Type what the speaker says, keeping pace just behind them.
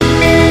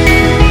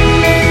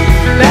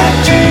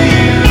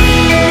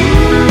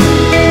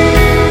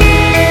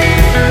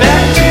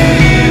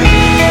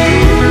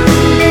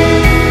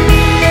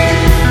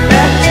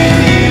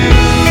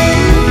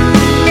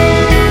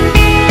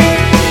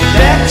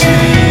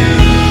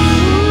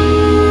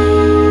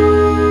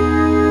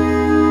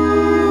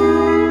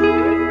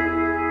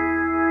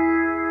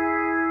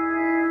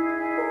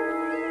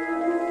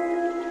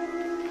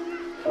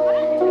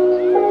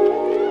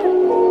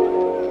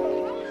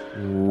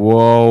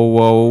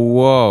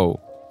whoa.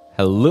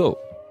 Hello.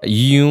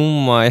 You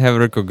might have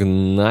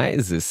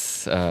recognized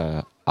this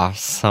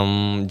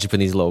awesome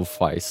Japanese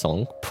lo-fi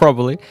song,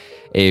 probably,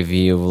 if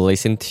you've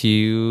listened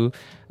to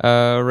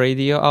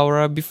Radio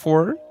Aura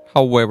before.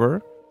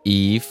 However,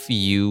 if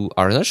you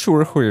are not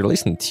sure who you're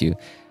listening to,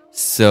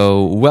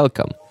 so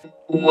welcome.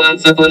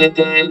 Once upon a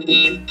time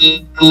in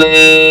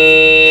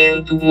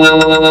Geekland.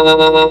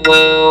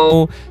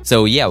 Wow.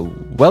 So yeah,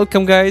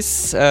 welcome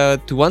guys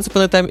to Once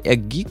Upon a Time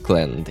in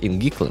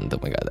Geekland, oh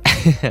my god.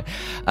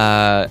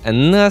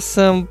 An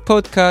awesome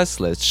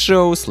podcast /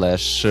 show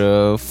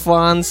 /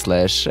 fun /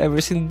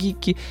 everything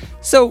geeky.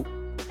 So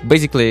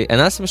basically an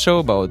awesome show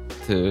about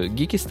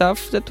geeky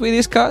stuff that we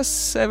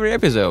discuss every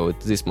episode.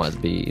 This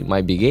might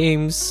be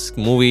games,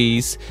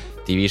 movies,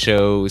 TV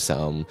shows,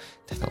 some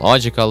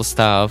technological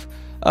stuff.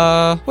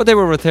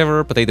 Whatever,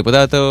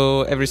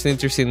 potato, everything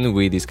interesting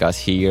we discuss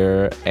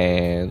here,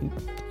 and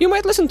you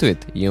might listen to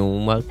it. You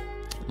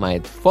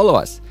might follow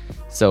us.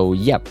 So,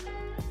 yep.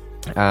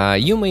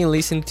 You may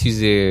listen to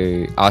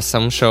the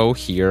awesome show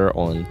here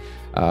on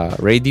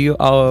Radio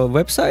Our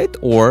website,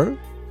 or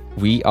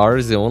we are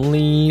the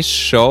only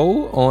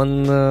show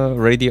on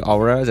Radio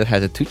Aura that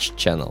has a Twitch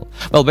channel.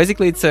 Well,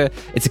 basically, it's a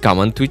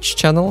common Twitch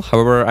channel.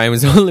 However, I'm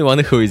the only one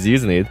who is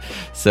using it.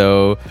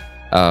 So.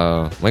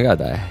 My god,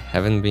 I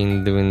haven't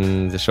been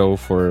doing the show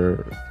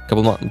for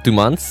 2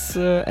 months,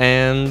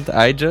 and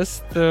I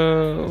just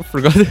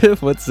forgot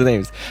what's the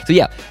names. So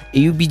yeah,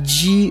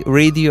 AUBG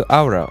Radio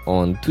Aura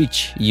on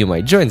Twitch. You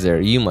might join there,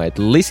 you might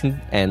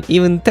listen and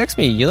even text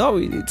me. You know,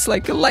 it's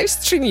like a live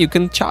stream. You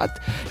can chat,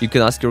 you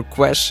can ask your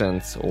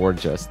questions, or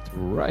just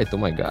write. Oh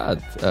my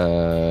god,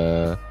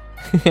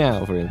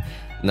 yeah,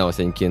 no,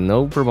 thank you.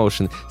 No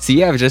promotion.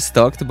 See, I've just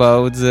talked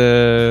about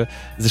the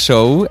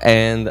show,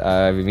 and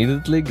I've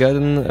immediately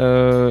gotten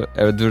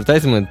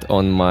advertisement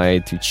on my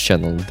Twitch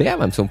channel. Damn,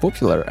 I'm so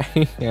popular.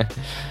 Yeah.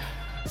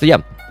 So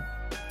yeah,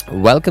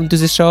 welcome to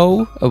the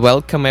show.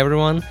 Welcome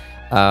everyone.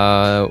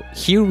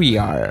 Here we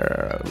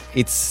are.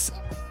 It's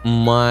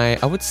I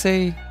would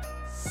say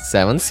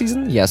 7th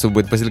season. Yeah. So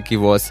it basically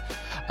was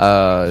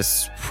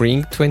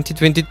spring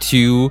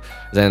 2022,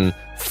 then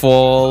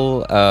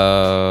fall,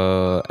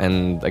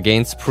 and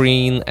again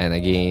spring, and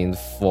again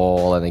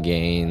fall, and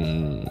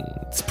again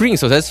spring.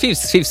 So that's fifth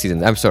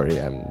season. I'm sorry,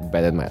 I'm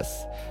bad at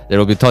math. There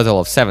will be a total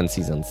of 7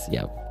 seasons.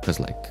 Yeah, because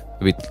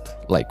with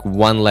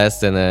one less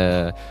than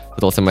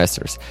total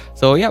semesters.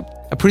 So yeah,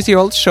 a pretty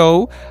old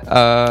show,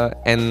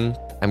 and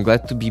I'm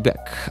glad to be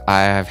back. I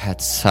have had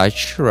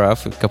such a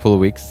rough couple of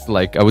weeks.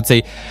 I would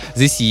say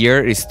this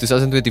year is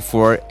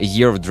 2024, a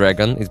year of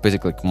dragon. It's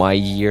basically my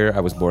year. I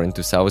was born in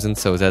 2000,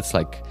 so that's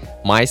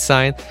my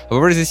sign.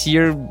 However, this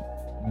year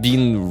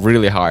been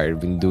really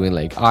hard. Been doing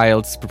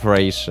IELTS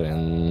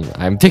preparation.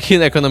 I'm taking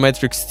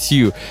econometrics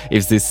too,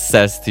 if this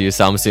says to you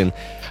something.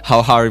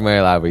 How hard my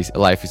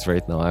life is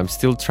right now. I'm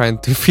still trying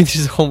to finish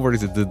the homework.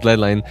 The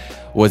deadline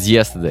was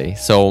yesterday.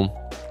 So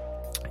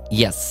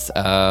yes,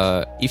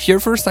 if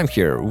you're first time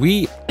here,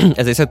 we,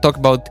 as I said, talk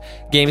about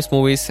games,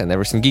 movies, and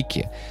everything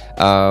geeky.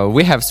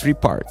 We have 3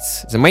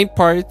 parts. The main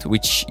part,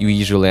 which we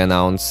usually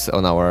announce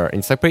on our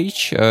Insta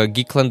page,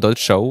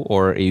 geekland.show,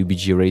 or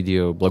AUBG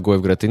Radio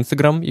Blagoevgrad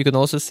Instagram, you can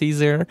also see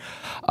there.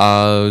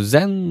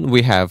 Then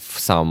we have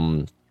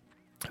some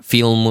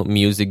film,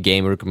 music,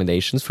 game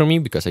recommendations from me,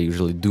 because I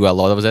usually do a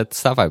lot of that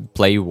stuff. I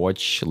play,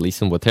 watch,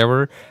 listen,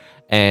 whatever.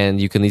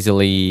 And you can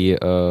easily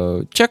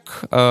check,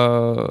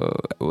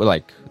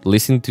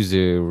 listen to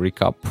the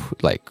recap,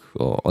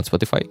 on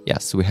Spotify.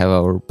 Yes, we have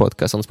our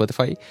podcast on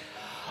Spotify,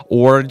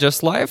 or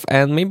just live,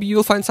 and maybe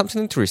you'll find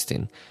something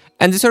interesting.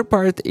 And the third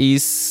part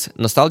is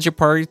nostalgia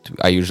part.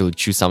 I usually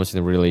choose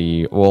something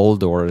really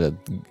old or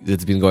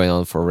that's been going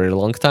on for a very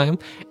long time,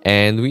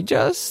 and we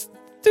just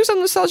do some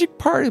nostalgic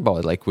part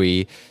about it.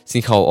 We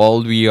think how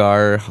old we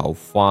are, how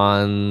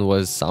fun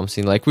was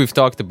something. We've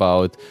talked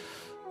about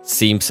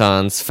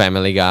Simpsons,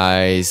 Family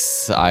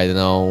Guys, I don't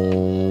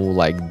know,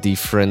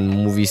 different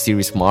movie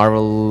series,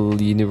 Marvel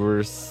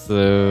Universe.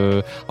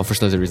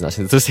 Unfortunately, there is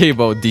nothing to say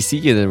about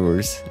DC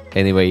Universe.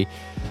 Anyway,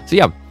 so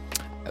yeah,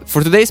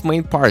 for today's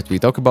main part, we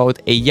talk about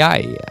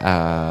AI,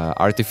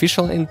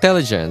 artificial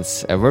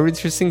intelligence, a very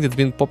interesting that's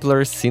been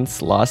popular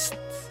since last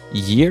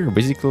year,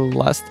 basically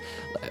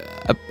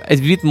a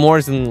bit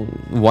more than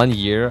 1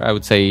 year. I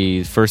would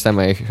say first time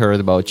I heard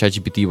about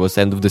ChatGPT was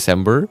end of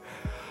December.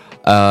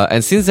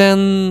 And since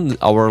then,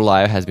 our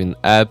life has been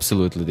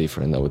absolutely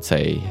different, I would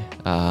say.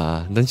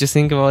 Don't you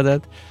think about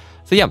that?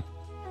 So yeah,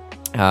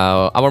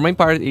 our main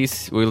part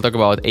is we'll talk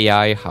about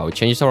AI, how it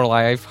changed our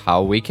life,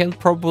 how we can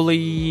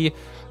probably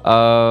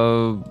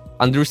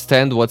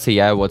understand what's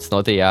AI, what's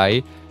not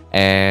AI,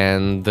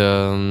 and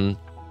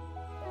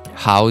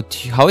how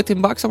it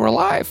impacts our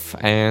life,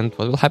 and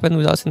what will happen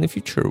with us in the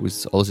future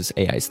with all this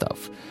AI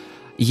stuff.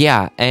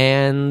 Yeah,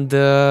 and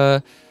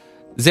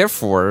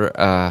therefore,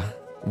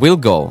 we'll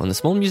go on a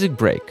small music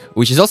break,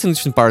 which is also an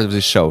interesting part of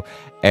this show.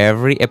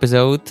 Every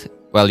episode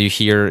well, you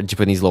hear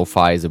Japanese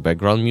lo-fi as a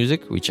background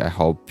music, which I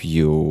hope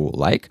you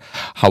like.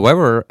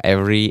 However,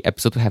 every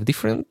episode will have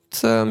different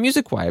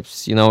music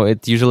vibes.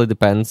 It usually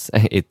depends.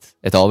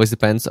 It always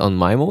depends on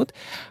my mood.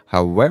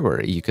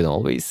 However, you can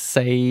always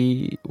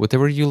say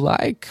whatever you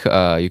like.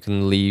 You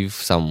can leave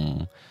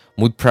some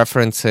mood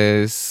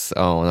preferences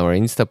on our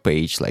Insta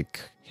page.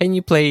 Like, can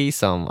you play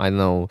some, I don't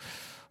know,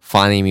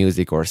 funny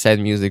music or sad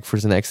music for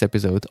the next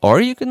episode? Or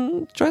you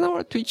can join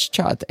our Twitch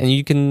chat and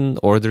you can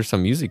order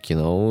some music.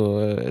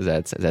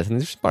 That's an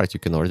interesting part. You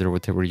can order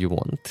whatever you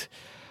want.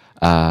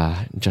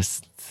 I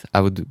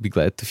would be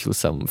glad to feel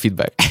some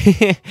feedback.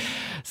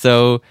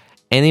 So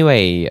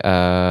anyway,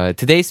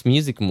 today's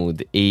music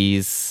mood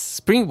is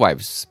spring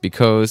vibes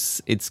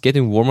because it's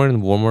getting warmer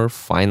and warmer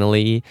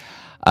finally.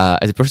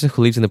 As a person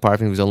who lives in an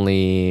apartment with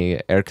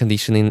only air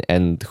conditioning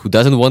and who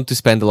doesn't want to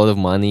spend a lot of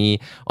money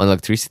on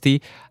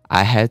electricity,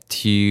 I had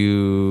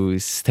to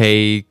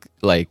stay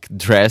total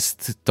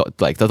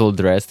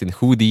dressed in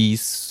hoodies,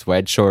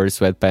 sweatshirts,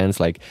 sweatpants,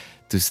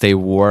 to stay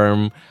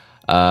warm.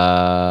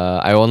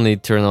 I only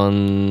turn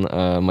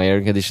on my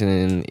air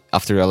conditioning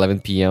after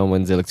 11 p.m.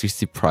 when the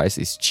electricity price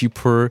is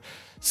cheaper.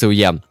 So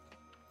yeah,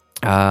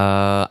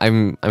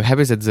 I'm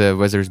happy that the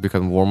weather has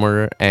become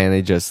warmer and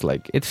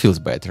it feels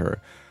better.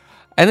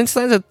 And it's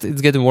nice that it's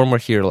getting warmer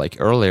here.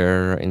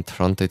 Earlier in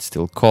Toronto, it's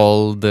still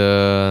cold.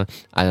 I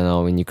don't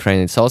know, in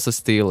Ukraine, it's also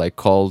still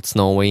cold,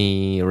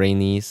 snowy,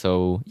 rainy.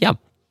 So yeah.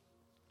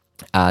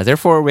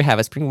 Therefore, we have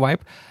a spring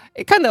vibe.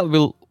 It kind of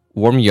will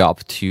warm you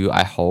up to,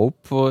 I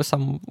hope,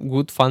 some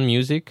good fun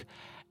music.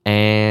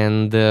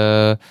 And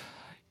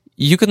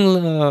you can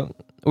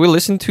we'll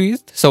listen to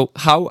it. So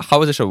how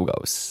the show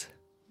goes?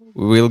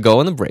 We'll go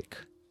on a break.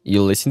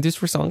 You listen to these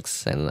 4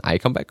 songs, and I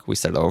come back. We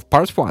start off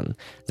part 1.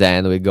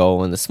 Then we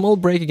go on a small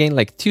break again,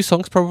 2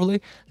 songs probably.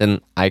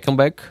 Then I come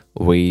back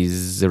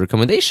with the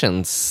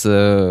recommendations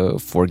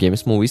for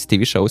games, movies,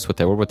 TV shows,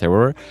 whatever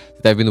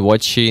that I've been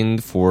watching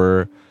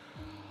for,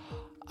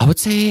 I would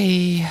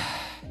say,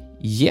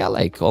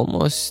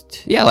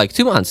 almost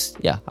 2 months.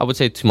 Yeah, I would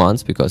say 2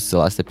 months because the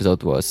last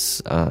episode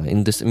was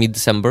in this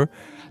mid-December.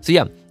 So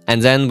yeah.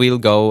 And then we'll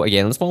go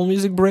again on a small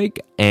music break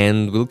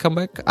and we'll come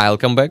back. I'll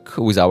come back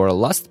with our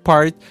last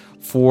part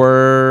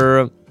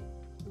for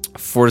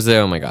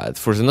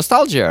the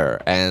nostalgia.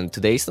 And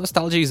today's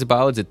nostalgia is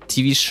about the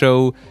TV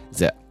show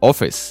The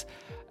Office.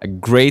 A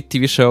great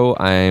TV show.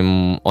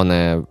 I'm on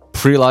a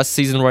pre-last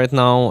season right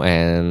now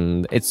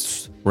and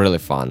it's really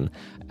fun.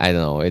 I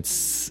don't know,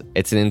 it's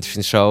an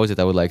interesting show that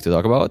I would like to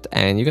talk about,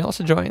 and you can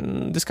also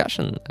join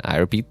discussion. I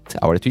repeat,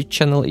 our Twitch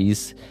channel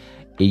is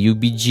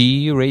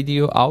AUBG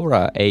Radio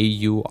Aura,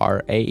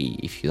 AURA,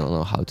 if you don't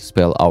know how to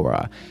spell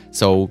Aura.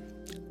 So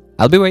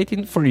I'll be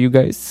waiting for you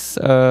guys,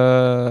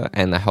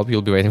 and I hope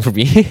you'll be waiting for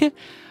me.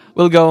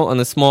 We'll go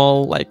on a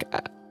small,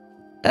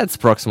 that's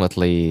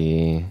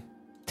approximately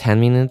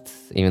 10 minutes,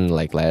 even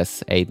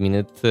less,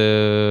 8-minute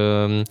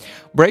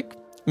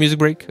music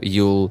break.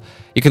 You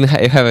can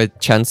have a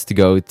chance to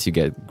go to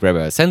grab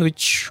a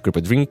sandwich, grab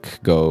a drink,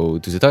 go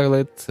to the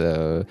toilet,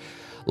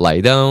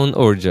 lie down,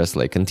 or just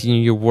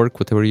continue your work,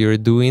 whatever you're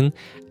doing,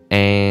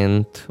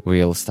 and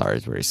we'll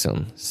start very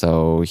soon.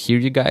 So hear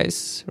you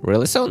guys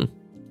really soon.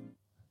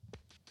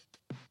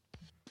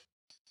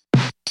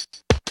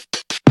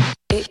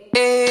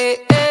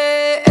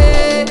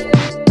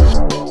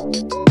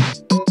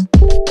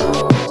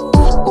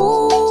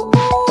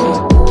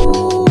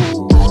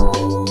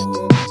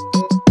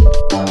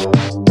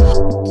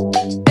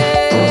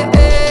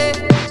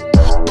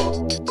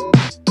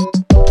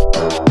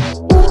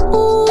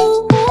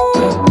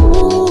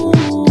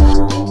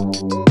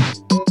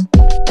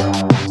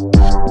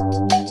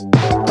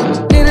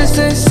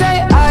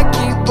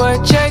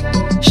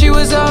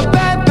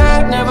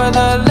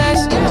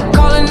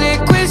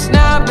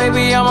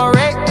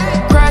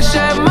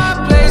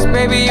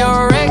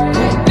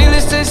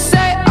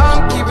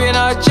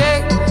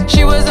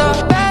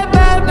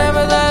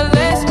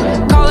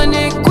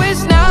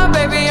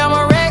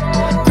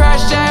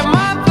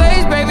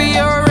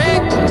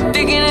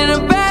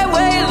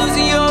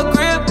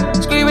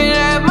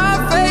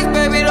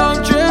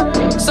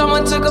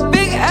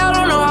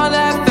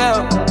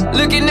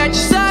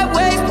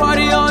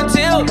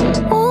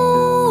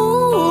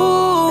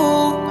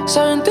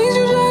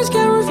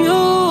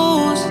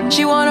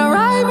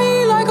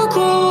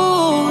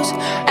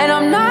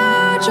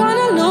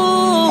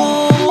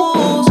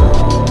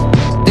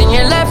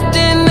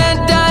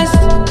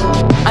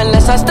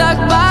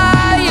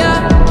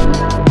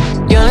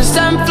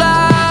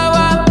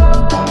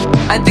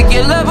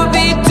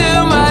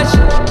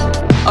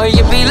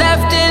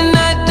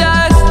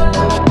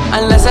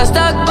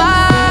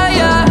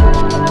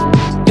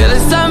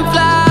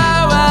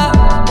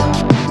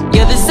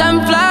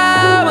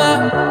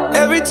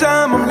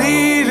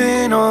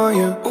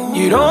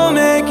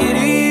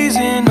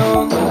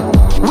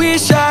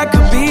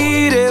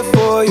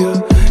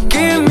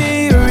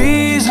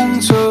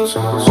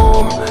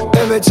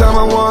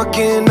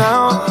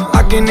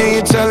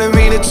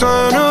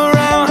 Turn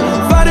around,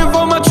 fighting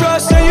for my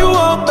trust, and you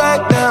won't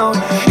back down.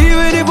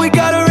 Even if we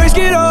gotta risk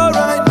it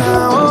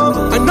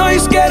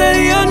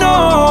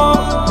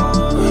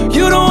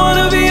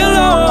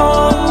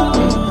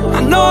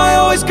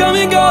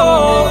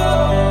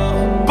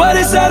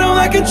lost out of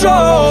my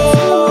control,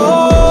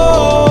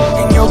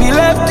 and you'll be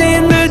left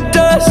in the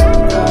dust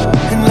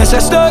unless I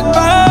stuck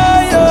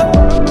by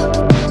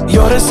you.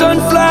 You're the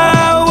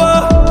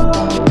sunflower.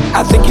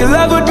 I think your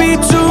love would be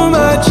too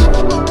much,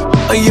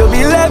 or you'll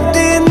be left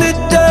in the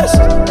dust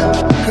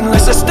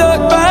unless I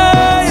stuck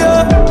by you.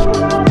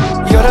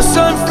 You're the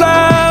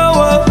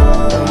sunflower.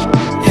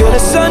 You're the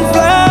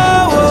sunflower.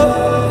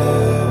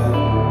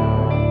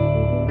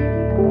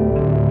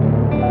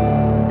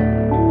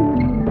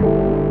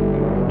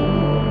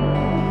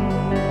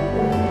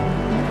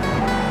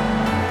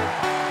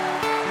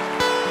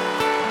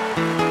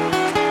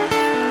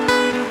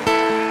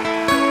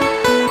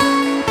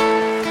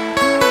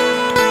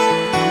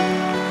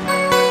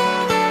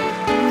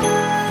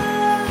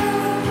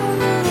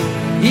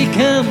 Here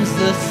comes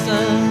the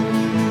sun.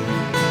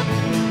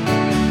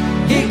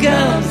 Here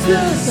comes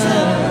the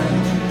sun.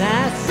 I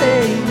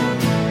say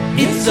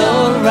it's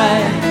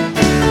alright.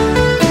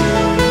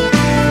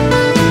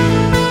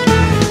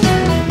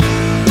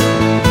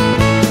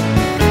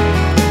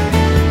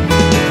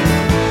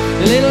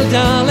 Little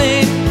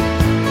darling,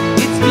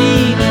 it's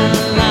been a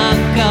long,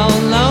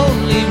 cold,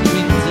 lonely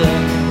winter.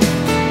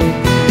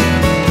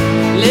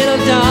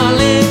 Little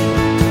darling,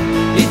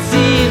 it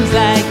seems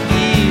like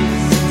years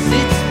since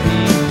it's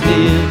been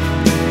clear.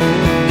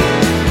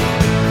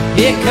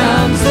 Here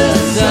comes the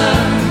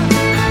sun.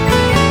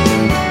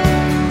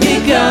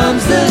 Here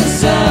comes the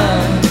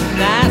sun.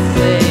 I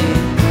say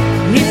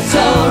it's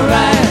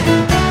alright.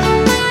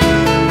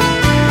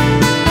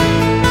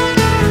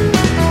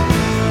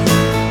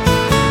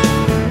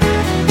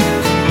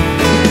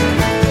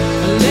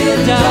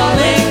 Little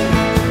darling,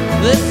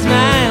 the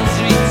smiles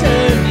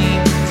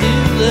returning to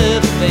the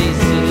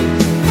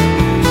faces.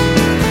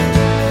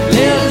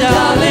 Little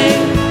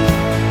darling,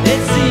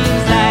 it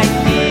seems like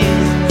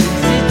years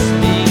since it's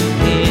been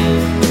here.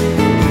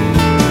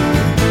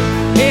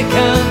 Here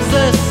comes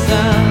the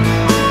sun.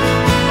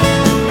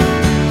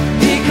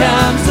 Here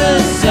comes the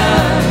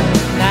sun.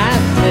 I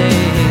say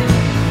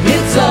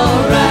it's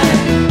alright.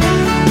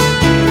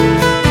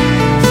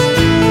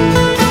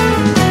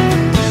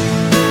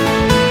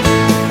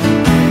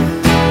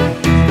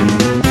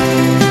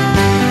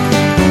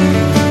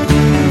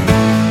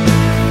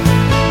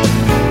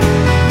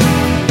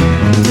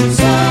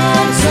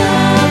 Sun,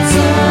 sun,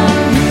 sun,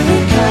 here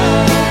it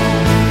comes.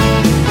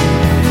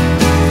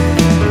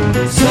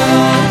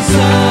 Sun,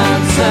 sun,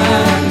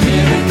 sun,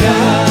 here it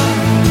comes.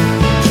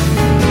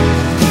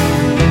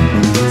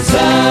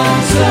 Sun,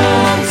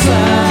 sun,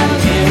 sun,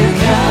 here it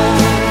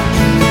comes.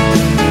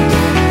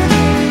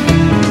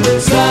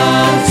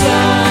 Sun,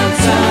 sun,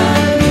 sun,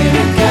 here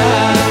it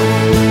comes.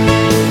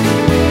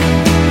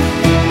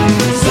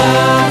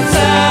 Sun,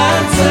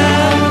 sun,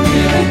 sun,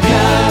 here it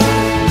comes.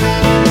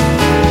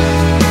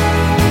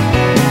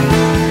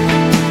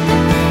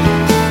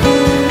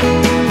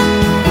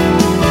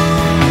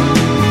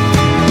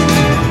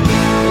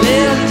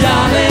 Little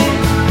darling,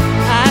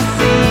 I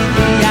see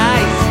the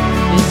ice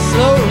is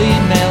slowly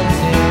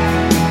melting.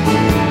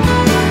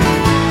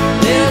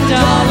 Little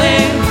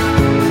darling,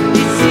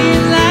 it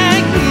seems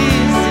like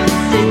years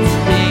since it's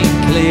been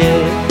clear.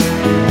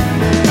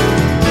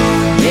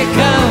 Here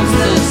comes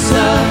the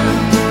sun.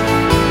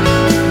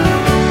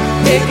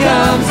 Here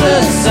comes the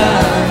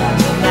sun,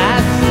 and I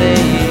say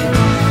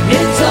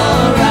it's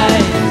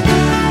alright.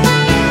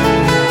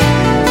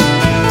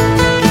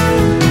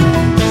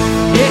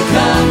 Here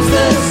comes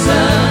the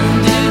sun,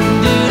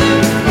 doo-doo-doo.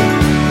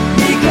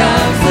 Here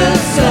comes the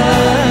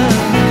sun,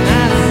 and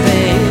I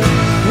say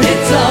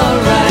it's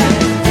alright.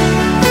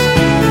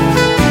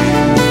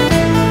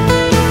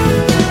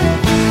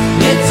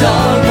 It's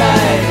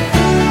alright.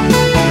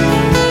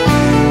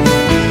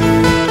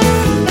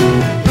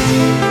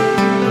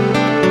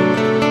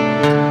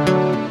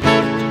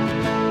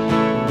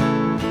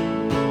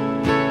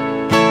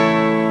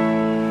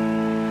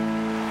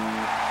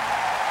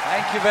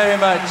 Thank you very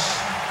much.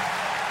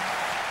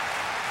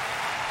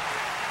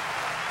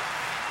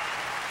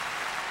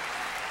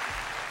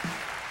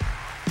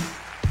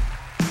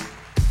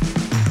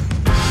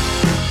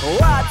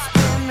 What's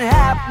been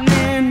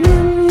happening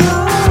in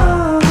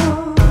your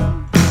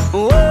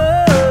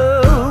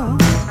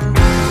world?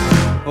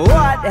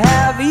 What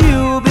have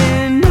you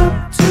been up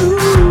to?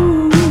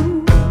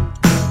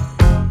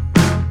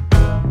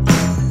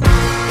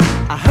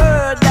 I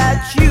heard that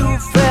you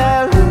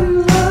fell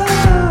in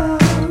love.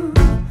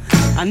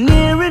 I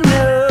near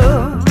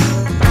enough.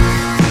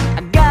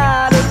 I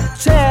gotta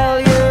tell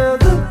you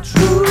the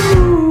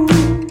truth.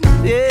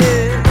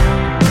 Yeah.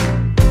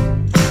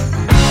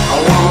 I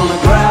wanna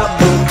grab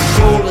both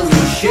shoulders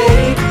and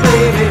shake,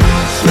 baby.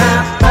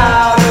 Snap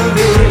out of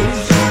it.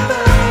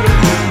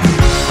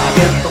 I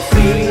get the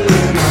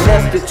feeling I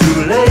left it too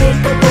late,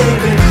 but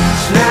baby,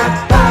 snap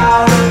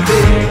out of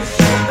it.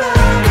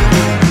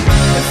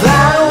 If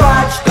that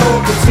watch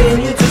don't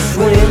continue to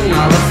swing,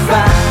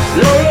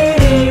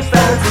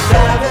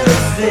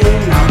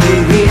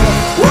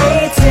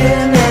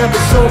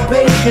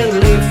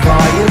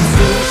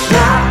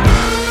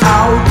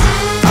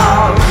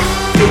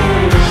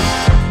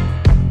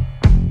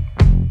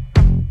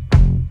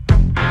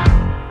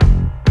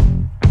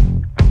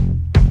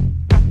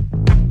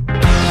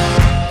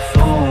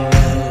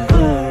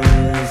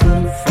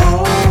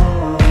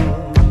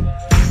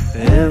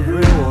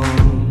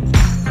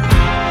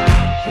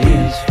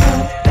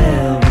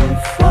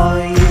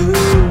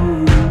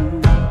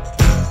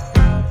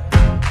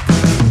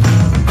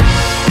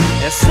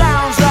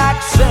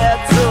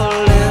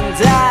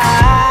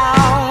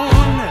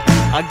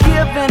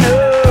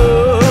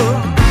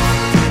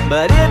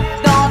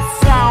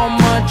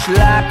 much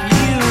like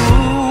you,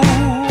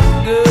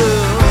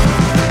 girl.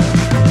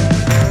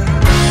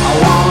 I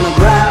wanna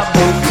grab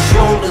both your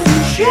shoulders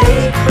and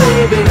shake,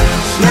 baby,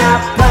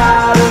 snap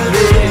out of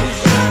it.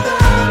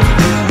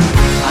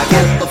 I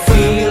get the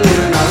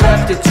feeling I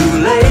left it too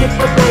late,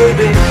 but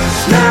baby,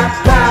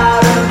 snap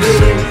out of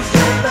it.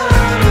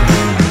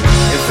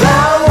 If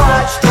I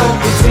watch, don't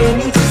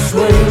continue to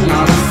swing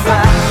on a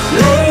fat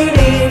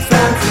lady,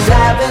 fancy's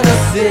having a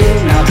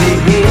sing. I'll be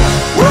here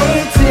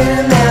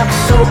waiting ever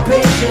so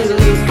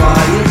patiently for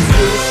you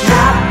to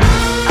snap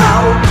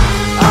out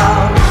of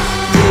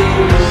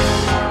it.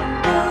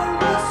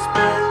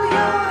 Spell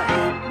your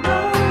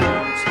hypnotized.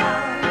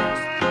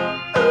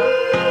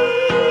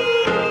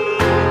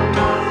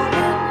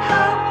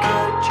 How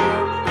could you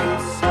be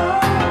so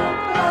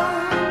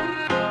blind?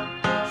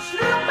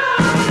 Snap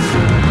out.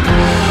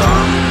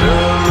 Under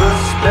a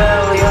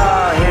spell,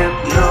 you're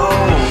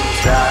hypnotized.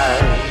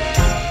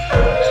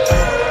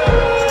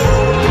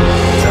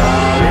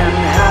 Darling,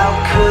 how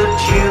could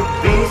you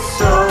be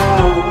so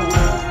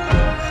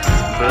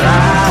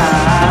blind?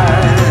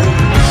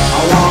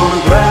 I wanna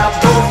grab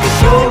both your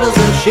shoulders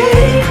and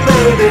shake,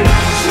 baby,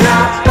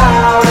 snap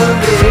out of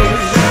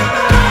it.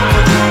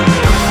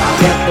 I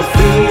get the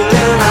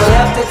feeling I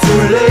left it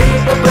too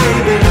late, but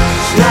baby,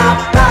 snap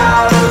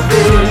out of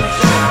it.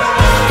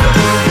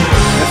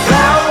 If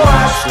I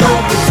watch,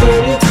 don't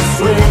continue to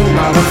swing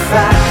on a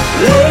fat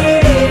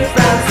lady,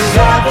 fancy's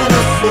having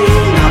a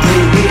sing. I'll be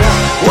here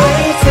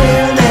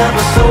waiting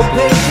ever so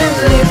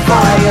patiently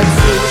for you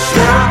to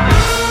snap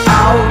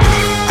out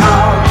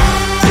of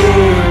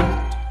it.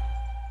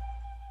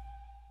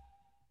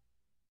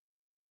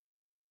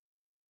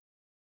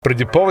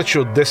 Преди повече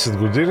от 10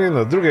 години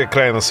на другия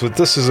край на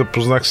света се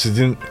запознах с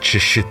един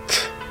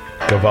чешит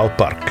 – Кавал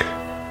Парк.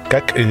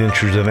 Как един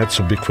чужденец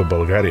обиква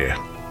България?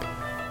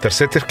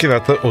 Търсете в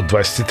кината от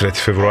 23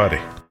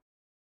 февруари.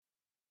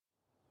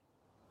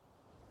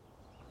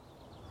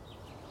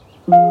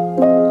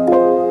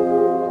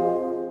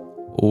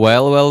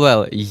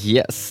 Well,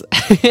 yes.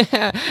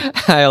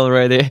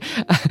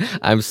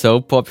 I'm so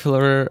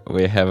popular.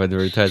 We have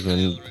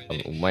advertisement.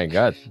 Oh my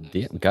god.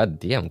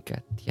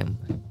 Damn.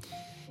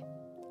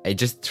 I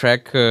just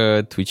track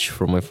Twitch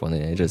from my phone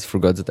and I just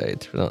forgot that I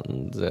turned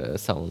on the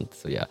sound.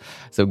 So yeah.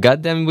 So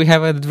goddamn, we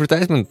have an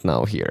advertisement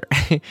now here.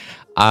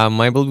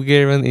 My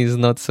Bulgarian is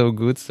not so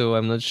good, so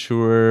I'm not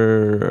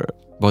sure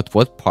about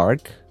what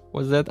park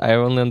was that. I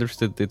only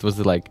understood it was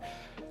like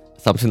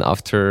something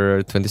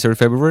after 23rd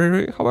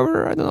February. However,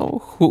 I don't know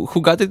who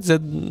got it.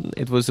 Said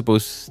it was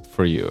supposed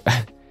for you.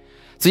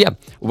 So yeah,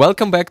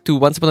 welcome back to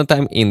Once Upon a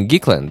Time in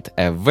Geekland,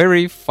 a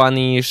very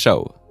funny show.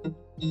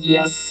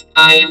 Yes,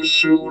 I am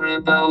sure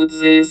about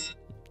this.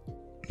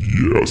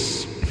 Yes.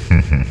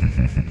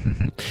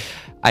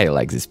 I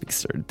like this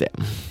picture,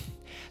 damn.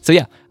 So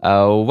yeah,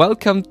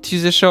 welcome to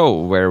the show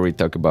where we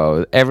talk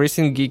about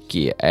everything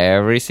geeky,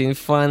 everything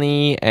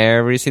funny,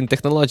 everything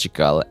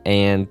technological,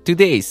 and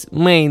today's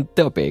main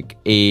topic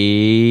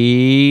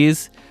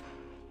is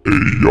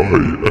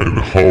AI and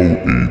how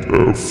it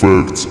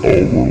affects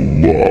our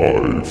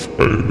life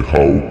and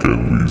how can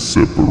we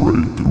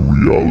separate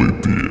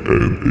reality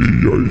and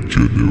AI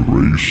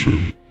generation.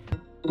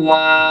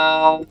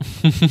 Wow.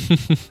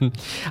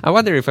 I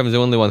wonder if I'm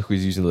the only one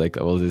who's using like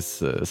all these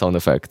sound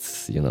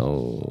effects. You know,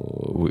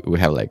 we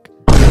have like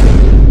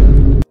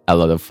a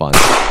lot of fun.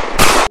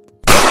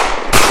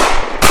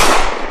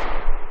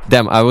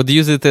 Damn, I would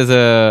use it as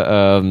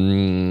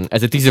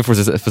a teaser for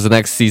the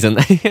next season.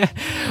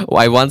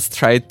 I once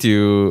tried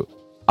to.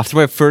 After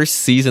my first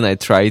season, I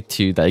tried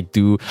to like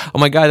do. Oh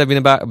my god, I've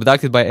been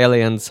abducted by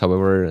aliens.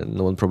 However,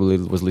 no one probably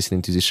was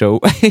listening to the show,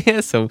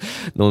 so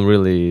no one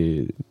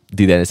really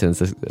did anything.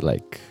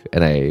 Like,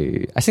 and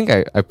I think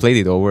I played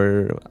it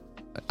over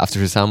after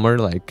the summer.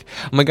 Like,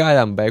 oh my god,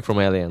 I'm back from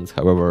aliens.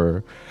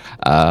 However,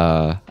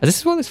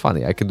 this one is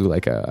funny. I can do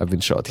like I've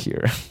been shot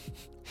here.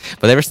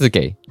 But everything's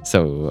okay.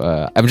 So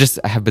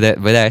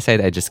by that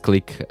side, I just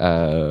click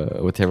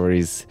whatever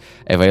is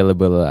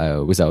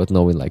available without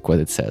knowing like what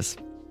it says.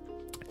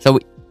 So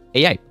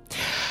AI.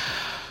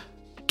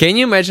 Can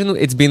you imagine?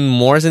 It's been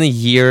more than a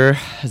year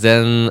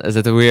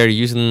that we are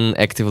using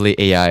actively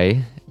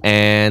AI.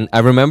 And I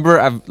remember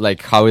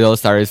like how it all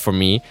started for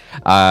me.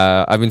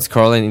 I've been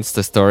scrolling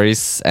Insta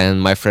stories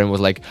and my friend was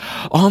like,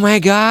 oh my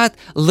god,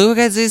 look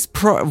at this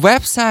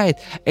website.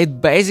 It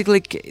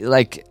basically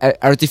like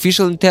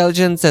artificial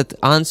intelligence that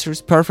answers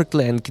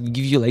perfectly and can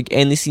give you like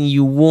anything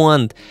you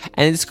want.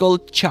 And it's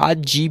called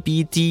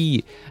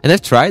ChatGPT. And I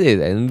tried it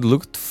and it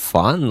looked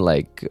fun.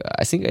 Like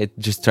I think I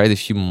just tried a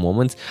few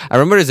moments. I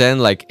remember then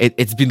like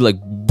it's been like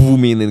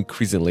booming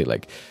increasingly.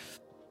 Like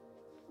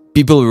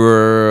people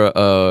were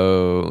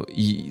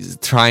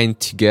trying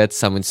to get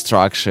some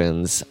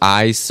instructions.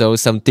 I saw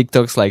some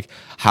TikToks like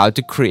how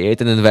to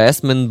create an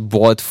investment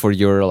bot for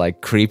your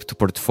like crypto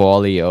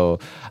portfolio,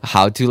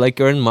 how to like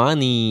earn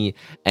money,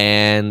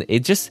 and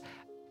it's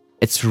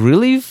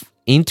really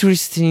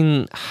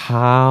interesting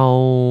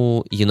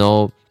how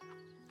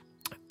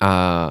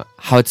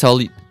how it's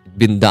all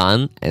been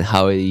done and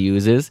how it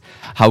uses,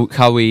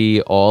 how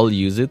we all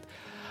use it.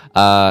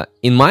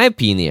 In my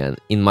opinion,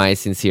 in my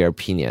sincere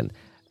opinion,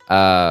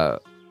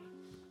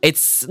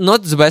 it's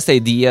not the best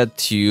idea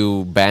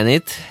to ban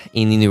it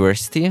in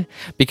university,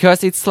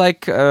 because it's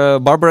like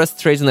Barbara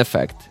Streisand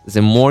effect.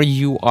 The more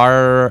you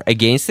are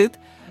against it,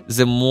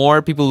 the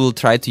more people will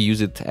try to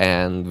use it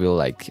and will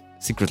like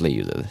secretly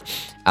use it.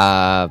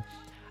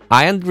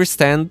 I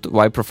understand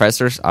why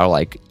professors are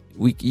like,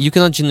 you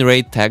cannot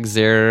generate tags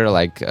there.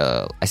 Like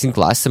I think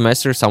last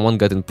semester someone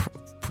got in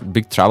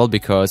big trouble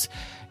because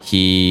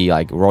he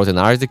like wrote an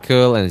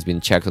article and it's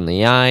been checked on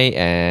AI,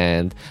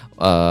 and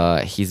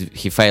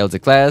he failed the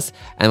class.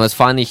 And what's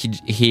funny,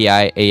 he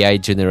AI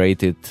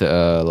generated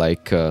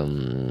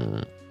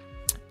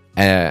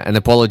an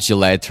apology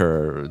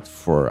letter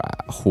for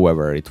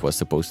whoever it was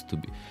supposed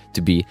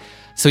to be.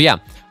 So yeah,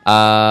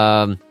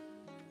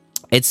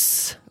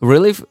 it's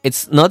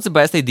not the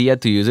best idea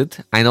to use it.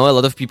 I know a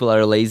lot of people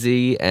are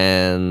lazy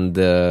and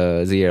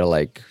they are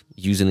like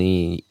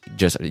using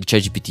just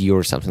ChatGPT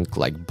or something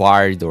like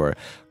Bard or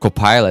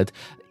Copilot.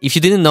 If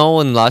you didn't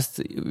know, in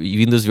last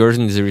Windows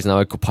version there is now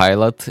a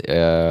Copilot,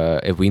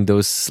 a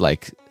Windows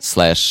like /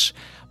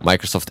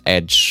 Microsoft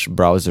Edge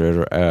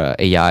browser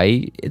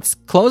AI. It's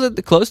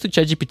close to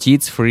ChatGPT.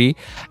 It's free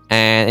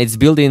and it's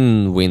built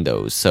in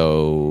Windows,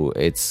 so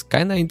it's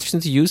kind of interesting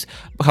to use.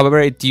 However,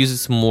 it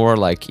uses more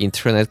like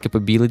internet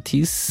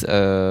capabilities.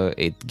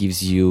 It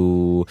gives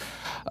you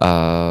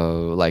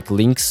like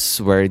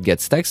links where it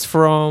gets text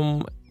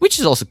from, which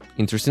is also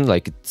interesting.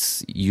 Like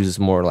it uses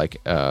more like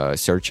a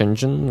search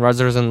engine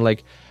rather than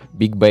like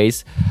big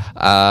base.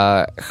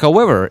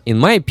 However, in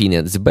my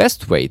opinion, the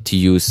best way to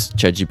use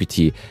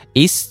ChatGPT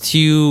is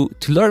to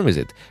learn with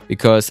it,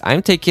 because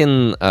I'm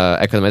taking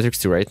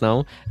Econometrics 2 right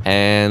now,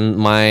 and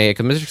my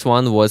Econometrics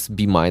 1 was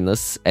B-, and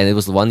it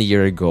was 1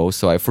 year ago,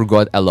 so I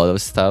forgot a lot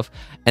of stuff.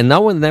 And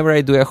now whenever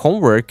I do a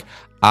homework,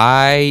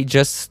 I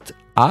just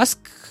ask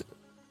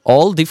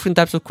all different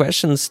types of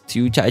questions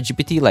to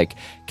ChatGPT, like,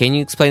 can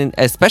you explain it?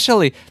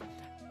 Especially,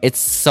 it's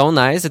so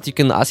nice that you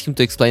can ask him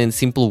to explain in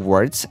simple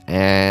words,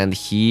 and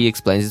he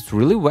explains it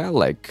really well.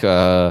 Like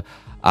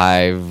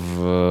I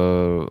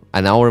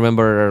now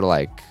remember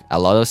like a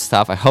lot of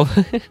stuff. I hope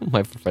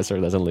my professor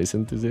doesn't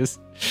listen to this.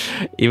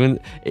 Even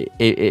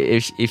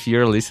if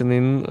you're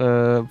listening,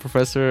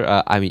 professor,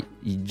 I mean,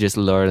 you're just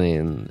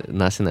learning,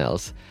 nothing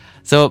else.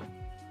 So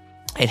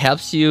it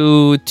helps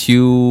you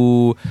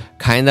to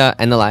kind of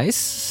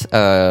analyze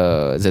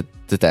the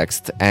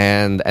text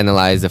and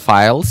analyze the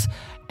files.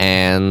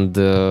 And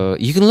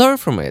you can learn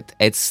from it.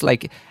 It's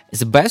like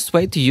the best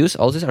way to use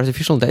all these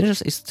artificial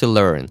intelligence is to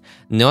learn,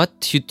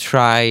 not to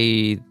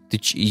try to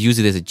use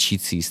it as a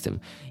cheat system.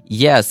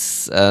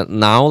 Yes,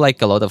 now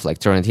like a lot of like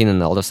Turnitin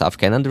and all the stuff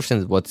can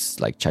understand what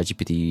like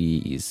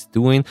ChatGPT is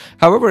doing.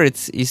 However, it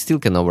still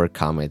can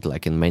overcome it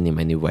like in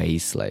many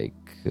ways. Like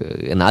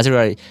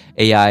another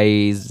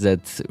AI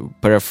that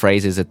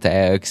paraphrases a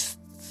text.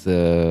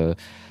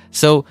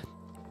 So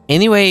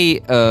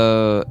anyway.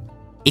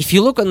 If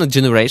you look on the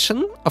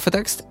generation of a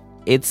text,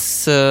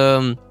 it's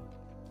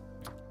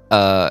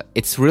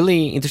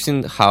really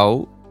interesting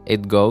how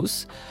it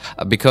goes,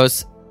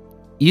 because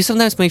you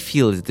sometimes may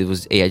feel that it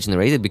was AI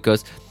generated,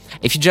 because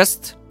if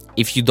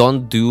you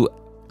don't do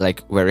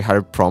like very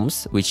hard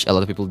prompts, which a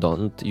lot of people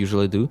don't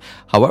usually do.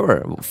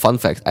 However, fun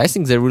fact, I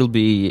think there will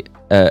be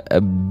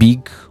a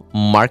big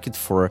market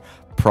for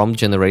prompt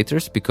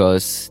generators,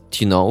 because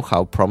to know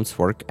how prompts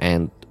work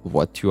and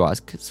what to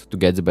ask to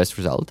get the best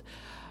result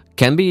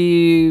can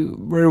be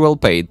very well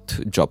paid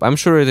job. I'm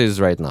sure it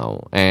is right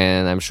now,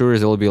 and I'm sure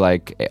there will be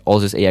like all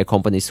these AI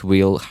companies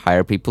will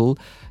hire people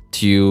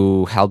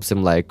to help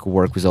them like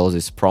work with all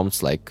these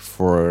prompts, like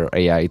for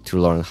AI to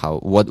learn how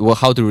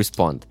to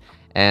respond.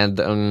 And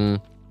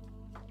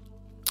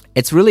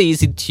it's really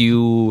easy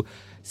to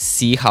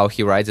see how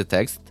he writes a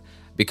text,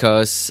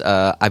 because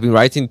I've been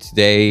writing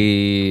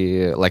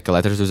today like a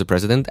letter to the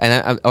president,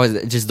 and I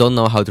just don't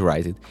know how to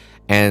write it.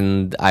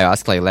 And I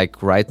asked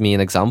like write me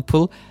an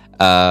example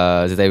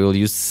that I will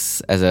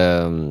use as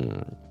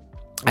a.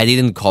 I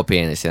didn't copy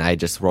anything. I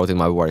just wrote in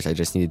my words. I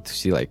just needed to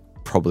see like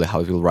probably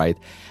how it will write.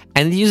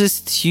 And it uses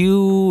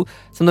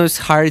sometimes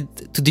hard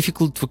to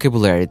difficult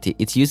vocabulary.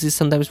 It uses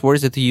sometimes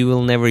words that you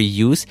will never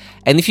use.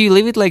 And if you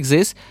leave it like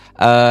this,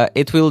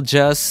 it will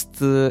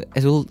just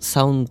it will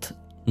sound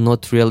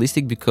not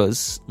realistic,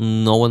 because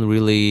no one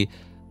really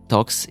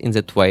talks in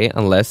that way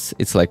unless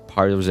it's like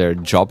part of their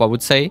job, I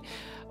would say,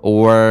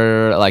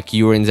 or like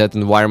you're in that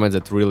environment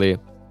that really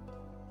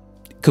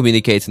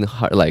communicates in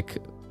like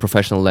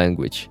professional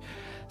language.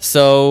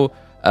 So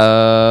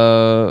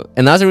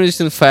another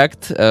interesting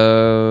fact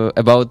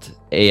about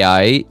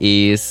AI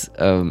is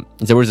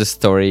there was a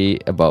story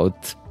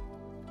about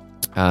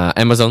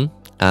Amazon.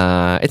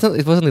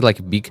 It wasn't like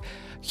a big,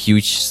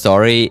 huge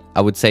story.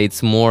 I would say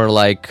it's more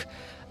like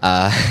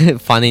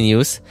funny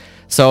news.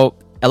 So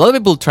a lot of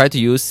people try to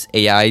use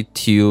AI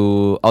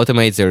to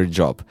automate their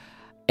job.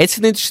 It's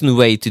an interesting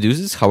way to do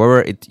this.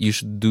 However, you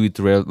should do it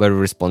very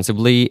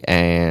responsibly,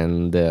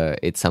 and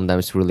it's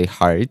sometimes really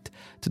hard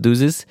to do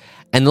this.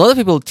 And a lot of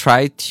people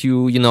try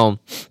to,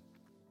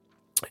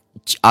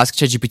 ask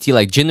ChatGPT,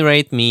 like,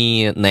 generate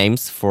me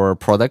names for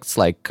products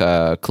like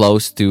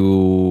close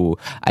to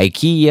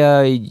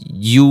IKEA,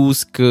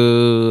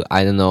 Yusk,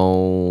 I don't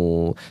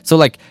know. So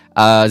like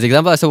the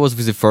example I saw was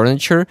with the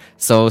furniture.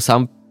 So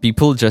some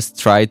people just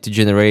try to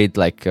generate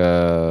like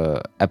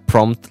a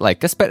prompt,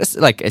 like a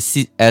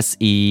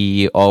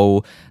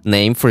SEO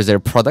name for their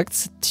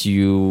products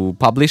to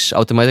publish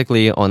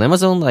automatically on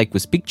Amazon, like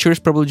with pictures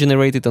probably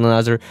generated on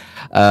another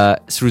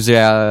through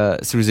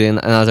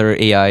another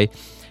AI.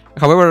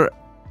 However,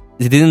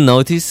 they didn't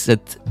notice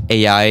that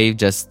AI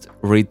just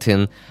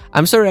written,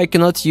 I'm sorry, I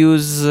cannot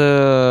use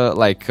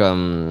like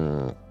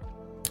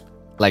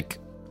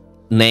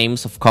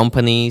names of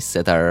companies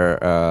that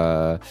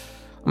are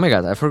oh my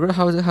god, I forgot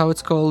how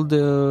it's called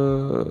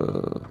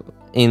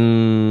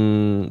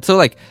so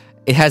like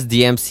it has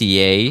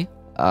DMCA,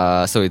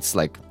 so it's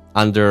like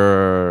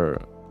under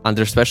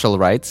special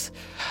rights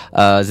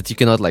that you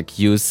cannot like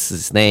use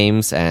these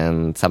names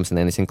and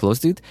anything close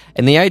to it.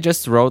 And AI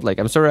just wrote like,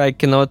 I'm sorry, I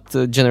cannot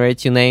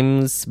generate you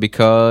names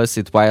because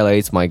it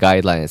violates my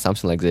guidelines,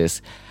 something like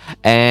this.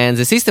 And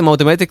the system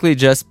automatically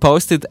just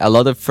posted a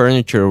lot of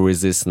furniture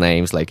with these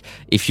names. Like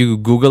if you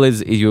Google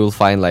it, you will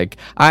find like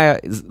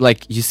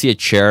you see a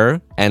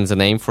chair and the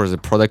name for the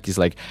product is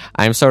like,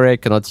 I'm sorry, I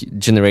cannot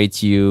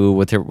generate you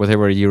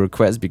whatever you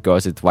request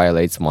because it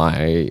violates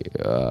my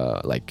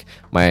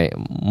my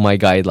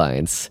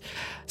guidelines.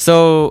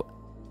 So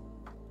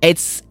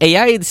it's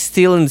AI is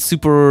still in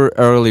super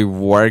early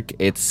work.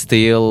 It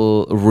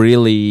still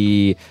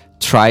really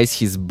tries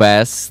his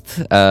best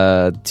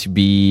to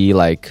be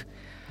like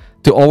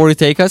to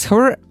overtake us.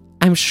 However,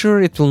 I'm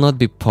sure it will not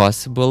be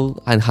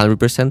possible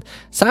 100%.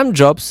 Some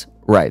jobs,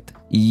 right,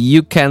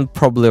 you can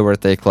probably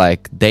overtake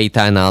like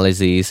data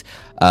analysis,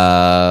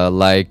 I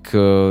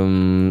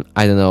don't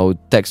know,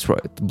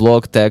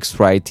 blog text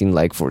writing,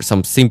 like for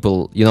some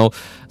simple,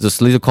 those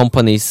little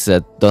companies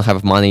that don't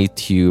have money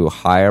to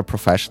hire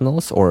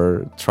professionals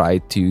or try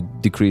to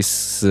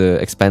decrease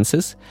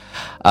expenses.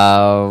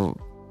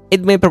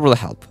 It may probably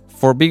help.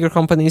 For bigger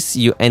companies,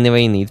 you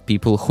anyway need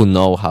people who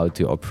know how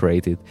to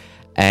operate it,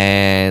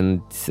 and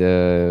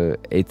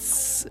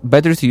it's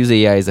better to use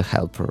AI as a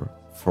helper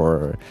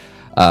for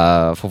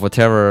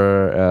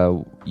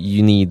whatever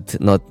you need.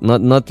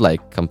 Not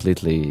like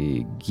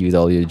completely give it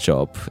all your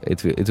job.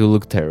 It will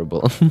look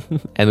terrible,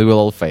 and we will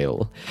all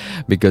fail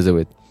because of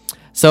it.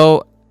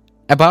 So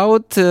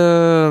about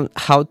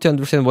how to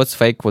understand what's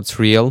fake, what's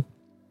real.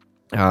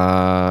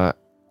 I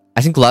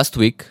think last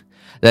week.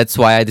 That's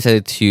why I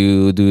decided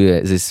to do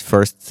this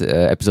first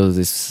episode of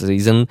this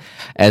season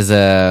as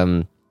AI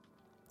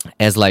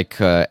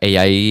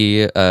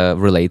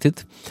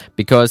related,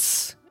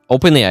 because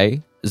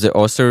OpenAI, the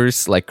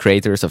authors, like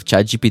creators of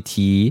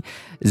ChatGPT,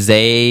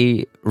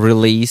 they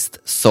released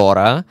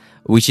Sora,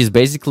 which is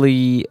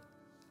basically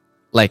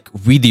like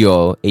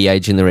video AI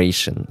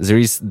generation. There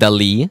is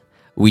DALL-E,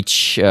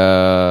 which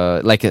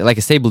like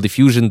a Stable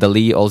Diffusion,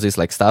 DALL-E, all this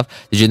like stuff,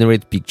 they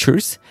generate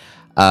pictures.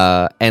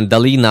 And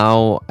DALL-E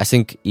now, I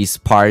think, is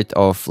part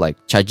of like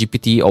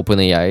ChatGPT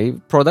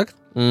OpenAI product.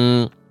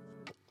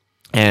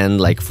 And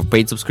like for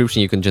paid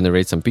subscription, you can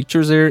generate some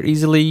pictures there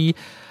easily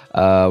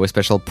with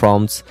special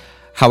prompts.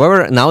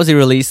 However, now they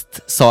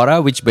released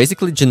Sora, which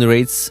basically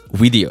generates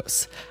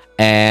videos.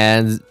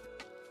 And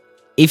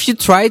if you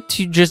try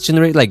to just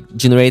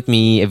generate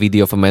me a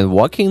video of a man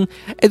walking,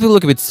 it will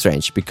look a bit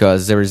strange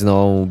because there is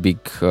no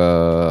big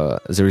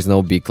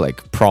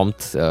like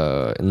prompt,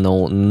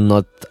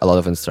 not a lot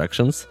of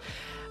instructions.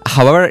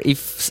 However,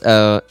 if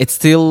it's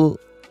still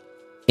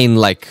in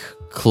like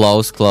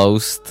closed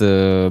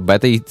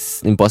beta,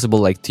 it's impossible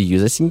like to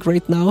use, I think,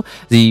 right now.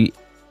 They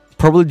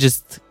probably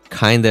just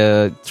kind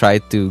of try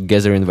to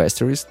gather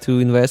investors to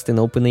invest in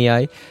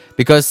OpenAI,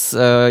 because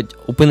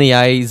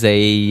OpenAI,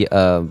 they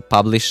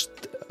published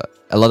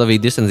a lot of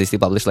videos, and they still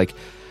publish like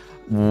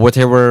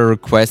whatever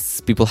requests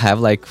people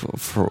have, like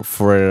for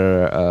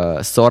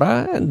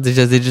Sora, and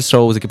they just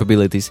show the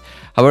capabilities.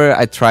 However,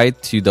 I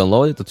tried to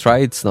download it to try.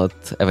 It's not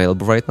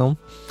available right now.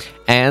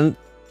 And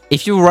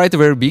if you write a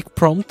very big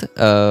prompt,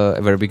 a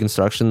very big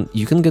instruction,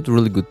 you can get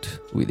really good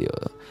video.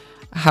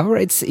 However,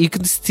 you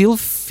can still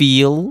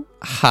feel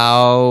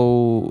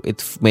how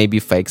it may be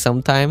fake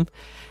sometime.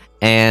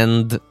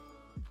 And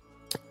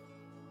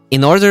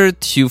in order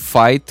to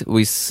fight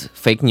with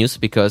fake news,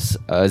 because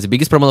the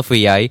biggest problem of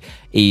AI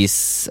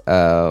is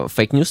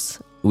fake news,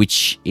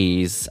 which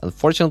is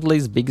unfortunately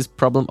the biggest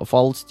problem of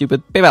all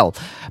stupid people.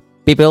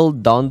 People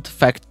don't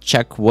fact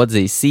check what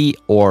they see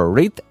or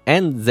read,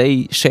 and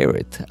they share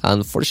it.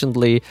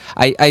 Unfortunately,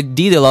 I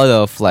did a lot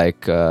of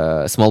like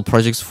small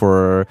projects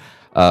for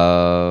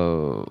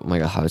oh my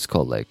god, how it's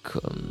called, like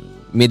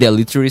media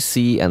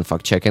literacy and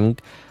fact checking.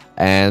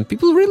 And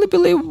people really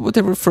believe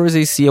whatever first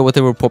they see or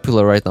whatever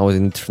popular right now on the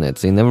internet.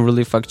 They never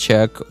really fact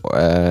check,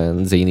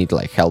 and they need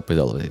like help with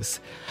all of this.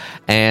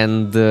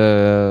 And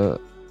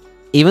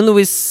even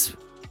with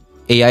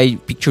AI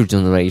picture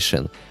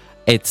generation,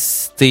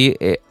 it's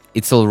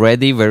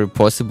already very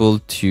possible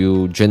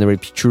to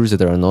generate pictures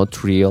that are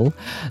not real,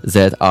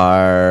 that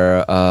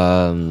are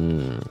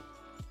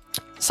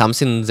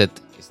something that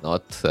is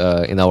not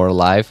in our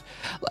life.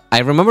 I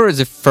remember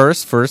the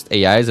first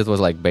AI that was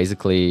like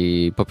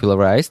basically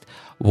popularized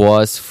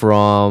was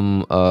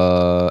from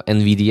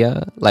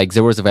NVIDIA. Like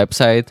there was a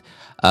website,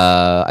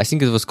 I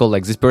think it was called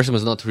like This Person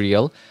Was Not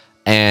Real,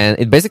 and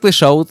it basically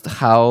showed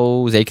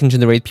how they can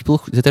generate people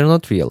that are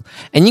not real.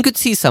 And you could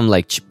see some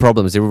like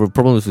problems. There were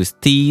problems with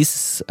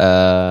teeth,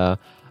 because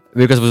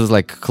it was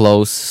like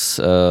close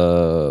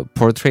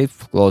portrait,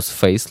 close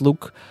face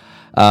look,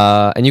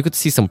 and you could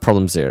see some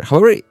problems there.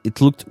 However,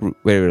 it looked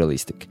very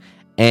realistic.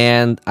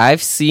 And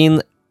I've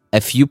seen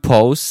a few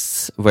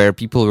posts where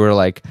people were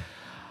like,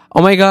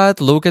 "Oh my God,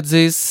 look at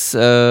this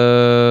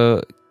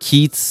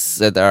kids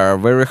that are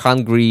very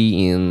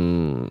hungry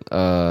in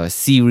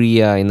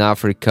Syria, in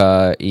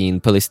Africa, in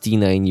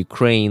Palestine, in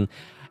Ukraine."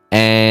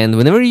 And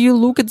whenever you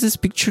look at this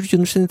picture, you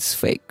understand it's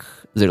fake.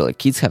 They're like,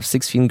 kids have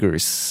 6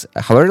 fingers.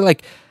 However,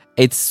 like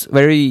it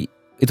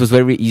was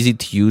very easy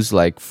to use,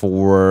 like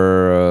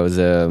for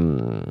the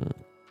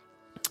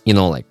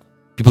like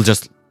people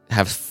just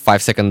have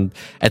 5-second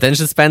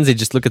attention spans. They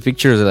just look at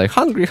pictures. They're like,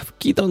 hungry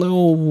kid, don't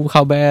know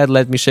how bad.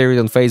 Let me share it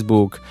on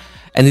Facebook.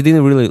 And it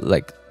didn't really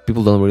like.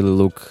 People don't really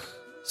look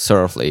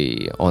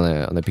thoroughly on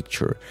a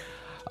picture,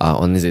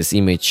 on this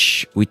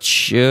image,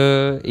 which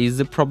is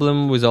the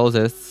problem with all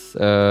this.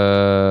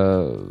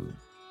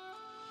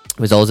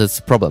 With all this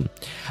problem,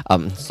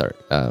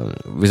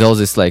 with all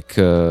this like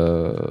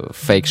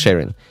fake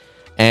sharing,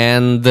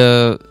 and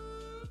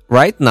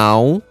right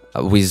now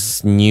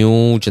with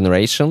new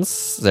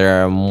generations,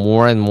 there are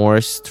more and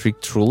more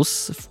strict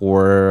rules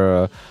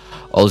for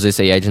all this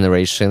AI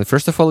generation.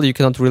 First of all, you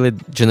cannot really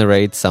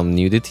generate some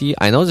nudity.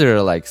 I know there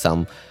are like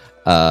some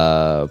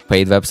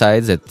paid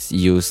websites that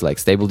use like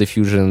Stable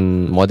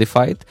Diffusion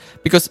modified,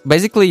 because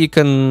basically you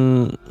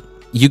can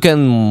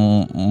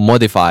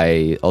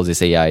modify all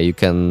this AI. You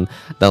can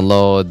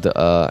download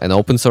an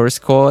open source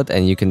code,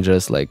 and you can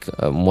just like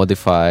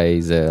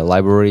modify the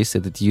libraries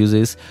that it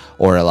uses,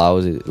 or allow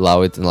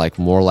it in like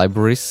more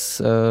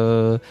libraries,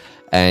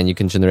 and you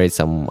can generate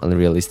some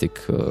unrealistic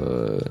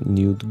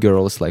nude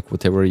girls, like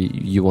whatever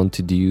you want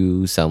to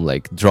do, some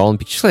like drawn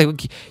pictures,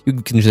 like you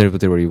can generate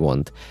whatever you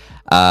want.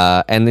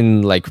 And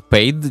in like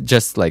paid,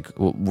 just like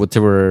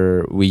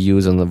whatever we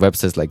use on the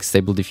websites like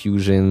Stable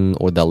Diffusion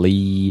or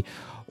DALL-E,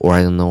 or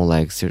I don't know,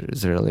 like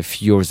there are a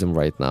few of them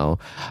right now.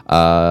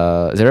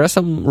 There are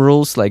some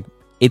rules, like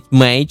it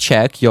may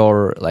check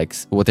your like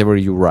whatever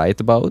you write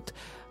about.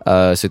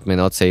 So it may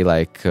not say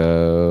like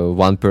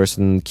one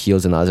person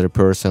kills another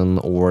person,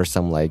 or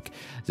some like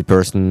the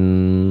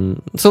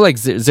person. So like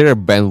there are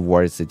banned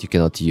words that you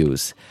cannot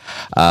use.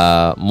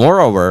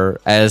 Moreover,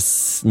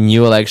 as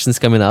new elections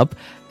coming up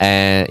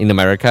in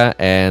America,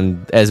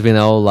 and as we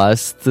know,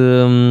 last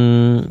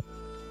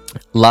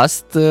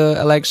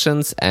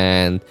elections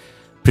and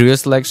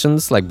previous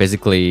elections, like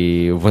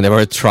basically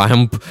whenever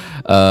Trump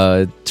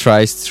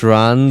tries to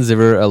run, there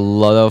were a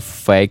lot of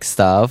fake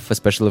stuff,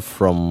 especially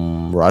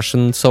from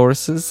Russian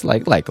sources,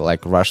 like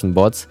Russian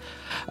bots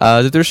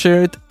that were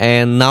shared.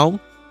 And now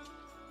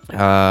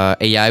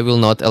AI will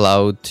not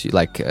allow to,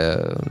 like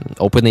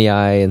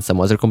OpenAI and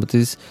some other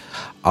companies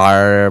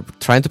are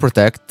trying to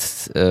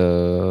protect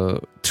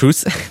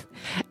truth.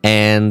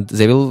 And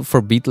they will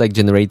forbid like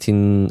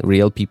generating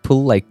real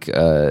people, like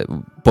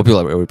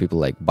popular people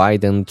like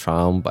Biden,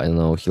 Trump, I don't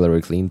know,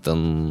 Hillary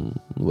Clinton,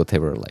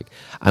 whatever. Like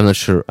I'm not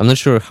sure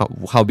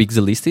how big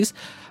the list is,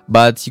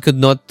 but you could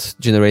not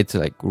generate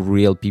like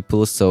real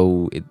people,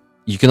 so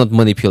you cannot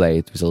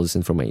manipulate with all this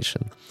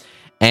information.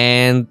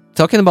 And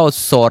talking about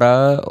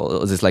Sora,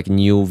 this like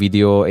new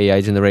video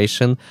AI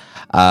generation,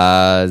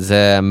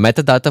 the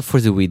metadata for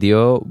the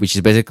video, which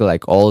is basically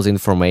like all the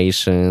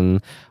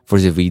information for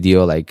the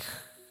video, like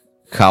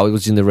how it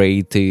was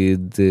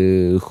generated,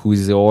 who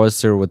is the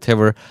author,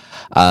 whatever,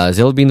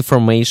 there will be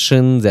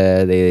information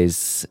that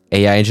is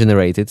AI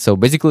generated. So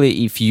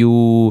basically, if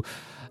you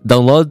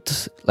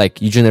download,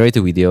 like you generate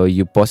a video,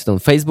 you post it on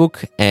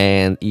Facebook,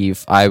 and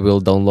if I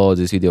will download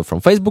this video from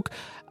Facebook,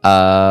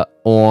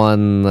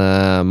 on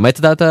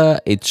metadata,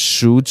 it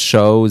should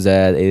show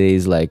that it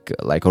is like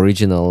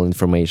original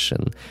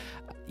information.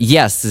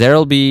 Yes, there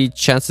will be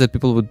chances that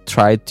people would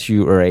try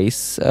to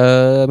erase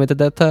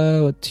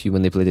metadata, to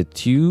manipulate it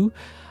too.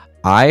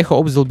 I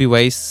hope there'll be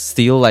ways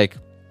still like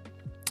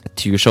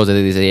to show that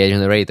it is AI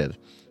generated.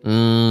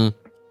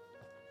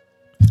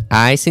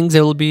 I think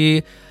there will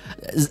be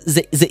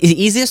the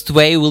easiest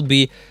way will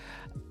be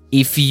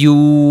if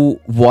you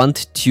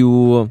want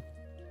to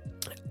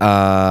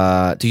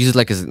use it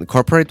like as in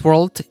corporate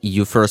world,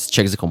 you first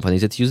check the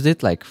companies that used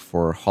it, like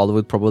for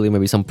Hollywood probably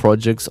maybe some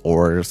projects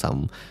or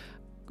some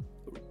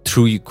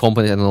true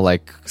companies, I don't know,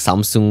 like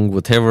Samsung,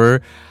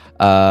 whatever.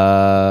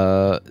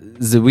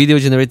 the video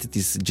generated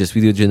is just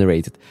video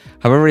generated.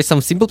 However, if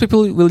some simple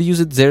people will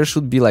use it, there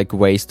should be like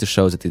ways to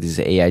show that it is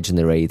AI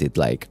generated,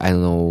 like, I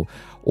don't know,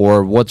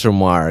 or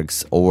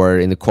watermarks, or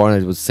in the corner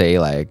it would say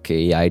like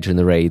AI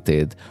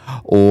generated,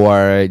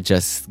 or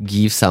just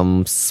give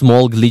some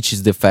small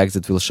glitches defects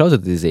that will show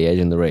that it is AI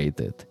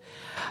generated.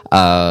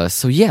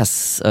 So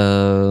yes,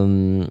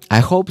 I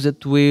hope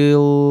that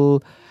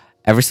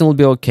everything will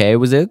be okay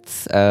with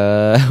it.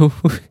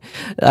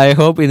 I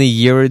hope in a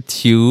year or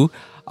two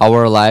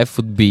our life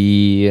would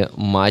be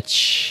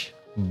much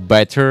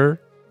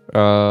better.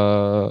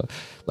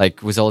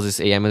 Like with all this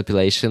AI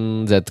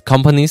manipulation that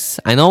companies,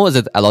 I know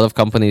that a lot of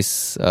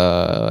companies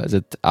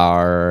that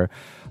are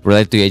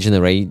related to AI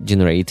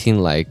generating,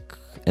 like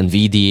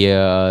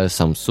Nvidia,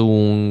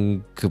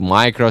 Samsung,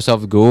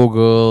 Microsoft,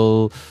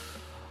 Google,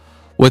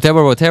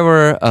 whatever,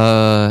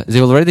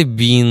 they've already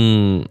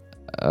been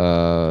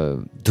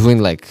doing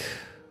like,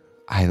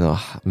 I don't know,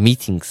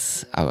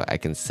 meetings, I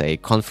can say,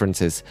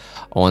 conferences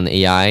on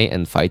AI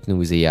and fighting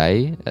with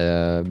AI,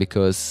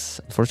 because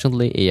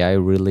unfortunately AI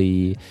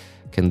really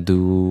can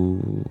do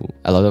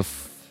a lot of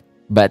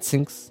bad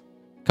things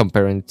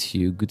comparing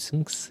to good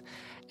things.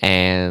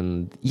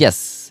 And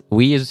yes,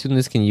 we as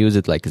students can use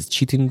it like as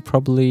cheating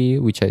probably,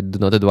 which I do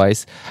not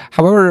advise.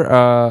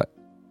 However,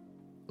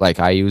 like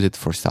I use it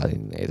for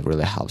studying. It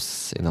really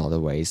helps in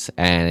other ways,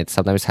 and it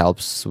sometimes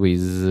helps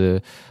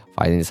with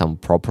finding some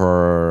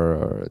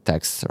proper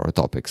texts or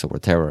topics or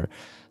whatever.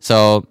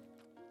 So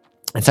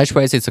in such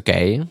ways, it's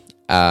okay.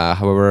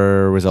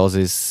 However, with all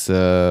this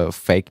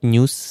fake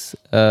news,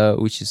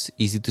 which is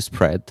easy to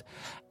spread,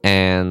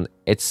 and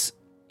it's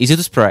easy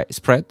to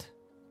spread,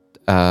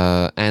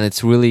 and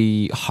it's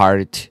really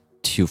hard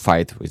to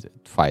fight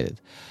it.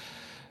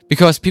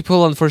 Because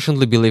people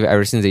unfortunately believe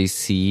everything they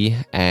see,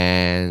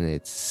 and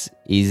it's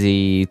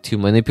easy to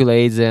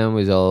manipulate them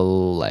with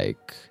all,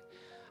 like,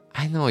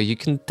 I know, you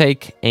can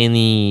take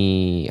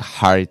any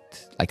hard,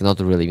 like not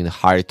really even a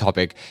hard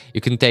topic, you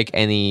can take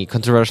any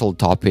controversial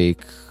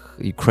topic,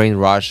 Ukraine,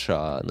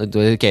 Russia,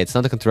 okay, it's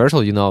not a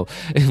controversial, you know,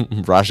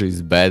 Russia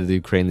is bad,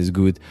 Ukraine is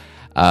good.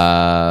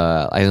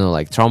 I don't know,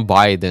 like Trump,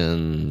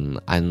 Biden,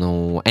 I don't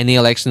know, any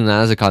election in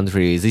another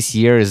country. This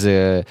year is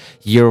a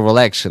year of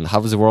election.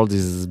 Half the world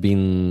is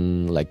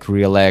being like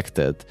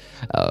re-elected.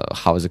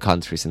 How the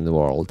countries in the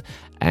world,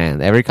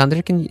 and every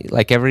country can,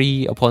 like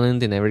every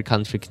opponent in every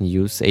country can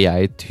use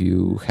AI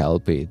to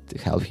help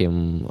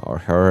him or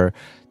her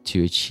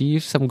to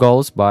achieve some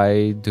goals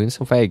by doing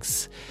some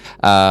fakes.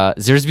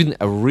 There's been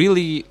a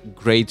really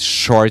great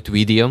short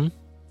video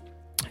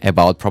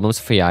about problems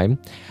of AI.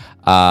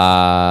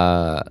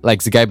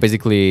 Like the guy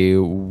basically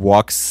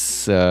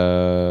walks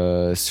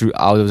through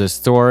out of the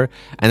store,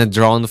 and a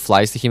drone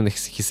flies to him, and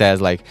he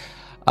says like,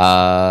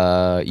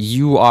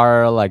 you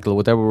are like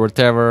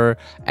whatever,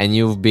 and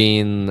you've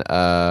been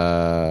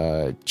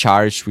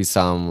charged with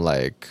some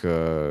like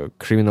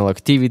criminal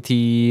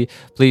activity,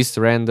 please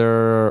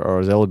surrender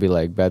or there will be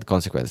like bad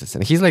consequences.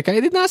 And he's like, I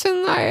did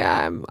nothing,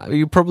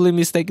 you probably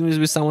mistaken me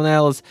with someone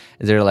else.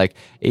 And they're like,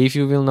 if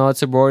you will not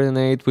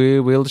subordinate, we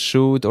will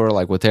shoot, or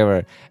like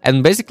whatever.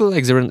 And basically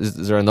like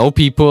there are no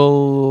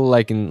people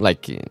like in a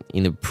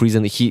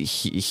prison.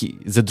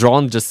 The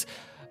drone just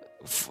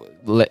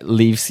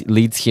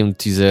leads him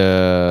to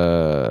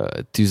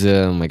the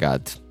oh my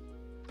god,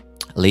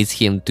 leads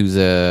him to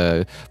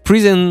the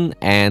prison,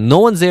 and no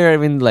one's there. I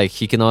mean, like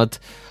he cannot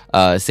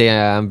say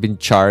I'm being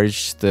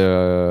charged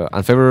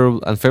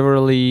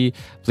unfavorably,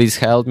 please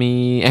help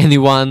me,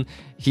 anyone.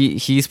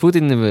 He's put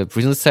in a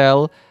prison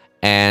cell,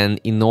 and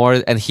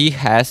he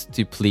has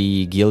to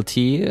plead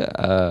guilty,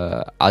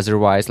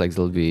 otherwise like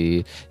there'll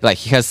be like,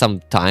 he has some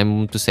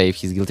time to say if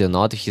he's guilty or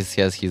not. If he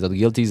says he's not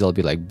guilty, there'll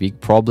be like big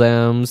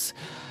problems.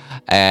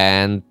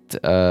 And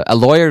a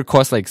lawyer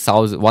costs like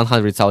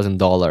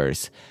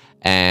 $100,000,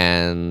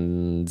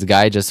 and the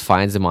guy just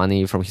finds the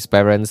money from his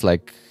parents.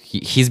 Like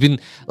he's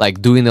been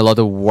like doing a lot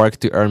of work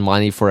to earn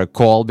money for a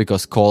call,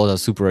 because calls are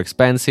super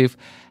expensive,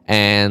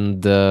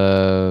 and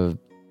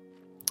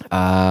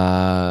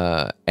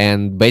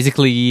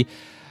basically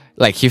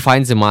like he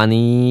finds the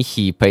money,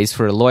 he pays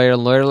for a lawyer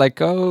like,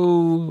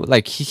 oh,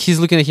 like he's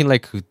looking at him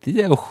like, who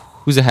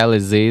the hell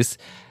is this?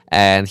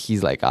 And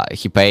he's like,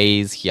 he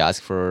pays, he asks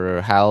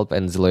for help,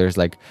 and the lawyer's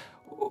like,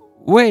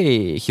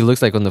 wait, he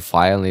looks like on the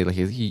file, and like,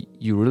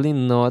 you really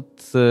not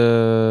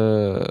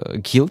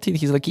guilty? And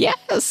he's like,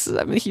 yes,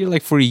 I've been here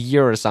like for a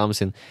year or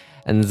something.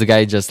 And the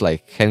guy just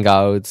like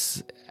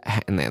hangs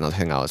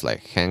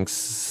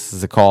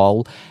the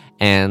call,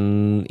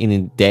 and in a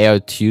day or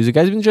two, the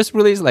guy's been just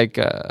released, like,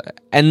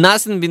 and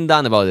nothing been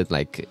done about it.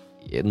 Like,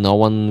 no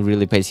one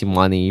really pays him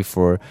money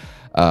for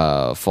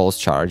false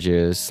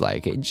charges.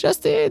 Like it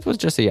was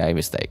just a AI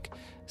mistake.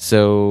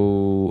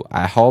 So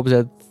I hope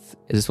that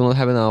this will not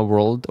happen in our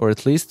world, or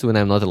at least when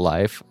I'm not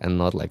alive, and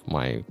not like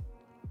my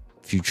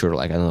future,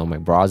 like I don't know, my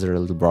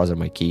little brother,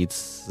 my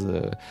kids,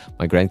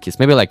 my grandkids,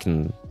 maybe like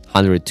in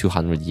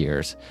 100-200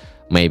 years,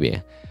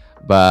 maybe.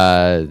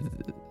 But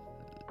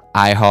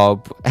I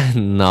hope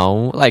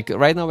no. Like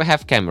right now we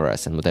have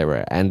cameras and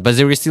whatever, but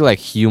there is still like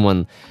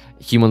human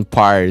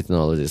part in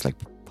all of this. Like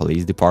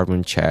police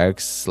department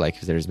checks, like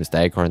if there is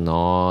mistake or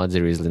not.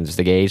 There is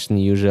investigation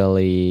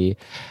usually,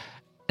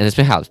 and it's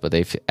been helped. But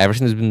if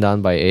everything has been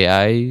done by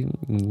AI,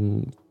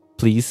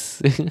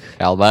 please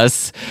help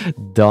us.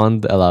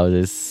 Don't allow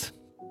this.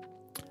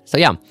 So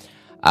yeah,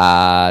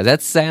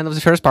 that's the end of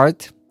the first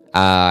part.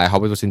 I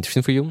hope it was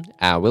interesting for you.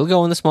 We'll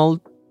go on a small,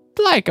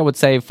 like I would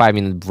say,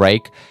 5-minute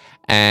break.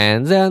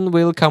 And then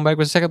we'll come back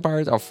with the second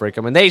part of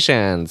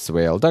recommendations.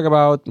 We'll talk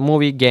about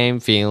movie, game,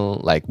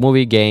 film, like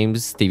movie,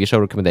 games, TV show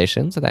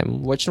recommendations that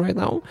I'm watching right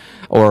now,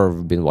 or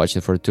been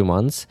watching for 2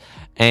 months.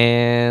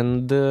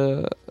 And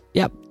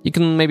yeah, you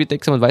can maybe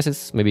take some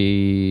advices,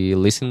 maybe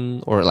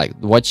listen or like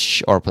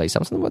watch or play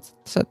something. What's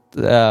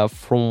that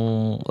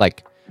from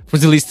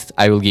the list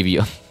I will give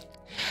you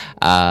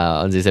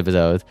on this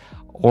episode,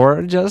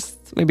 or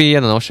just maybe, I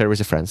don't know, share with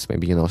your friends.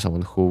 Maybe you know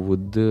someone who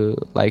would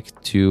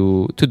like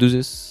to do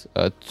this,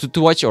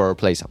 to watch or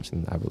play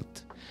something I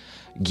would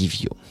give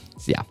you.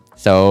 Yeah.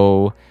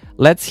 So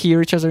let's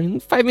hear each other in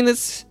 5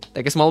 minutes.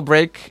 Take a small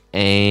break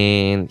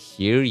and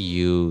hear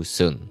you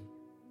soon.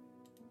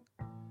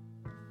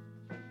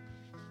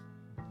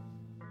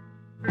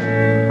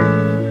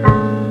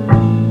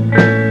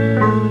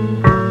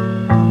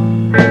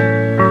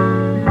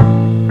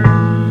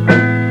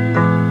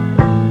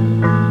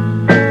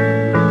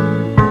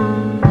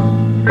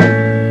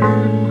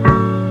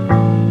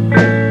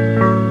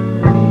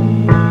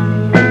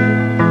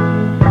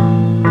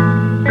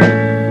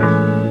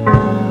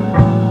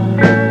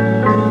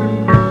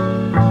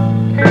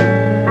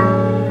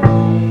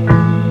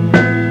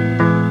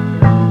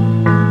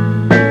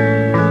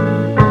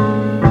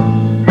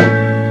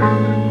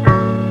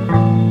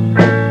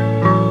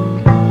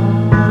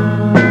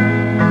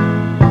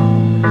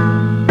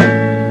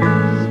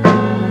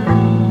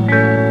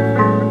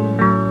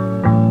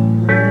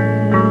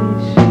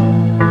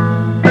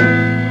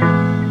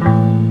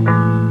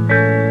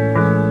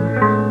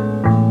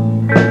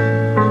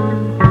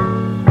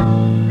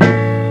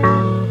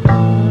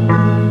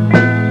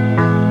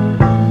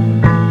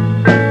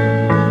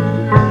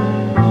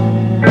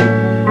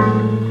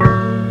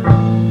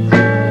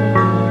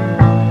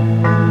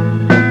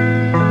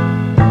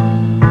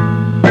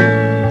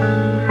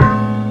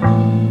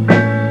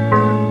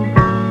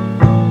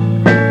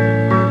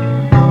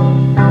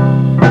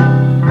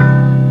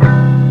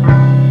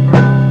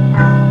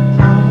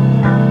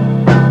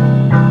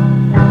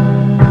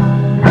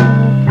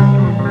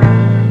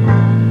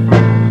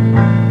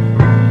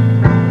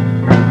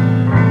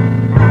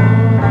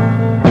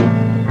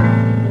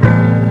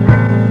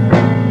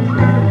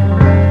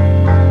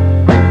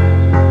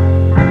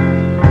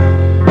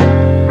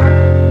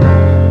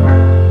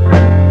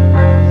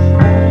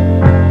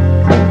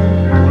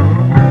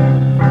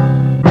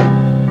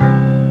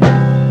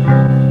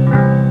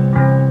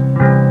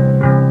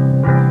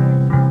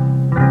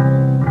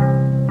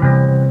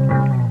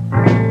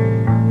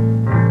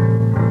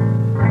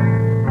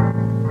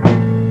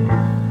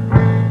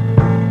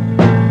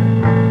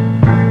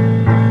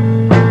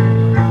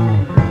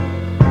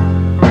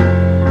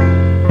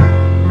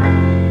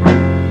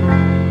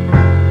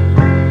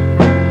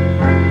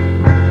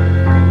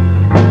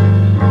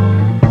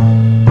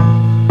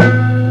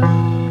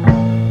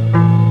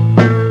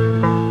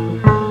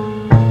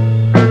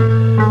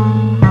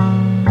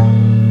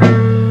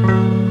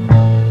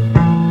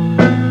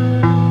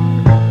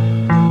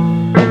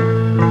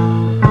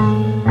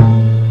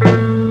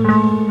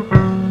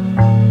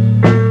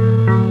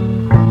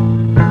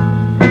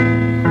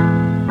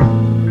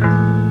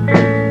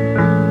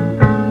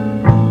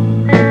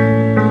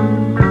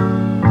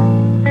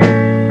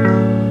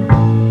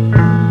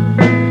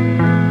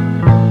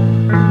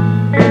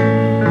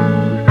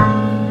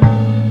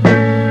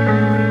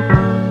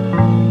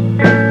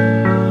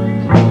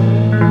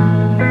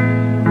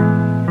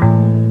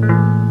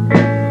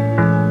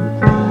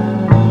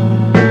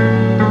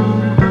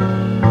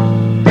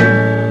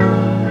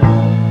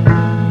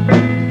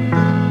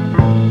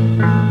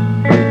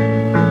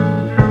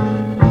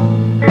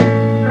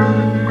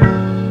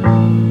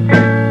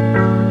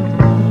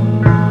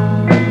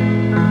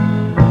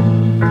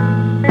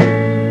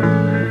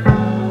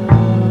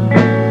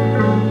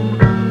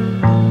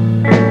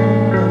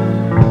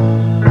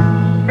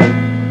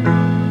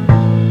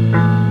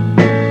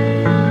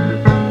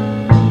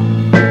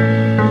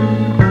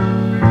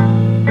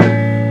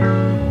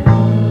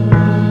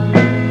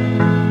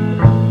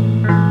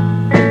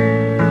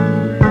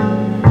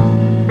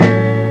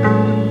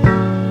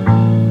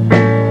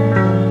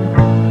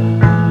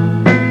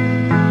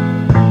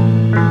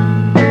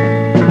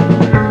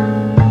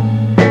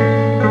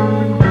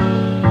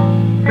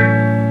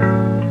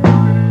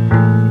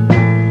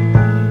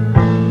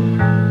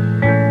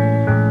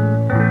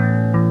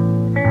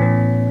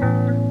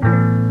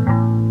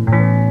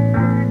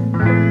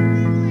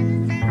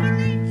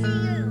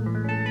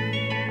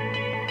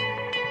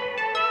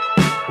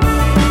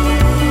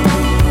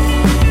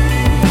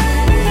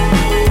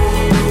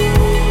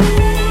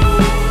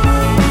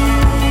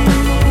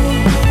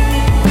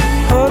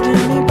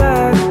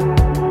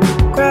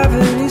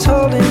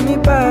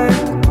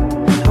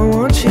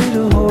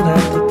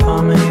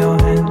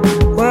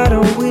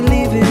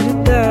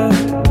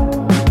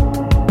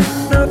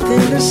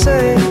 to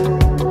say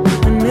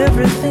when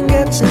everything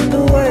gets in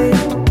the way.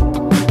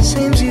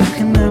 Seems you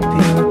cannot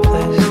be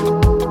replaced,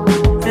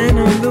 and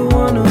I'm the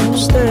one who'll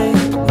stay.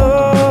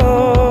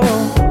 Oh,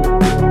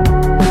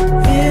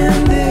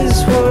 in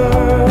this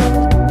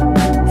world,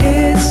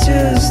 it's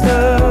just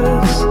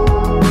us.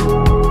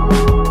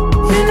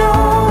 You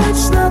know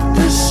it's not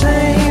the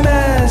same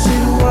as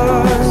it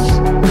was.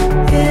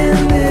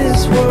 In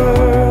this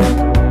world,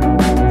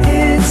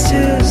 it's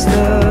just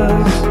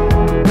us.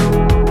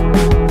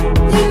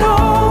 You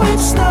know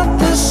it's not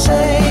the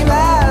same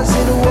as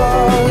it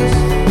was.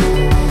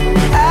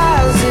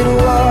 As it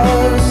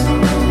was.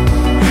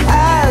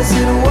 As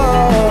it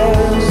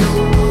was.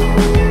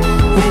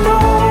 You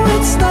know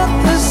it's not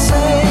the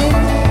same.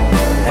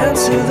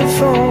 Answer the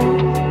phone.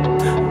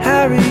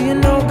 Harry, you're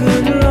no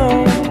good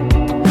alone.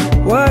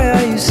 Why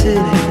are you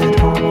sitting at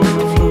home on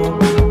the floor?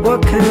 What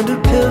kind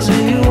of pills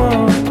are you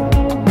on?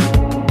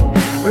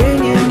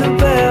 Ringing the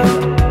bell,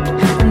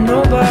 and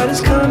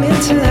nobody's coming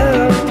to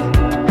help.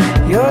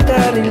 Your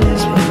daddy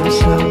lives by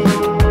himself.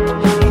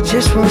 He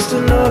just wants to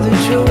know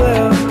that you're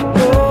well.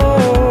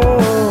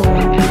 Oh,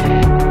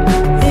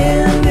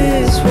 in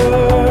this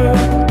world,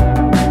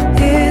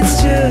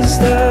 it's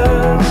just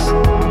us.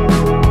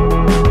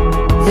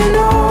 You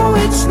know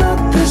it's not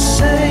the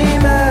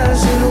same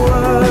as it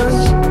was.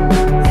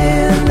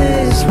 In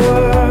this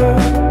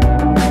world,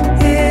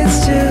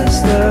 it's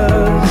just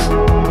us.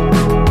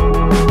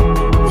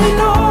 You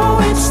know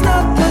it's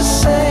not the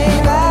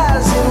same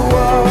as it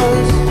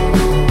was.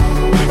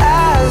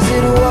 As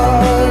it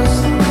was.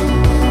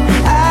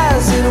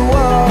 As it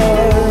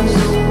was.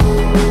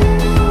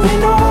 You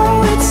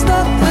know it's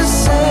not the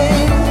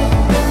same.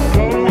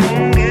 Go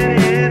home, get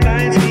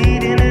headlines,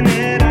 feed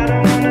internet. I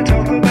don't wanna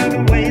talk about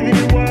the way that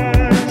it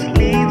was.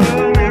 Leave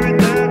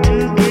America,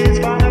 2 kids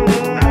follow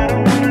her. I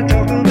don't wanna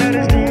talk about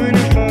us doing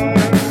it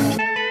first.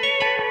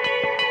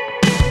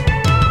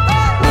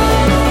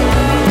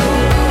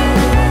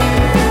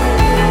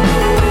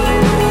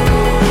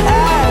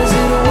 As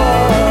it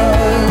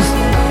was.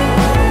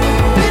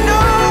 You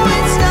know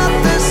it's not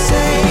the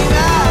same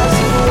as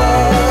it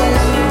was.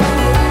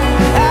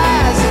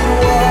 As it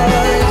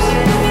was.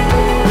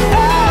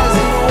 As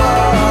it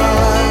was.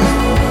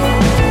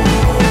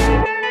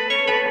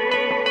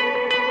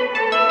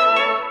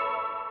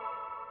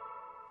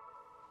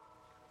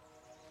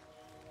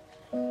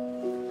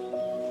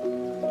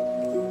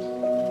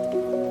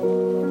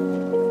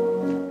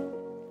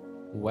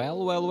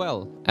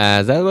 Well.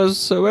 That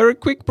was a very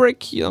quick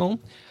break, you know.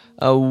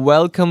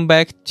 Welcome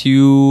back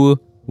to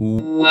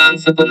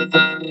Once upon a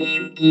time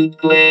in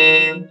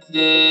Geekland.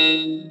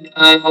 Yay.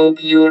 I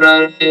hope you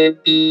are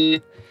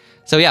happy.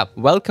 So yeah,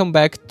 welcome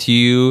back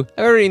to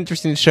a very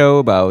interesting show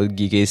about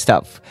geeky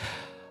stuff.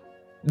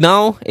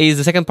 Now is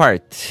the second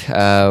part.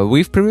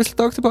 We've previously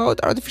talked about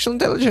artificial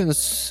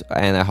intelligence,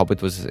 and I hope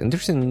it was an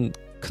interesting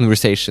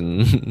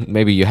conversation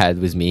maybe you had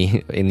with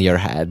me in your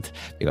head,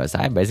 because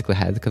I basically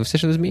had a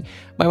conversation with me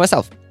by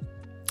myself.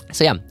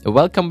 So yeah,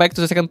 welcome back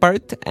to the second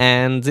part,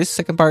 and this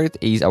second part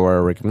is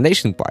our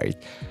recommendation part.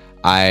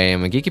 I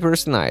am a geeky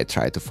person. I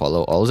try to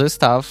follow all the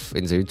stuff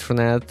in the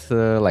internet,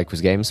 like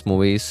with games,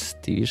 movies,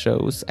 TV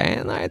shows,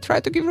 and I try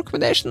to give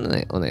recommendation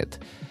on it.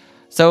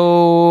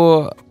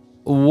 So,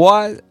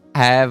 what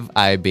have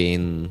I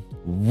been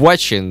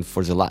watching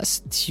for the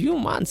last 2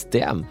 months?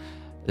 Damn,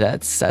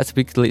 that's a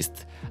big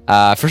list.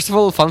 First of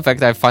all, fun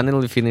fact: I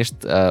finally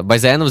finished. By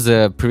the end of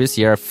the previous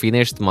year, I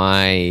finished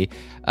my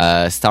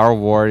Star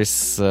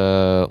Wars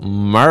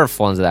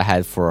marathon that I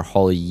had for a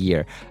whole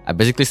year. I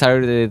basically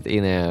started it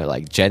in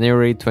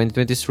January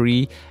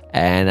 2023,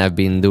 and I've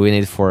been doing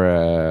it for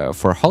a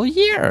whole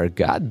year.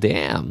 God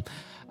damn.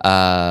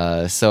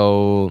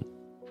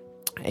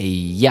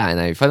 Yeah,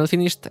 and I finally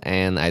finished,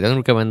 and I don't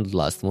recommend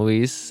last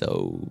movies.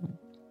 So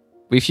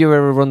if you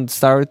ever want to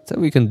start,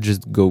 we can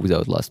just go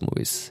without last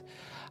movies.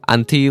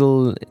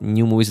 Until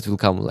new movies that will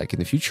come like in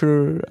the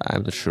future,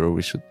 I'm not sure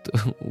we should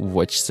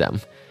watch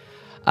them.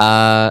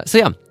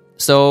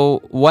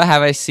 So what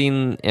have I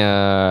seen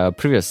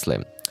previously?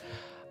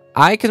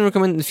 I can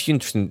recommend a few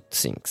interesting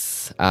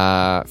things.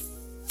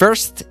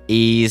 First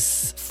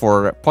is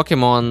for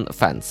Pokemon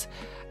fans.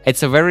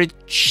 It's a very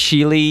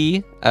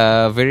chilly,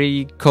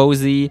 very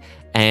cozy,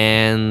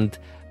 and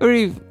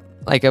very,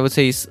 I would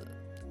say, it's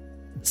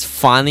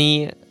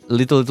funny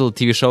little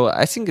TV show.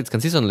 I think it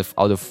consists only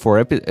out of 4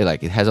 episodes.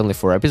 It has only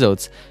 4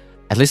 episodes,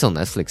 at least on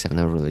Netflix. I've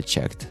never really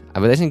checked,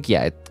 but I think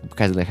it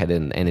hasn't had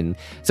an ending.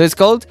 So it's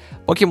called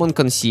Pokemon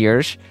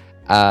Concierge.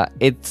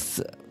 It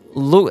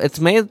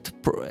looks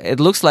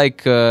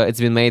like it's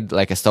been made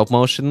like a stop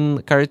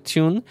motion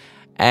cartoon,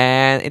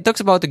 and it talks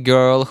about a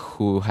girl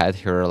who had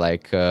her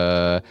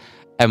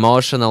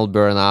emotional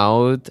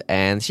burnout,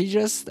 and she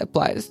just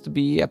applies to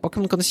be a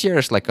Pokemon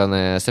concierge, on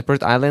a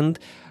separate island,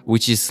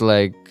 which is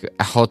like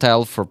a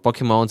hotel for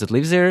Pokemon that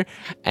lives there,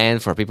 and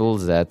for people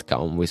that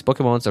come with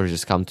Pokemon or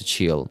just come to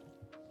chill.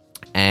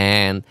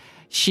 And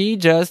she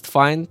just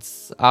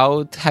finds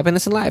out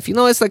happiness in life.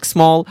 It's like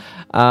small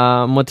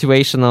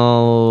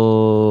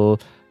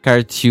motivational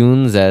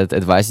cartoon that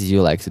advises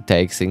you like to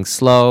take things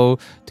slow,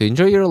 to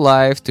enjoy your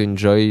life, to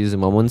enjoy the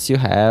moments you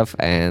have,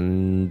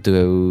 and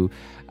to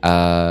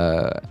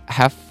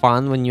have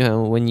fun when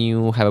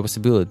you have a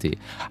possibility.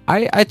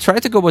 I try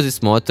to go with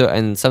this motto,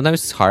 and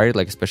sometimes it's hard,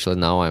 like especially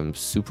now I'm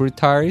super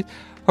tired.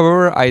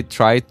 However, I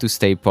try to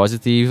stay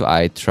positive.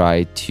 I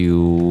try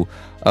to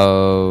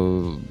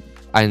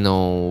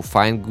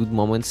find good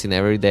moments in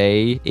every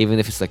day, even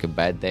if it's like a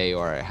bad day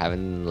or I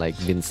haven't like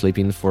been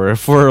sleeping for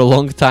a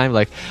long time.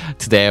 Like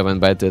today I went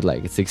bed at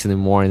like 6 in the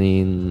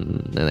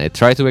morning, and I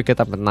tried to wake up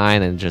at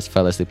 9 and just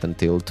fell asleep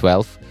until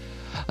 12.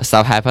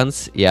 Stuff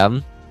happens, yeah.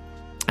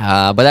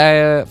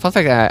 But fun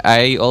fact,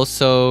 I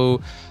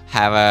also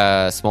have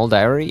a small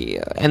diary,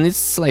 and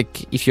it's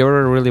like if you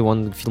really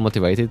want to feel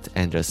motivated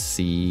and just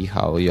see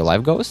how your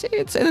life goes,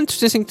 it's an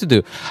interesting thing to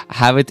do. I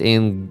have it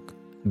in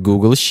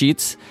Google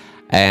Sheets,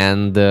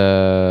 and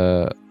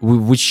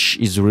which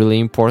is really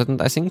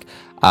important. I think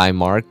I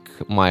mark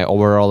my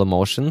overall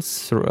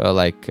emotions through,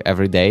 like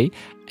every day,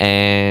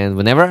 and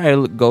whenever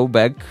I go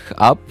back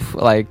up,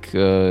 like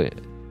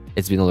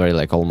it's been already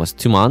like almost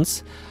 2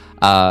 months,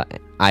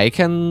 I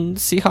can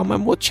see how my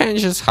mood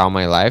changes, how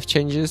my life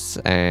changes,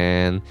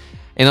 and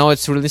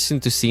it's really interesting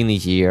to see in a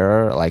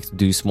year, like to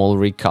do small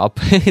recap,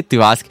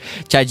 to ask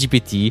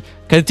ChatGPT,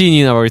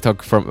 continue our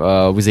talk from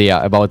with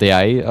AI about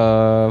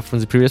AI from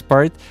the previous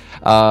part,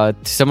 to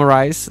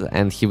summarize,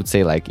 and he would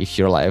say like if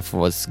your life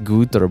was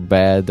good or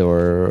bad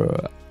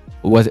or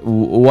what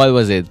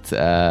was it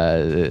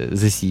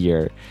this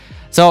year.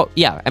 So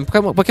yeah, and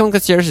Pokemon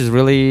Concierge is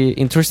really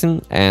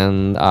interesting,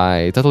 and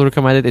I totally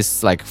recommend it.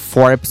 It's like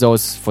 4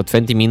 episodes for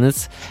 20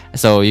 minutes,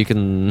 so you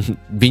can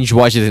binge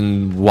watch it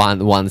in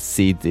one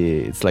seat.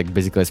 It's like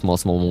basically a small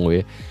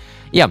movie.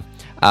 Yeah.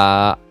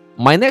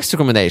 My next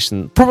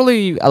recommendation,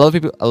 probably a lot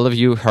of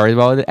you heard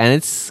about it, and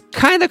it's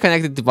kind of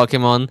connected to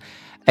Pokemon.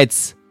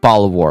 It's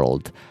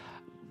Palworld.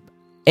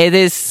 It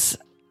is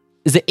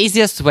the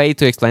easiest way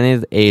to explain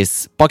it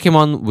is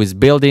Pokemon with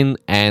building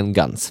and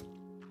guns.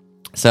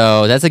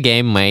 So that's a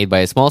game made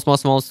by a small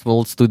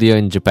studio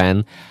in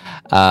Japan.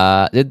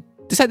 They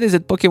decided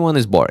that Pokemon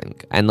is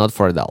boring and not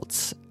for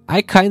adults.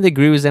 I kind of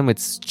agree with them.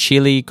 It's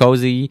chilly,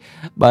 cozy,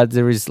 but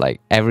there is like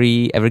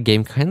every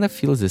game kind of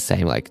feels the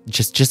same, like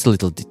just a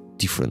little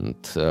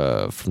different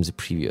from the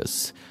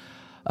previous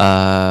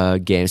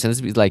games. And it's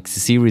been, like the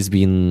series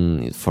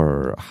been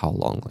for how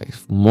long? Like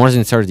more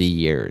than 30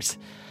 years.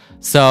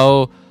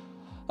 So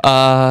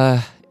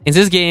in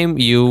this game,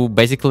 you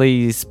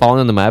basically spawn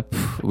on the map,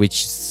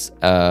 which is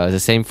the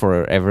same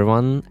for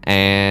everyone,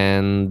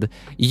 and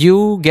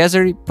you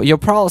gather your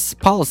pulse,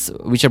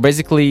 which are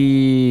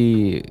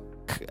basically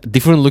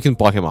different looking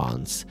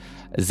Pokemons.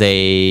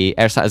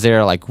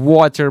 They're like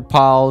water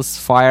pulse,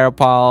 fire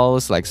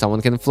pulse, like someone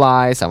can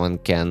fly, someone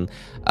can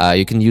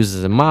you can use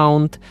as a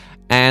mount.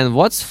 And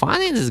what's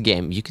fun in this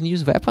game, you can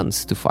use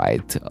weapons to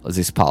fight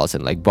these pulse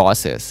and like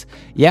bosses.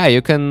 Yeah,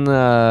 you can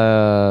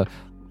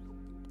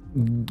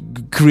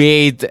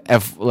create a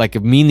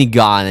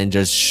minigun and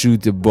just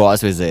shoot the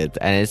boss with it,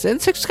 and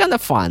it's kind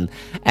of fun.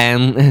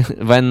 And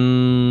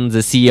when the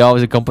CEO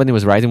of the company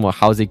was writing about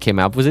how they came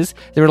up with this,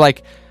 they were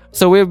like,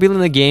 so we're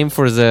building a game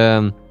for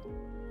the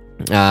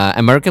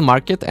American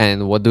market,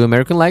 and what do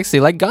American likes? They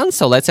like guns,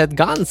 so let's add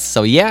guns.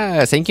 So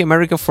yeah, thank you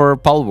America for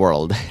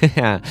Palworld.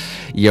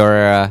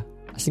 Your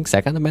I think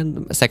second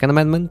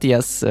amendment,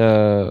 yes,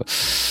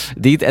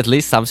 did at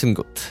least something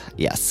good.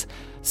 Yes,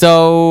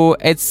 so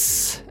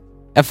it's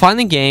a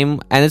funny game,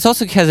 and it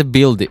also has a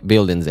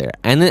building there,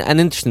 and an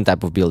interesting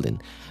type of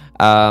building.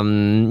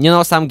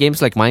 Some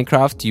games like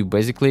Minecraft, you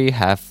basically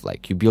have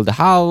like you build a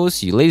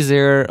house, you live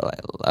there,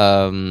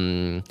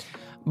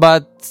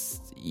 but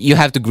you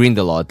have to grind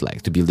a lot,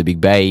 like to build a big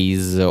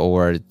base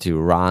or to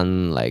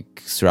run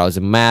like throughout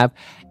the map.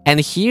 And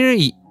here,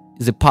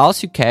 the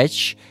pulse you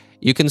catch,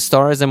 you can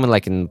store them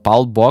in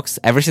Pal box.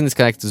 Everything is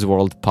connected to the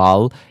world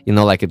Pal.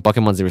 Like in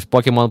Pokemon, there is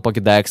Pokemon,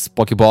 Pokedex,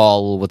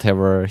 Pokeball,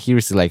 whatever.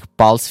 Here's like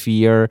Pal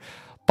Sphere,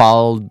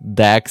 Pal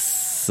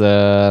Dex,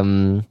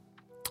 and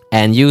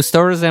you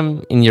store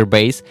them in your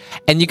base,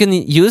 and you can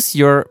use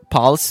your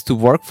Pals to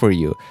work for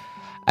you.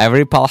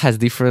 Every Pal has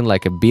different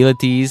like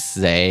abilities.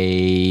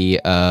 They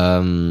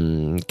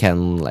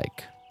can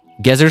like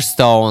gather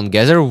stone,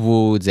 gather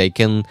wood. They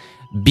can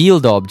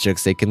build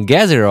objects. They can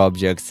gather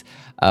objects.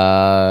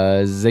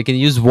 They can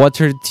use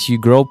water to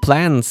grow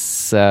plants.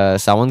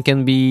 Someone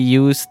can be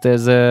used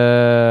as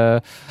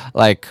on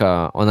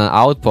an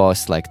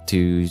outpost, like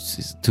to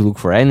look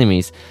for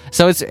enemies.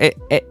 So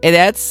it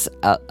adds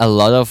a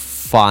lot of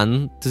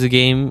fun to the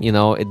game.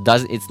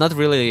 It's not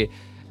really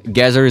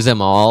gather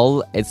them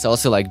all. It's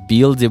also like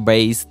build your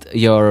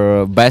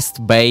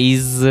best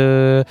base,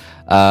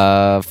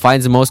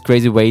 find the most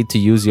crazy way to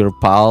use your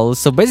pals.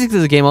 So basically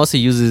the game also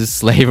uses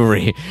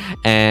slavery.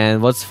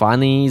 And what's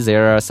funny,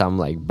 there are some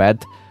like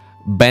bad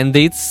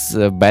bandits,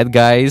 bad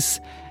guys,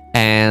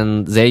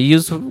 and they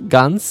use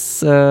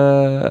guns,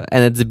 and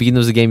at the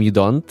beginning of the game you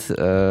don't.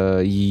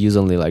 You use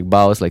only like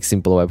bows, like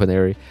simple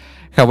weaponry.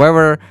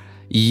 However,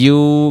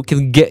 you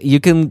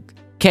can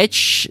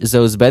catch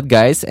those bad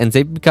guys, and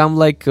they become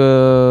like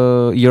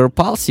your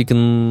pals. You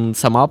can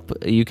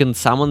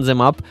summon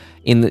them up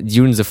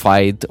during the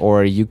fight,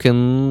 or you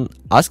can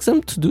ask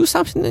them to do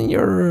something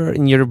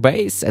in your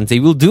base, and they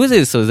will do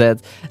this, so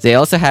that they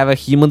also have a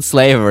human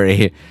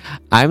slavery.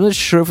 I'm not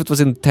sure if it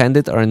was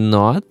intended or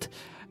not.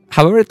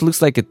 However, it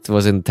looks like it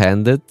was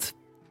intended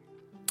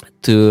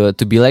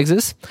to be like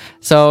this,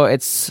 so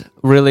it's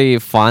really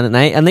fun, and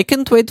I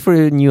can't wait for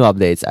new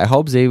updates. I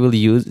hope they will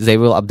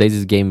update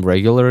this game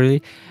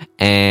regularly,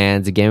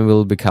 and the game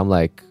will become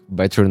like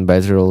better and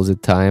better all the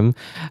time.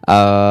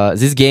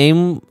 This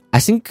game, I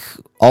think,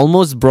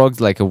 almost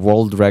broke like a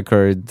world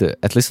record,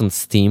 at least on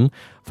Steam,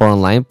 for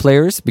online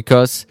players,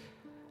 because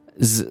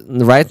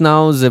right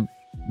now the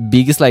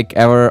biggest like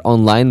ever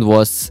online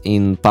was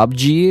in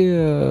PUBG,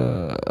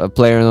 a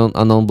player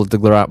unknown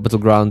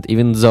battleground,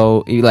 even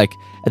though like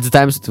at the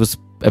times it was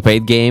a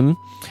paid game.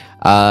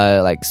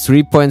 Like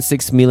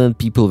 3.6 million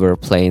people were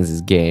playing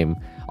this game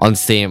on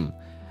Steam,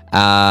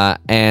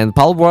 and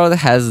Palworld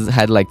has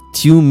had like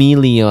 2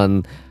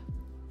 million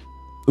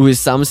with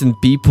something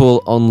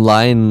people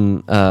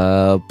online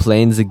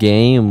playing the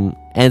game.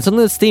 And it's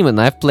on Steam, and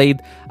I've played.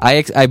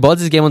 I bought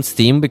this game on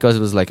Steam because it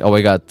was like, oh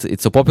my god,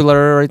 it's so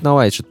popular right now.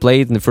 I should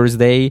play it in the first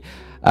day,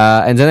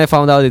 and then I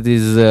found out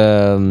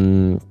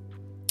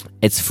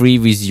it's free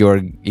with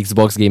your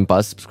Xbox Game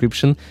Pass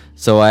subscription.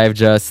 So I've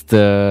just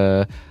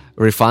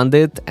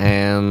refunded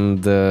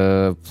and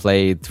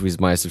played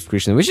with my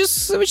subscription, which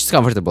is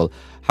comfortable.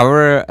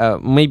 However,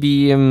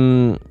 maybe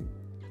the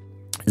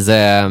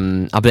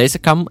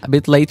updates come a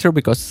bit later,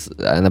 because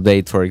an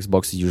update for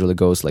Xbox usually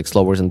goes like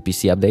slower than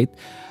PC update.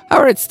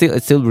 However, it's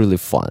still really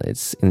fun.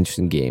 It's an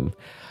interesting game,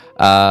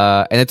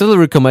 and I totally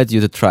recommend you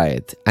to try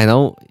it. I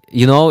know,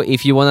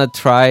 if you want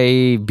to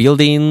try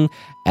building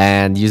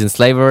and using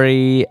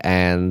slavery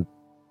and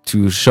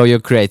to show your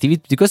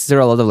creativity, because there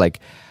are a lot of like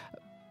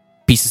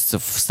pieces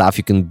of stuff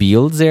you can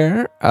build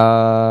there,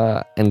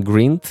 and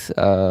grind.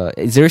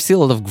 There's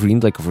still a lot of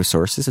grind, like of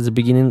resources at the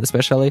beginning,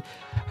 especially.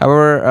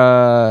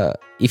 However,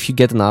 if you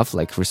get enough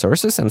like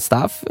resources and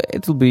stuff,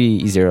 it will be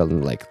easier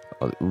like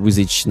with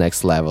each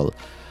next level.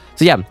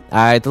 So yeah,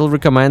 I totally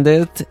recommend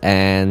it,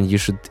 and you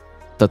should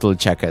totally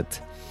check it.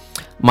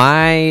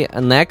 My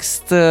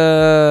next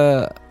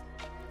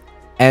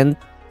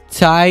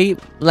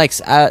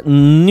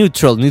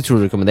neutral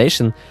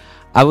recommendation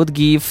I would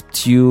give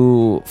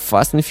to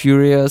Fast and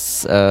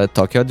Furious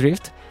Tokyo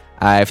Drift.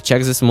 I've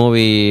checked this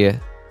movie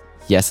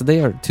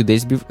yesterday or 2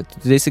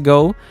 days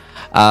ago.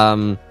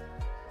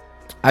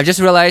 I just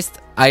realized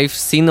I've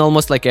seen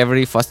almost like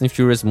every Fast and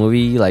Furious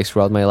movie like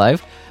throughout my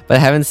life, but I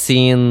haven't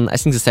seen, I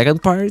think, the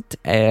second part,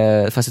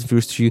 Fast and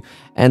Furious 2,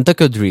 and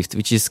Tokyo Drift,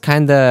 which is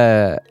kind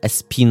of a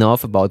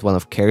spin-off about one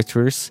of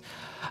characters,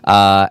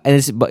 and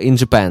it's in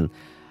Japan.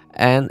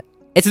 And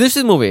it's an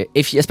interesting movie,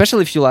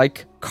 especially if you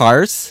like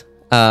cars,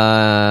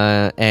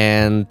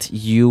 and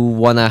you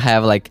wanna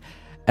have like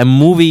a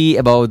movie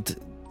about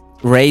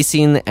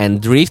racing and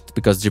drift,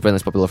 because Japan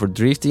is popular for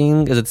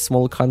drifting as a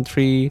small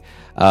country.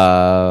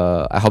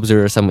 I hope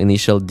there are some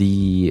Initial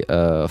D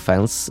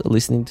fans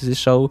listening to this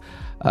show.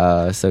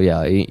 So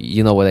yeah,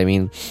 you know what I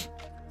mean.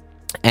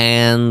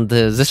 And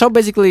the show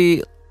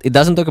basically, it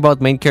doesn't talk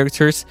about main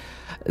characters.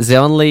 The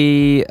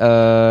only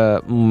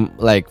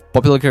like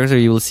popular character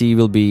you will see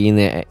will be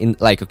in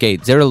like, okay,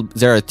 there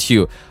are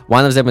two.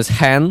 One of them is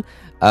Han,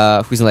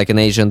 who's like an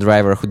Asian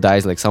driver who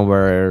dies like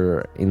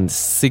somewhere in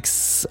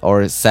 6th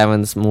or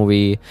 7th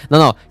movie.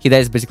 No, he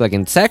dies basically like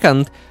in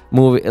second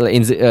movie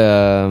in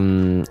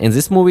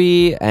this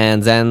movie,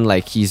 and then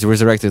like he's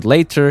resurrected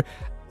later.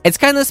 It's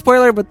kind of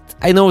spoiler, but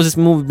I know this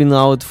movie been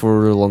out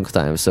for a long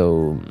time,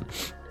 so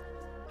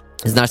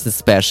there's nothing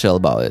special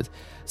about it.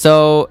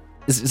 So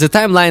the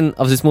timeline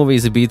of this movie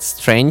is a bit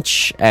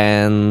strange,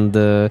 and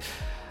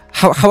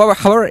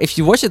however, if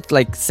you watch it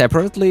like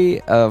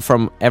separately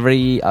from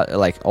every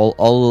like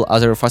all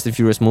other Fast and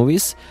Furious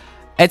movies,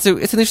 it's an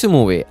interesting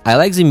movie. I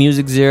like the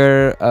music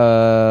there.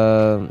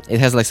 It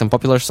has like some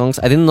popular songs.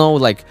 I didn't know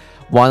like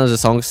one of the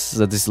songs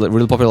that is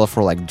really popular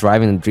for like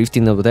driving and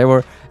drifting or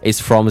whatever is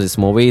from this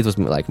movie. It was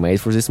like made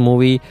for this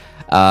movie.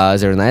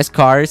 There are nice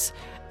cars,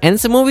 and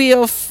it's a movie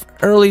of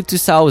early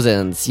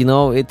 2000s.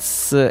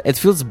 It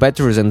feels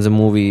better than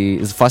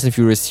the Fast and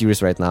Furious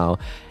series right now.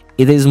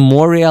 It is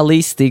more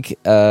realistic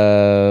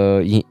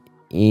in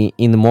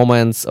the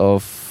moments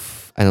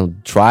of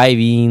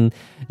driving.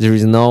 There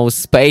is no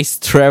space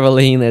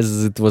traveling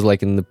as it was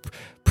like in the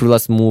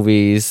previous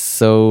movies.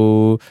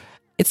 So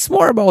it's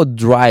more about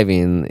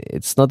driving.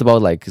 It's not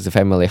about like the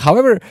family.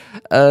 However,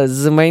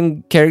 the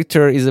main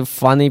character is a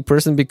funny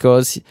person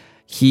because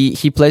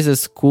he plays a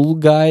school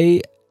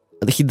guy.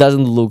 He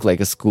doesn't look like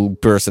a school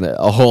person at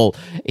all.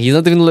 He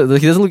doesn't even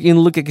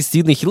look like a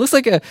student. He looks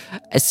like a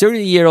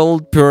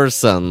 30-year-old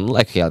person,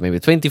 like maybe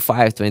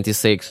 25,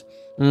 26.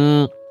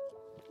 But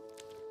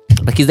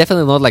he's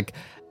definitely not like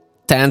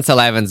 10th,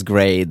 11th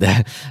grade.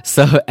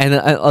 So, and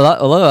a lot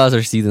of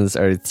other students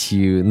are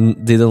too.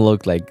 They don't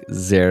look like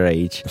their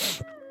age.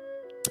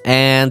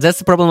 And that's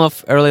the problem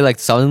of early like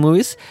 2000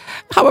 movies.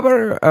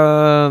 However,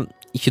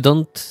 if you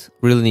don't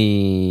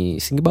really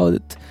think about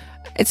it,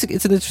 it's an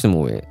interesting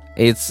movie.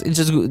 It's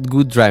just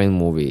good driving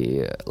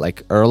movie.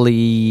 Like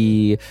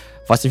early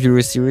Fast and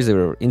Furious series, they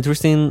were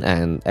interesting,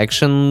 and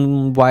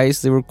action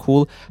wise they were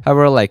cool.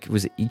 However, like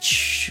with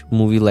each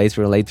movie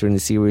later and later in the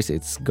series,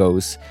 it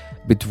goes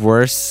a bit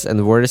worse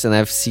and worse. And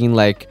I've seen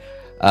like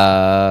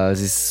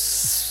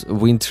this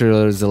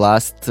winter the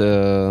last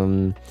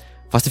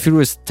Fast and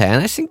Furious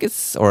 10, I think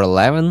it's, or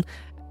 11,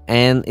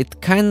 and it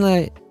kind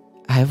of,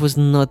 I was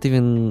not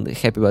even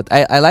happy about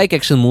it. I like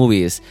action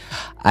movies.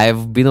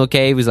 I've been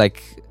okay with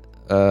like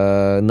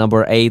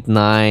number 8,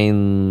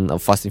 9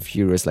 of Fast and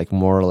Furious, like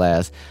more or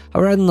less.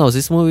 However, I don't know,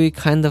 this movie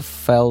kind of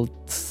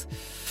felt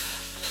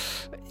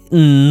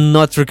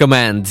not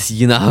recommend,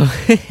 you know.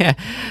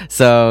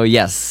 So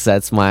yes,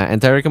 that's my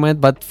entire recommend.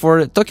 But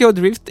for Tokyo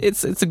Drift,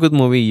 it's a good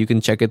movie. You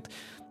can check it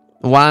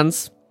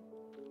once,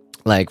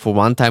 like for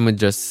one time. It's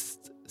just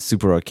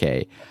super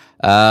okay.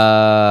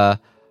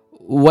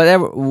 What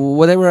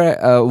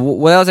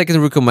else I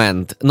can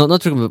recommend? Not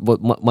recommend,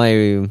 but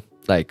my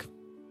like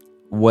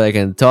what I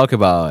can talk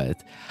about it.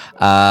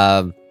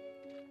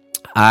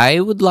 I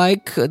would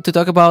like to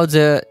talk about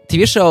the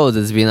TV show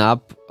that's been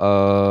up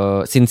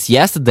since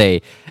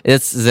yesterday.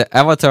 It's the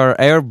Avatar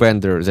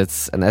Airbender.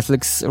 That's a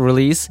Netflix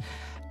release,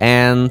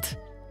 and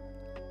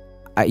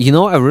I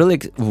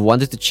really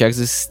wanted to check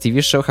this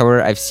TV show.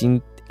 However, I've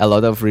seen a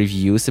lot of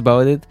reviews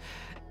about it,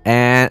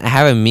 and I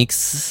have a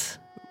mixed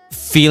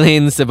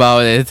feelings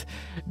about it,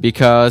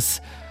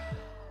 because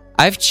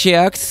I've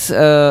checked,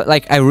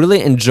 I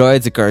really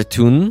enjoyed the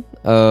cartoon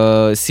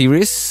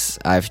series.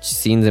 I've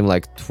seen them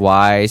like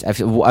twice. I've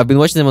been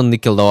watching them on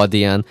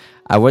Nickelodeon.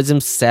 I watched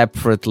them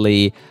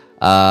separately.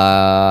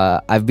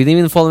 I've been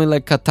even following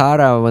like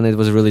Katara when it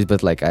was released,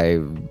 but like I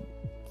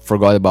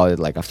forgot about it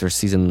like after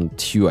season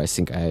 2. I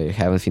think I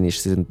haven't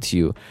finished season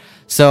 2.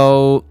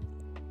 So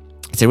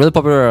it's a really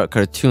popular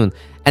cartoon,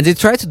 and they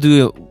tried to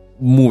do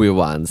movie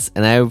once,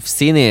 and I've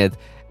seen it,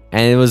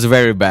 and it was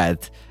very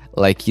bad.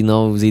 Like,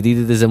 they did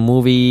it as a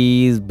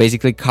movie,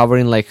 basically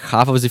covering like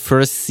half of the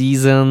first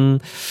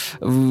season,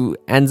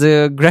 and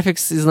the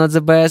graphics is not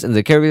the best, and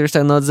the characters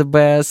are not the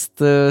best.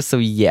 So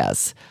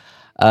yes,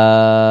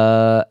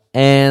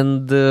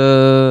 and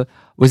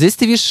with this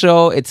TV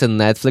show, it's a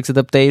Netflix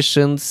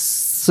adaptation,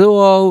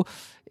 so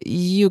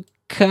you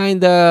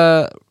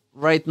kinda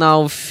right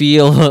now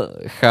feel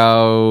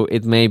how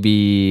it may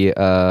be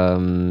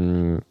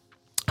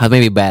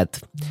bad.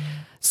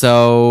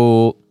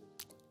 So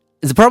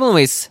the problem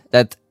is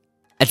that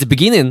at the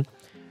beginning,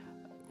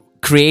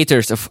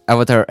 creators of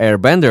Avatar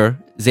Airbender,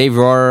 they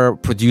were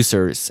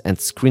producers and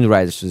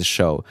screenwriters for the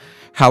show.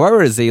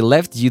 However, they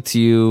left due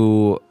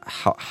to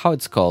how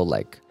it's called,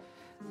 like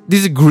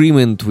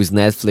disagreement with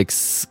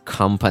Netflix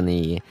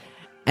company,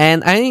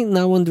 and I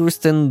now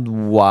understand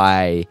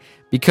why.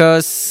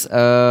 Because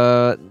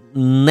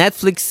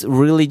Netflix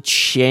really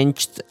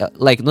changed,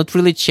 not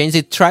really changed.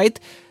 They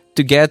tried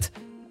to get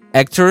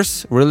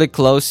actors really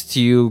close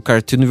to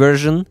cartoon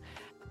version,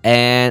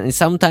 and in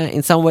some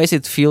ways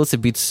it feels a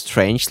bit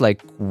strange.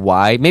 Like,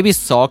 why? Maybe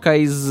Sokka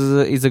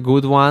is a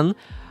good one.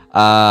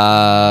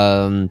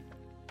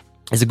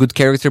 Is a good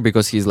character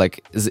because he's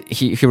like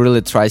he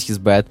really tries his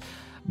best.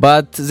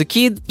 But the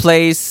kid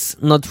plays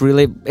not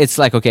really. It's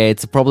like, okay,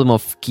 it's a problem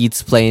of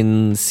kids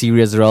playing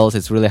serious roles.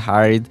 It's really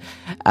hard.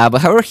 But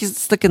however,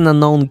 he's like an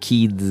unknown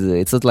kid.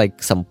 It's not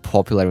like some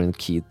popular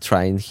kid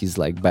trying his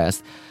like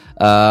best.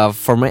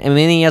 For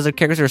many other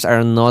characters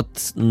are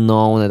not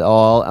known at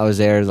all. I was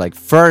there like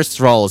first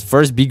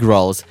big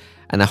roles,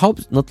 and I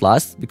hope not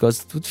last,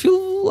 because it would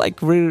feel like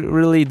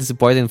really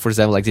disappointing for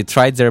them. Like, they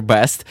tried their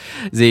best,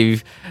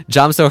 they've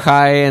jumped so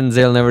high, and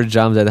they'll never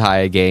jump that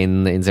high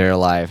again in their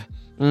life.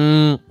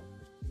 The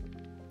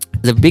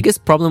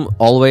biggest problem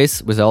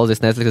always with all these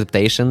Netflix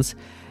adaptations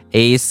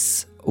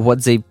is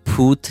what they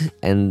put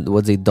and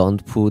what they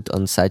don't put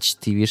on such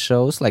TV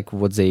shows, like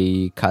what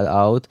they cut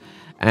out.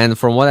 And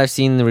from what I've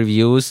seen in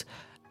reviews,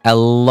 a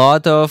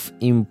lot of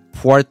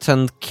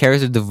important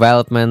character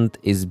development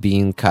is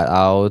being cut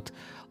out.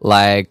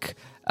 Like,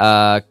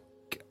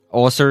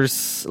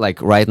 authors,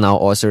 like right now,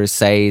 authors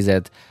say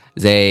that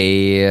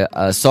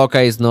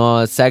Sokka is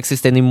not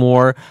sexist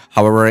anymore.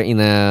 However, in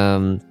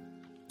a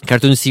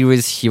cartoon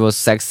series, he was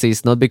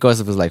sexist, not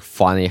because it was like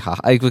funny.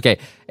 Okay,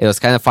 it was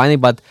kind of funny,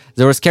 but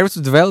there was character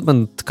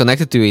development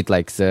connected to it.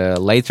 Like,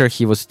 later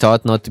he was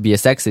taught not to be a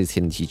sexist,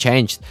 and he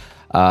changed.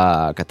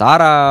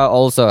 Katara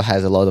also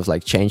has a lot of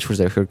like change for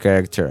her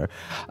character,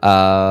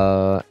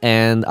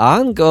 and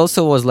Aang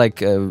also was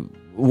like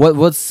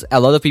what's a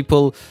lot of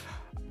people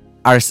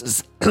are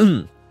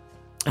said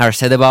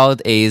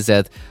about is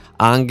that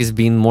Aang is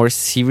being more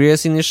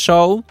serious in the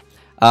show,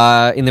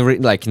 in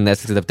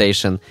Netflix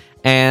adaptation.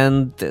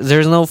 And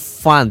there's no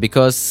fun,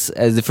 because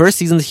the first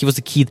season he was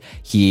a kid.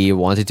 He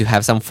wanted to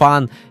have some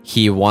fun.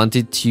 He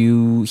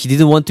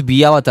didn't want to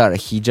be Avatar.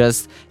 He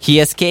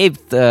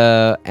escaped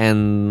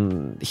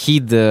and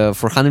hid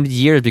for 100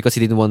 years because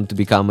he didn't want to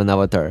become an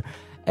Avatar.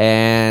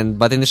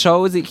 but in the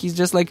show he's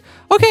just like,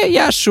 okay,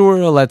 yeah, sure,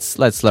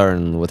 let's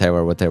learn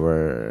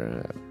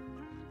whatever.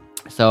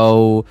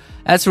 So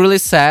that's really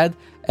sad.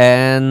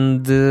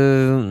 And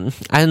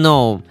I don't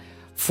know,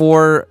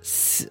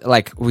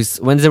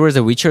 when there was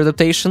a Witcher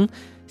adaptation,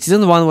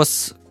 season 1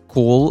 was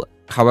cool.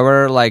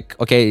 However,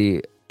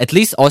 okay, at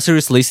least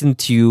Osiris listened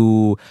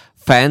to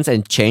fans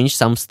and changed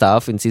some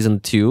stuff in season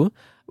 2,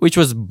 which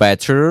was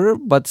better,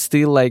 but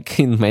still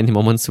in many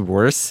moments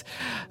worse.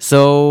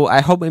 So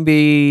I hope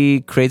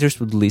maybe creators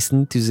would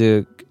listen to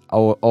the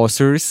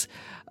Osiris,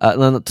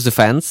 to the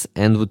fans,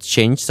 and would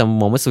change some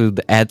moments,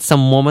 would add some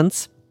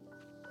moments.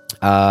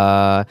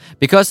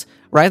 Because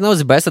right now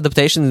the best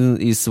adaptation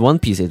is One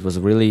Piece. It was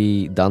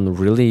really done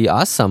really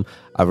awesome.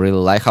 I really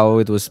like how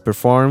it was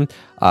performed.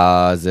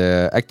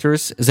 The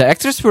actors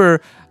were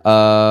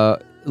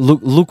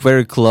look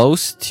very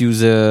close to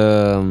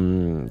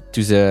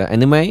the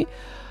anime,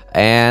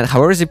 and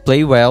however they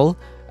play well.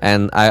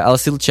 And I'll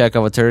still check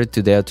Avatar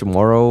today or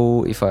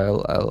tomorrow if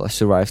I'll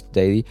survive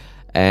today,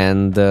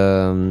 and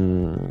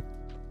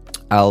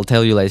I'll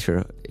tell you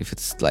later if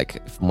it's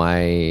if my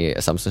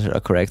assumptions are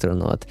correct or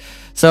not.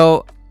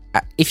 So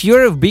if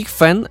you're a big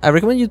fan, I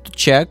recommend you to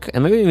check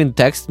and maybe even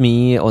text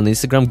me on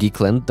Instagram,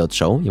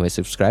 geekland.show. You might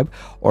subscribe,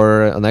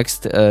 or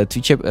next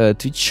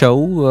Twitch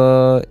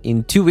show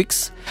in 2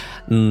 weeks,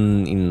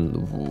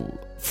 in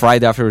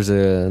Friday after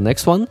the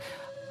next one.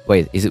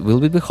 Wait,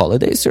 will it be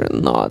holidays or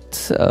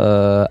not?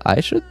 I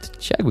should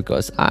check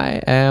because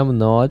I am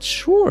not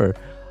sure.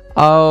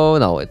 Oh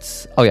no,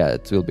 it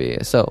will be.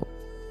 So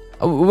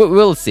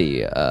we'll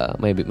see.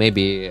 Maybe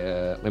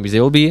they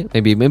will be.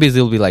 Maybe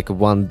they'll be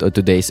 1 or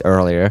 2 days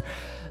earlier.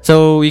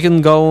 So you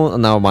can go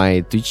on my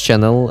Twitch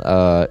channel,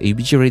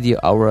 ABG Radio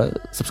Aura,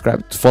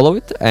 subscribe, follow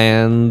it,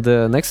 and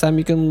next time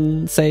you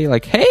can say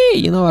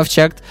hey, I've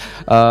checked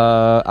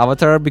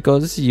Avatar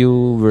because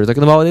you were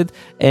talking about it,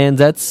 and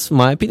that's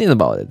my opinion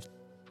about it.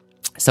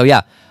 So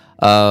yeah,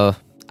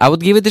 I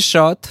would give it a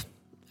shot.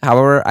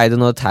 However, I do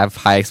not have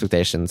high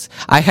expectations.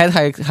 I had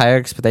higher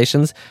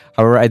expectations.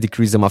 However, I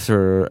decreased them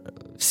after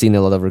seeing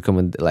a lot of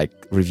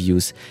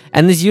reviews.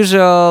 And as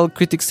usual,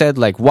 critics said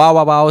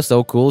wow,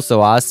 so cool,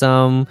 so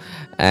awesome.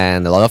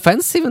 And a lot of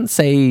fans even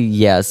say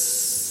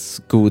yes,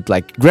 good,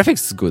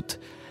 graphics is good.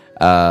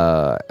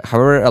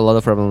 However, a lot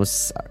of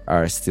problems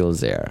are still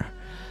there.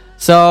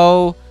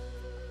 So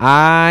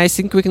I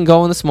think we can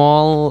go on a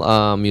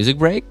small music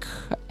break,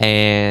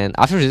 and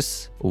after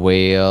this,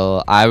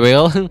 I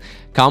will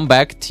come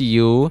back to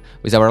you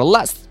with our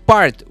last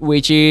part,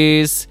 which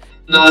is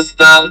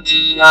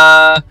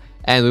Nostalgia.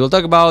 And we will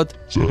talk about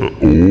The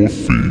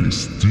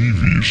Office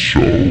TV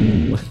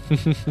show.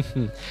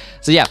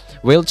 So yeah,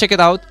 we'll check it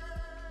out.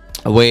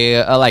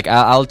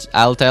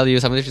 I'll tell you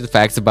some interesting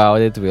facts about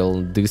it.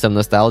 We'll do some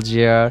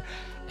nostalgia,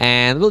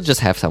 and we'll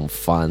just have some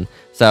fun.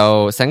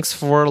 So thanks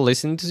for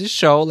listening to this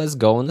show. Let's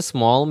go on a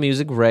small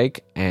music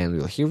break, and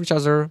we'll hear each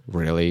other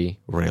really,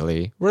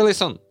 really, really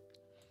soon.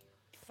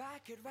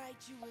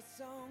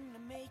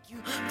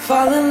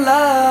 Fall in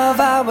love,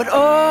 I would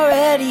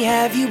already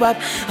have you up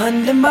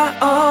under my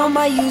arm.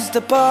 I used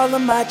up all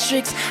of my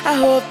tricks. I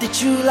hope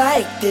that you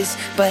like this,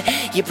 but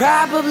you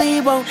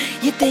probably won't.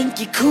 You think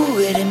you're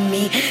cooler than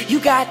me. You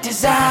got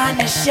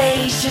designer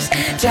shades just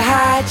to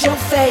hide your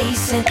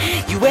face, and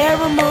you wear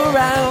them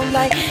around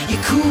like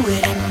you're cooler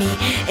than me.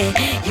 And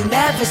you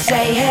never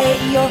say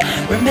hey or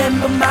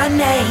remember my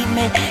name,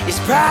 and it's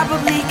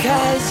probably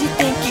cause you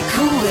think you're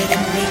cooler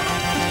than me.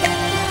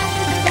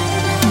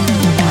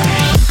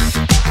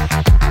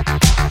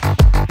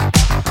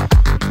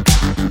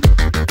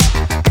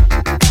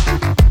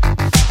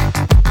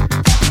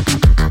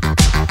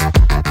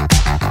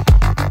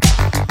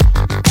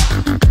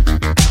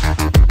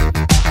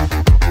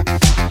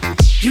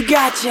 You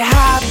got your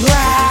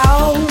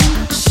highbrow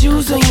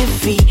shoes on your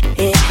feet,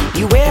 and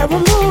you wear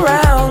them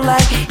around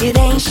like it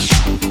ain't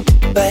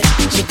but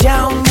you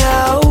don't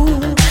know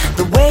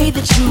the way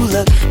that you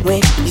look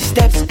when your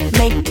steps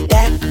make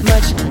that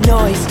much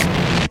noise.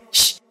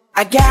 Shh,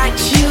 I got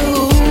you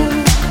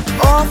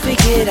all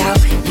figured out.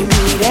 You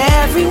need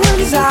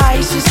everyone's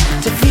eyes just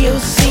to feel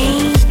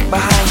seen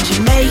behind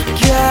your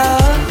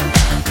makeup.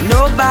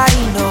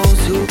 Nobody knows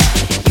who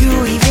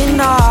you even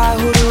are.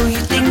 Who do you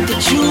think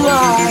that you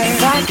are?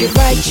 If I could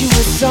write you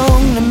a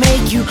song to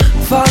make you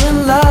fall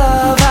in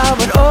love, I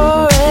would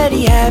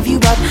already have you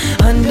up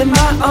under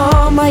my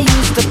arm. I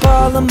used up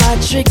all of my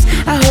tricks.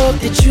 I hope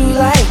that you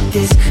like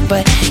this,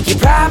 but you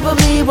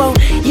probably won't.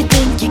 You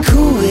think you're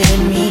cooler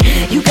than me.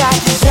 You got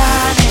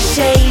designer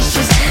shades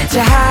just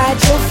to hide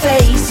your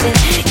face, and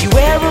you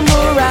wear them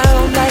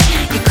around like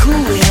you're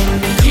cooler than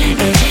me.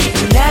 And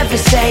you never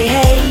say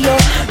hey or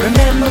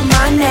remember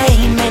my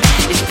name, and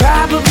it's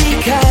probably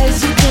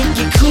cause you think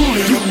you're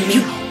cooler than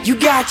me. You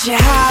got your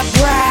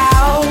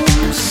highbrow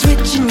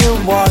switching your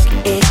walk,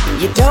 and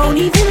you don't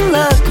even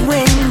look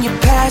when you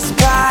pass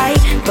by,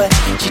 but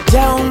you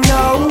don't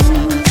know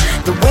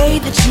the way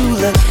that you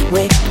look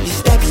when your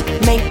steps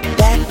make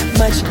that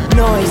much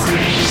noise.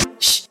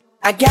 Shh,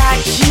 I got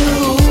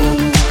you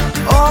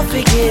all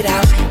figured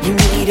out. You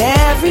need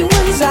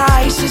everyone's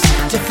eyes just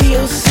to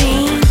feel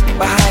seen.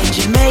 Behind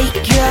your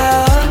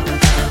makeup,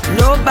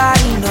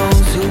 nobody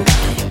knows who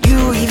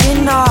you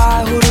even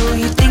are. Who do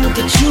you think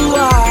that you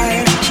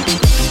are?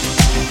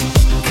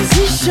 'Cause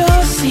it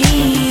sure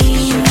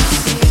seems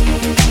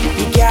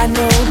you got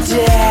no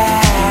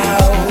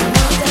doubt.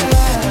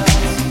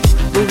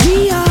 But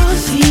we all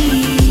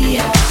see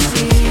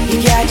you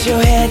got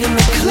your head in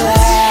the clouds.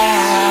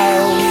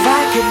 If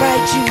I could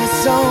write you a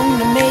song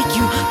to make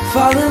you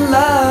fall in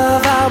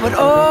love, I would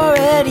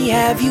already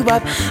have you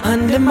up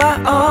under my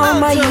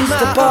arm. I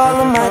used up all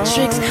of my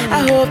tricks, I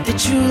hope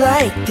that you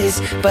like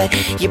this, but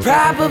you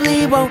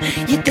probably won't.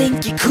 You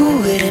think you're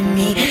cooler than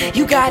me.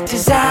 You got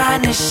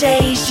designer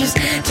shades just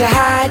to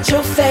hide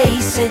your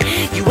face, and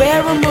you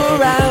wear them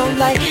around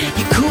like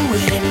you're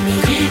cooler than me.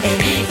 And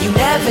you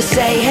never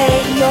say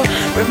hey or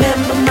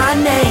remember my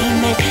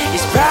name, and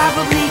it's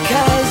probably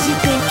 'cause you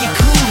think you're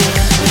cooler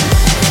than me.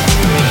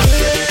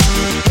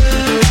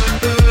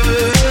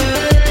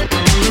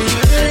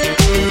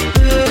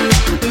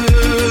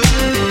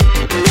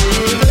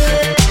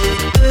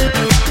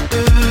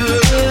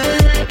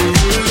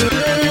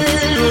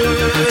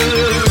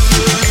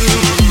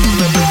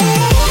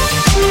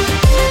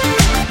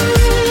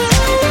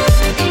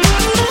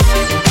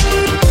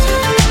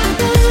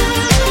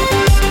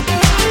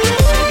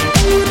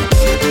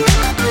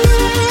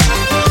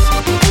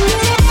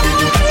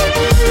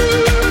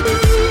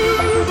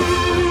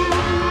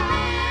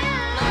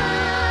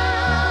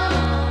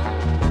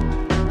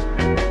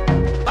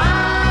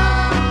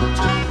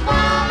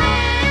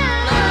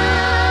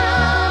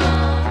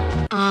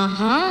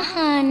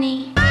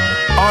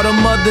 All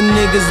them other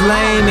niggas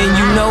lame and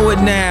you know it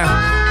now.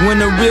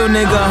 When a real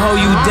nigga hold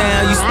you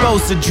down, you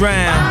supposed to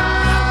drown.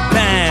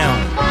 Bam.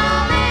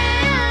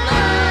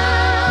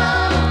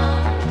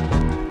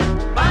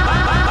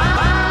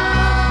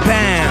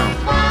 Bam.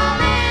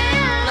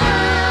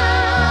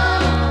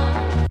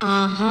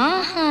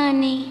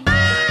 Honey.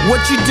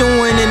 What you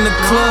doing in the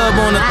club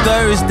on a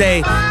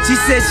Thursday? She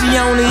said she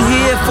only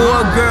here for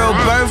a girl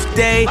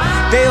birthday.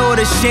 They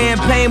order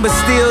champagne but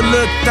still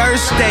look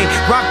thirsty.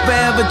 Rock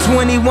Forever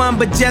 21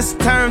 but just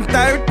turned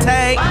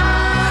 30.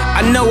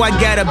 I know I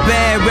got a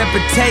bad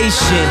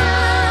reputation.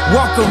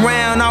 Walk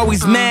around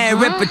always mad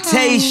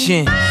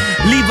reputation.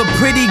 Leave a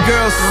pretty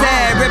girl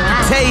sad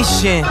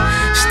reputation.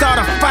 Start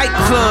a fight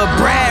club,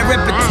 Brad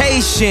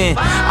reputation.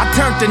 I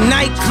turned the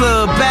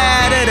nightclub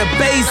bad at the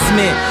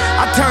basement.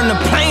 I turned the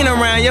plane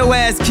around, your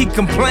ass keep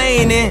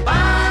complaining.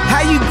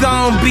 How you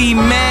gon' be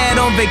mad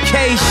on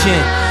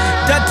vacation?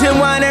 Dutton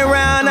whining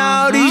around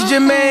all these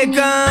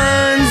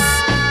Jamaicans.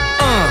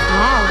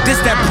 This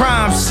that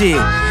prom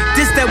shit.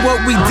 This that what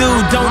we do,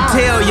 don't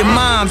tell your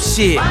mom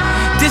shit.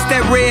 This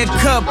that red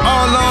cup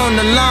all on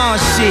the lawn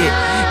shit.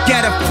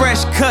 Got a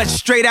fresh cut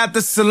straight out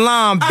the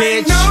salon,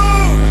 bitch. I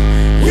know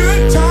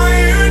you're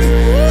tired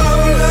of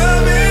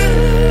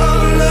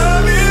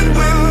loving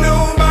when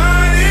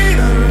nobody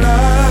to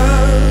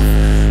love.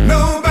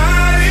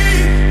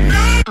 Nobody,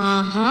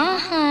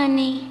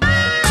 Honey.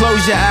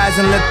 Close your eyes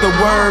and let the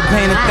word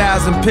paint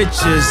 1,000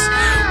 pictures.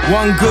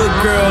 One good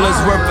girl is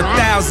worth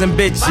 1,000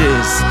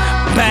 bitches.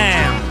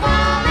 Bam.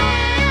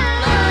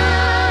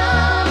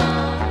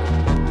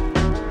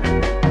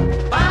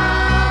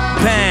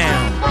 Bam.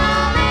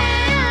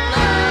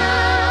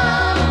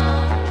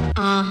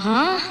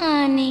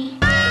 Honey.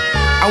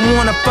 I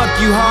wanna fuck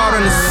you hard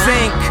on the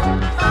sink.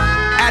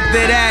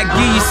 After that,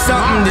 give you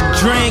something to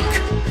drink.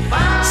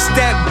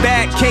 Step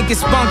back, can't get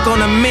spunked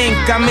on a mink.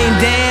 I mean,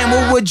 damn,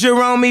 what would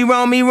Jerome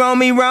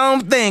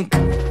think?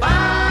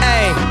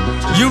 Hey,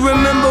 you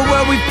remember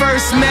where we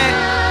first met?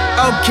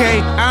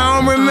 Okay, I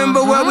don't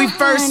remember where we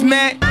first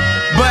met.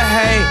 But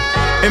hey,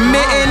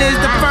 admitting is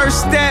the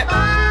first step.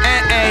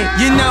 And hey,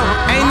 you know,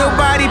 ain't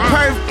nobody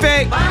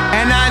perfect.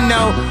 And I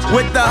know,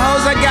 with the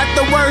hoes I got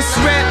the worst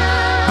rep.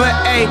 But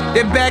hey,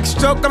 the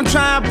backstroke I'm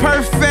trying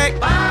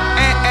perfect.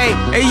 And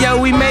hey, yo,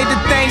 we made the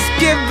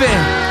Thanksgiving.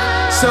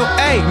 So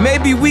hey,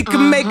 maybe we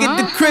can make it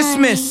to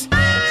Christmas.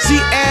 She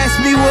asked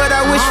me what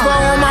I wish for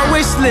on my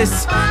wish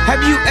list.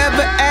 Have you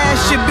ever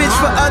asked your bitch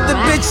for other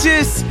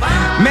bitches?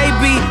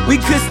 Maybe we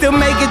could still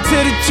make it to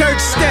the church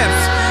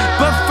steps.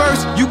 But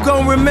first, you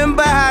gon'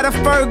 remember how to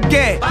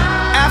forget.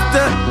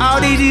 After all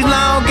these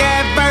long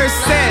ass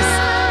verses,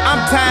 I'm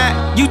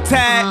tired, you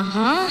tired,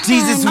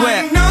 Jesus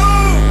wept. I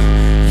know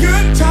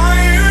you're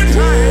tired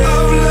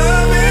of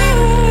loving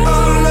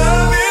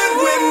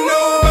when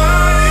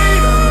nobody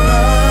to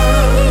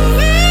love.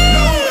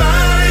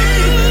 Nobody.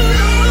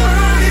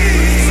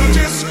 So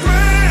just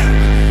grab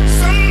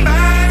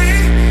somebody,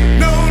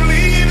 no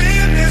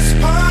leaving this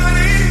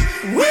party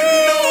with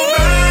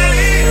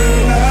nobody to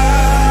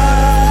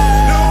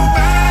love.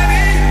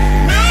 Nobody.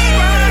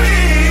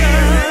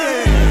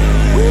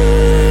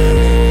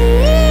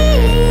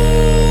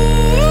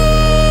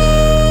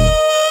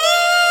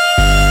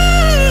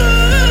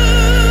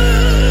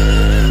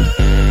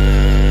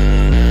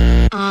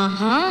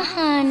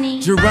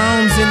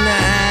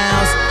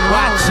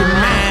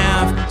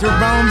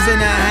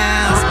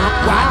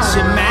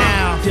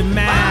 your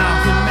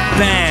mouth.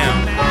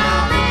 Bam.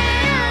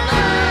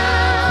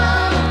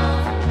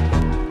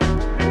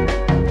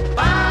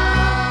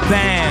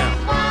 Bam.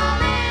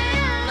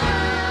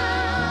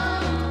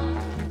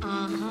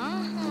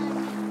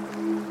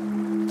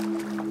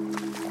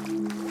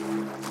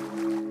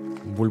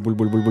 Bull, bull,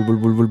 bull, bull, bull, bull,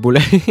 bull, bull, bull.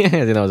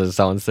 You know the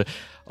sounds of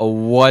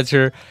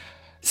water.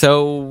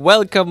 So,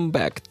 welcome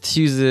back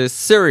to the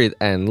third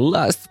and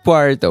last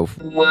part of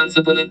Once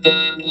upon a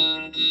time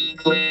in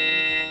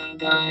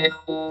Geekland, I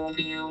hope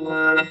you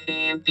are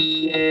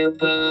happy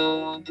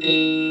about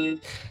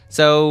it.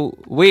 So,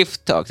 we've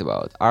talked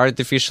about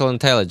artificial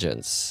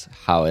intelligence,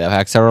 how it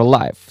affects our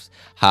lives,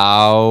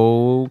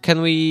 how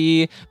can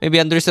we maybe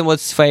understand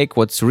what's fake,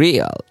 what's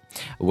real.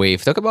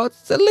 We've talked about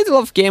a little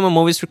of game and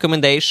movies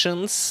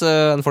recommendations.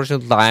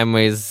 Unfortunately, time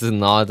is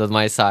not on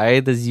my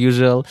side as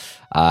usual.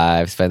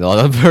 I've spent a lot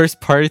of the first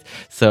part,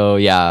 so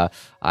yeah,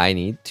 I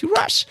need to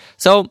rush.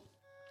 So,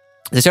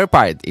 the third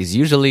part is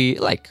usually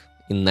like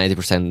in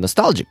 90%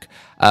 nostalgic.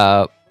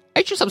 I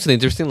choose something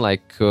interesting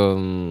like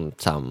some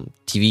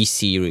TV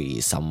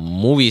series, some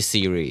movie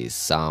series,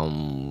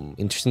 some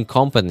interesting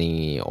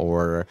company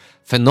or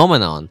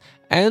phenomenon,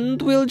 and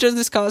we'll just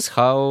discuss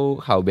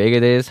how big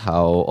it is,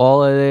 how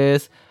old it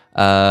is.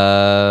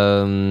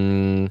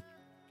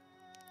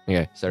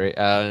 Okay, sorry.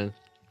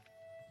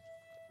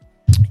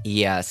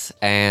 Yes,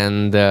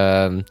 and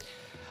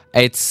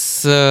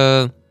it's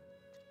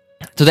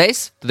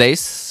today's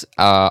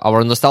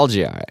our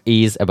nostalgia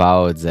is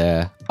about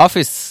the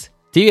Office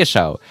TV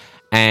show,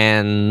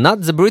 and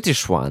not the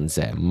British one,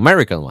 the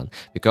American one.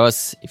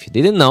 Because if you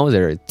didn't know,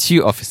 there are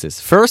two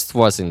offices. First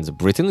was in the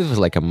Britain; it was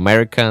like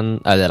American.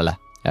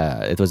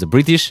 It was a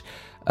British.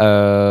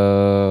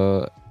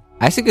 I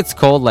think it's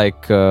called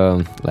like.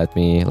 Let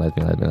me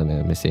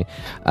see.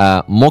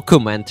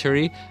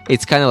 Mockumentary.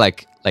 It's kind of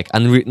like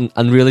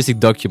unrealistic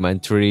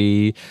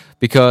documentary,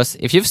 because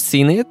if you've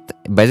seen it,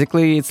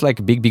 basically it's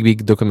like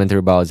big documentary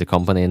about the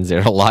company and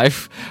their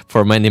life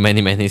for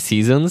many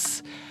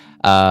seasons.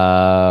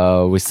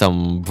 With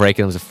some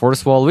breaking of the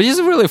fourth wall, which is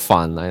really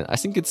fun. I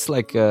think it's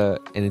like an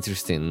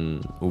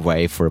interesting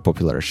way for a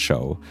popular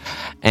show.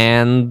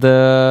 And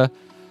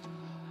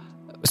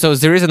so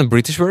there is a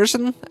British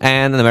version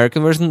and an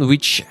American version,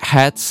 which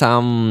had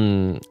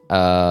some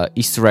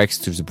Easter eggs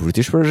to the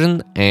British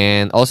version.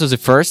 And also the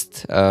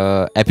first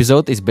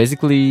episode is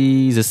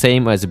basically the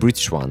same as the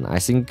British one. I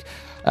think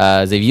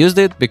they've used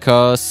it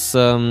because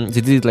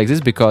they did it like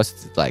this because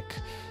like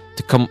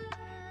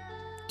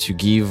to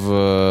give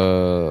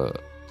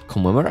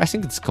commemorate, I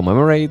think it's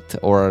commemorate,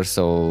 or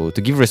so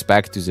to give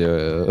respect to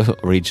the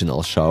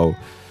original show.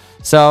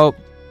 So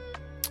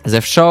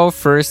the show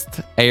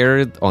first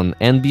aired on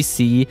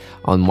NBC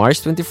on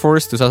March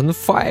 24th,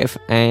 2005,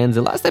 and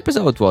the last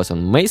episode was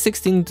on May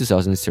 16,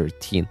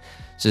 2013.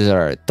 So there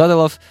are a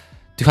total of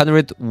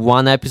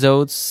 201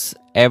 episodes.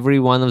 Every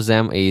one of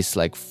them is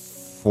like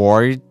it's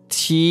 20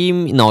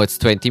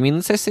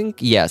 minutes, I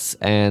think. Yes,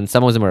 and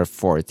some of them are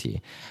 40.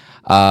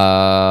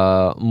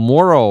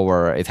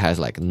 Moreover, it has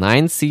like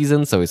 9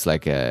 seasons, so it's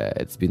like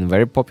it's been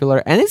very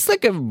popular, and it's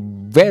like a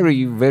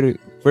very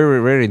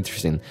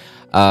interesting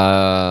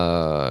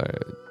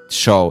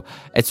show.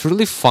 It's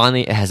really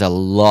funny. It has a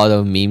lot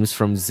of memes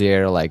from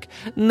there, like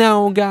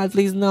 "No, God,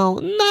 please, no,"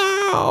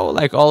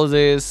 like all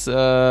these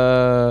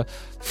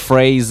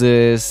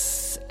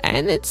phrases,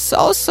 and it's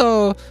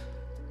also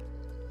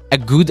a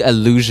good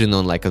allusion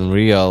on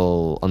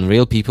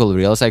real people,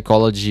 real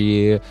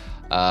psychology.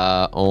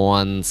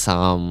 On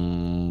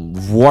some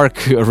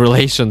work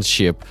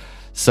relationship.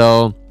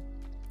 So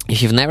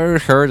if you've never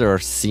heard or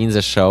seen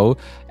the show,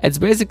 it's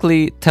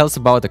basically tells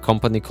about a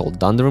company called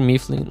Dunder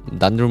Mifflin,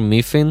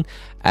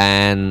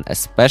 and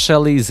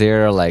especially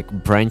their like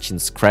branch in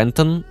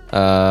Scranton,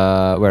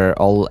 where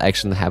all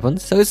action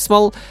happens. So it's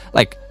small,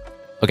 like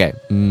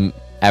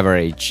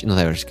average, not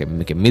average,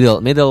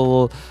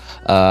 middle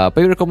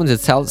paper company that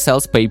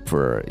sells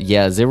paper.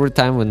 Yeah, there were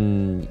times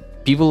when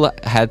people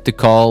had to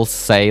call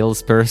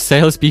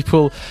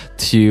salespeople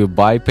to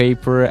buy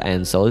paper,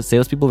 and so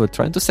salespeople were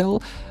trying to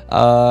sell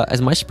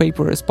as much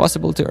paper as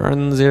possible to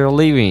earn their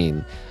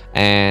living.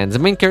 And the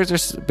main character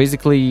is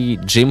basically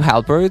Jim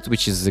Halpert,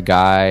 which is the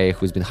guy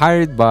who's been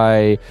hired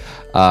by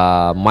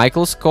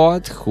Michael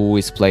Scott, who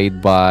is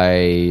played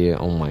by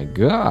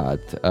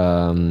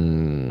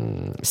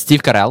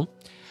Steve Carell,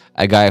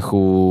 a guy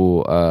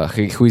who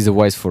is the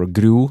voice for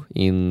Gru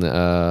in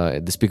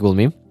Despicable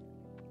Me.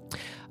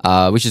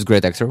 Which is a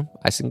great actor.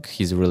 I think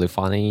he's really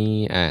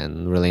funny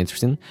and really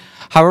interesting.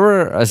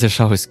 However, the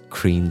show is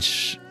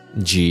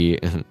cringe-y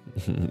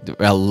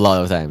a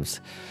lot of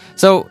times.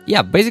 So,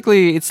 yeah,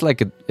 basically, it's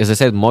like, as I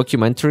said,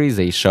 mockumentary.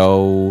 They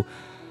show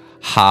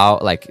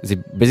how,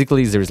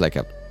 basically, there's like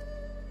a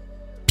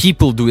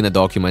people doing a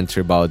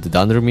documentary about the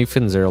Dunder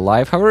Mifflin and their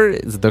life. However,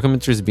 the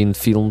documentary has been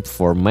filmed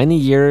for many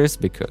years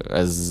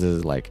because,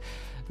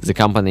 the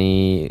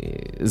company,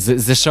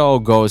 the show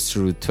goes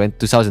through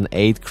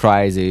 2008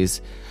 crisis,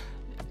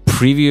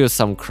 previous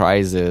some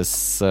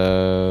crisis.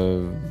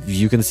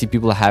 You can see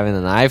people having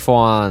an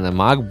iPhone, a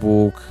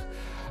MacBook,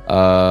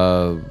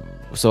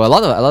 So a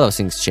lot of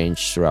things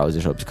change throughout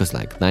the show because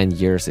like 9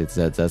 years,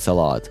 that's a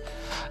lot.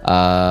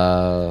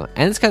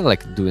 And it's kind of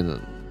like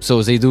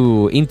so they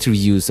do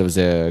interviews of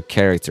the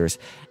characters,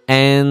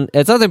 and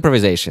it's not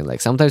improvisation.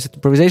 Like sometimes it's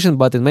improvisation,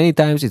 but in many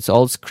times it's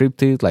all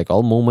scripted. Like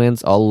all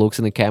moments, all looks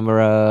in the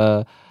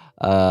camera,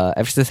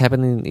 everything that's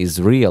happening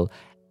is real.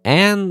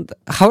 And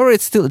however,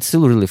 it's still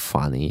really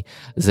funny.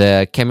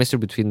 The chemistry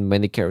between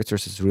many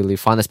characters is really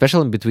fun,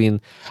 especially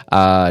between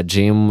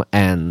Jim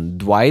and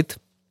Dwight,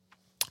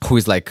 who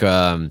is like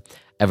a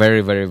very,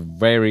 very,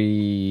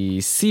 very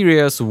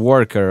serious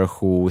worker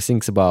who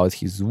thinks about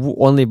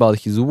only about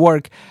his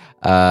work,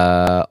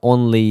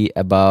 only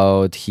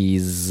about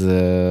his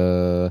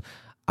I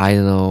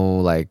don't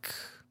know, like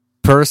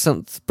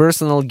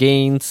personal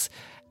gains.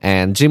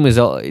 And Jim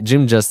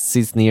just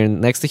sits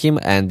next to him,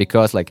 and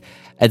because like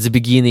at the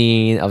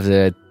beginning of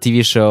the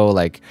TV show,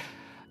 like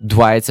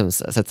Dwight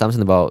said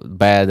something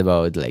bad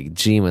about like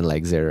Jim and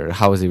like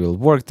how they will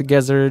work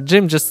together.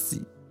 Jim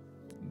just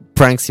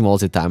pranks him all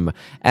the time,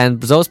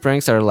 and those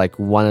pranks are like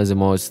one of the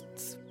most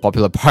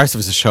popular parts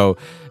of the show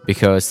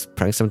because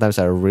pranks sometimes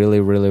are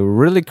really, really,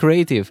 really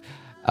creative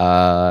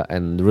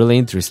and really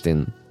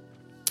interesting.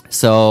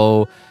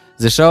 So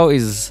the show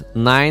has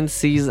 9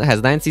 seasons.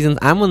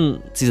 I'm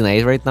on season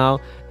 8 right now,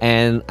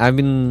 and I've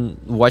been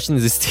watching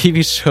this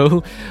TV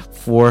show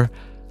for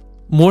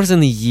more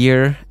than a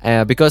year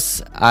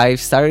because I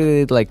started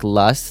it like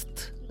not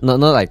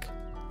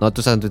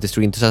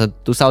 2023, in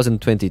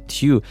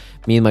 2022,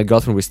 me and my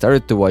girlfriend, we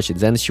started to watch it.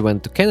 Then she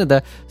went to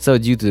Canada, so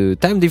due to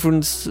time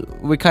difference,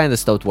 we kind of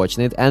stopped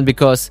watching it. And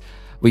because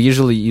we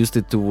usually used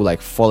it to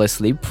like fall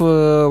asleep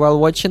while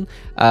watching,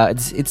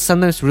 it's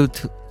sometimes really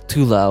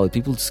too loud.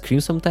 People scream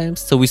sometimes,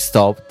 so we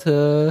stopped.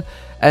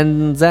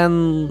 And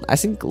then I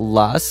think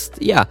this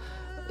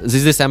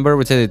December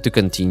we decided to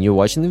continue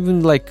watching.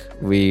 Even like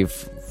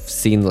we've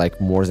seen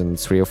like more than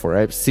 3 or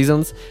 4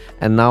 seasons,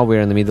 and now we're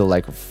in the middle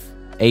like of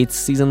 8th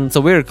season, so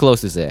we're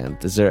close to the end.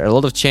 There are a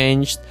lot of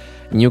change,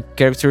 new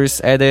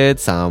characters added,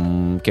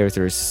 some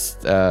characters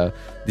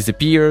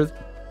disappeared.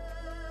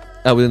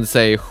 I wouldn't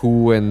say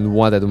who and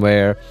what and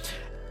where.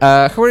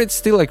 However, it's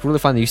still like really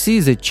fun. You see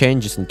the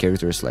changes in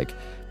characters, like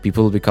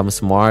people become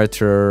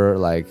smarter,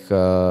 like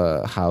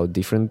how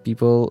different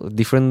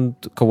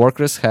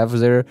co-workers have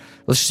their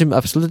relationship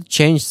absolutely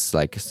changed.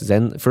 Like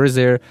then first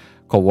they're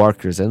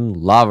co-workers and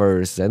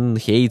lovers and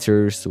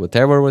haters,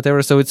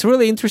 whatever. So it's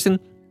really interesting.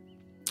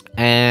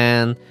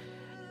 And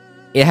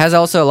it has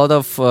also a lot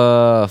of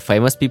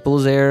famous people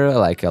there,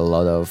 like a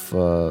lot of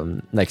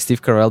like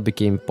Steve Carell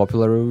became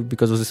popular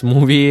because of this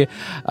movie.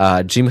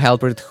 Jim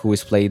Halpert, who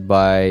is played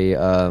by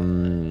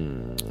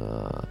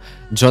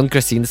John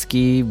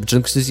Krasinski.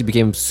 John Krasinski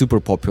became super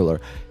popular.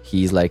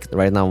 He's like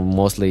right now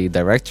mostly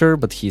director,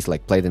 but he's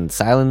like played in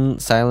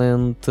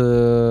silent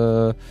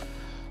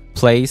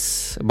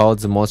plays about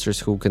the monsters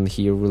who can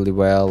hear really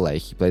well.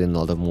 Like he played in a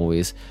lot of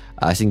movies.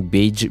 I think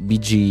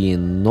BG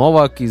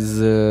Novak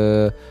is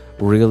a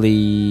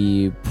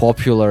really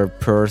popular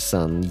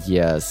person.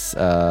 Yes,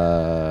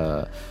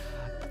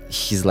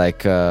 he's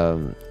like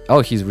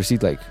he's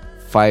received like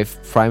 5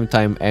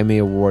 Primetime Emmy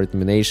Award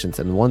nominations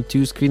and won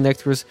 2 Screen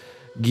Actors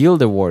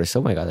Guild Awards.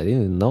 Oh my god, I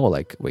didn't know.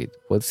 Like, wait,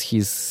 what's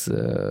his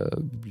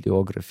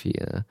bibliography?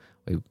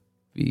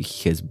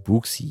 He has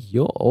books.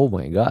 Oh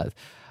my god,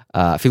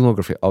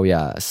 filmography. Oh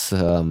yes,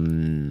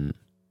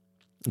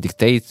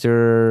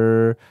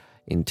 Dictator,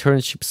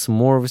 Internship,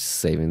 Smurfs,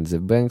 Saving the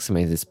Banks,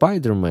 Amazing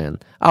Spider-Man.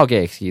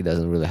 Okay, he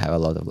doesn't really have a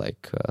lot of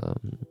like.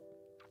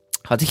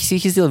 But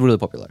he's still really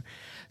popular.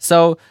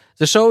 So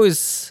the show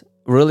is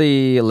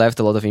really left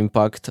a lot of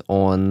impact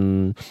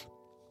on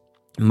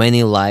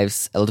many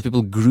lives. A lot of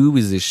people grew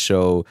with this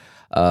show.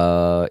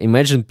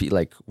 Imagine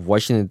like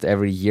watching it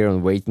every year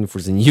and waiting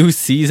for the new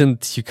season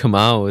to come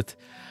out.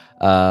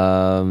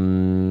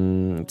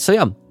 So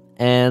yeah,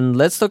 and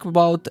let's talk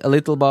a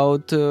little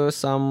about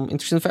some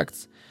interesting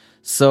facts.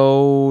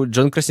 So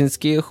John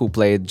Krasinski, who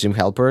played Jim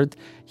Halpert,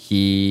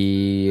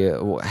 he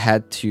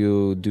had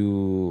to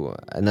do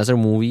another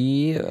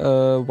movie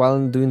while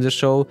doing the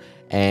show,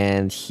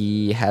 and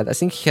I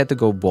think he had to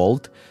go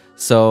bald,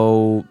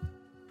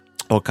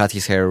 or cut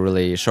his hair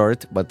really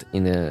short. But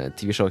in a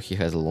TV show, he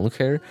has long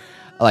hair,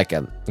 like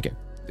a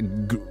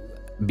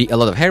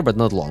lot of hair, but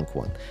not long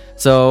one.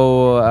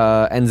 So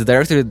and the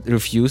director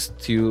refused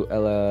to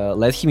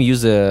let him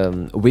use a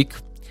wig,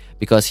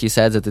 because he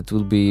said that it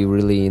will be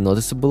really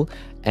noticeable.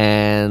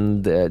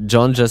 And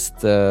John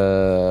just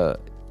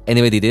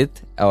anyway did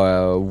it,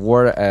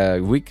 wore a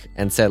wig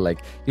and said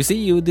like, you see,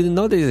 you didn't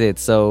notice it,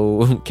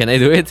 so can I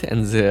do it?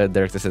 And the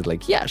director said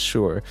like, yeah,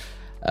 sure,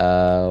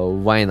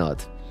 why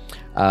not?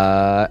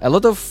 A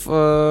lot of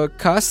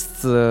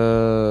cast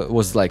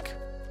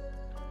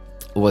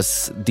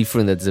was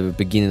different at the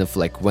beginning of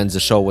like when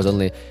the show was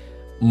only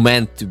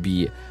meant to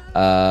be.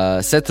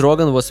 Seth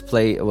Rogen was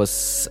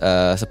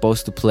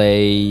supposed to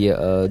play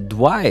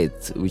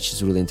Dwight, which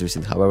is really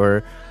interesting.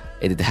 However,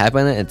 it didn't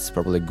happen, and it's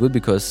probably good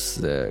because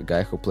the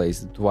guy who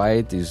plays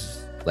Dwight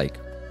is like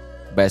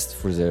best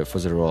for the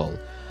role.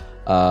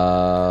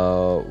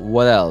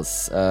 What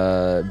else?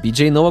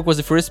 BJ Novak was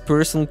the first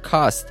person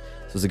cast.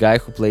 So the guy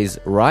who plays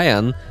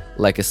Ryan,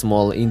 like a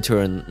small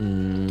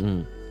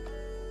intern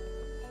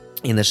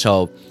in the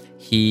show,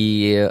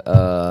 he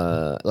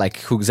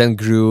who then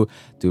grew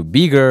to a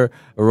bigger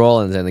role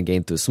and then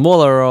again to a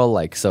smaller role.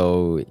 Like,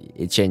 so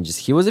it changes.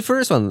 He was the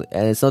first one,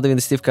 and it's not even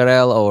Steve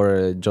Carell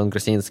or John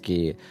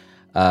Krasinski.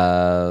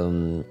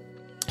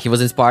 He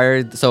was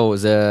inspired. So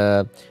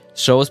the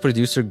show's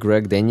producer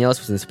Greg Daniels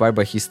was inspired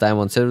by his time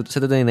on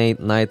Saturday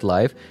Night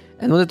Live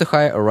and wanted to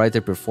hire a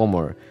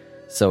writer-performer.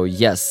 So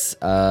yes,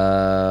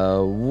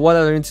 what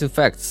other interesting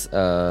facts?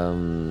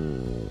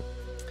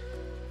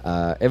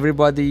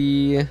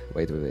 Everybody,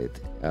 wait.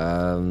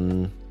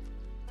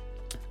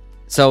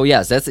 So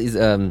yes, that is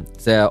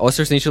the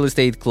Oscars initially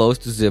stayed close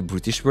to the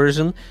British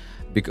version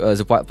because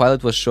the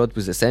pilot was shot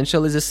with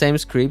essentially the same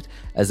script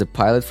as the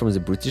pilot from the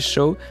British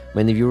show.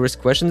 Many viewers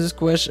questioned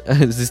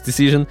this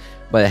decision,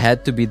 but it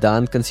had to be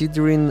done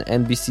considering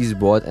NBC's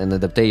bought an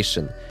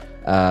adaptation.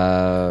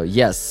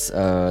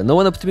 No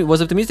one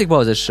was optimistic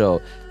about the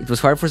show. It was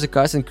hard for the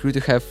cast and crew to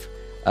have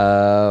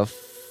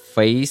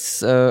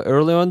face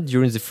early on.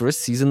 During the first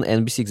season,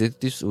 NBC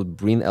executives would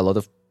bring a lot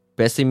of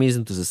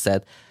pessimism to the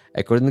set.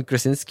 According to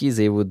Krasinski,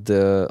 they would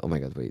oh my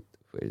god, wait,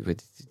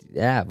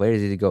 where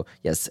did it go?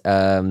 Yes,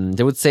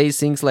 they would say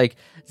things like,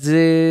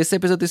 this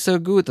episode is so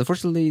good,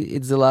 unfortunately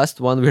it's the last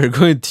one we're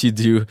going to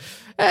do.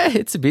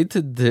 It's a bit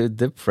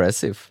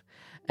depressive.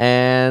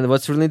 And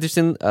what's really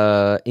interesting,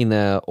 in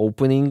the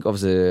opening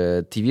of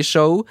the TV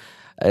show,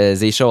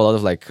 they show a lot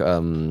of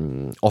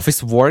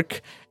office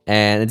work,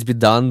 and it's been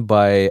done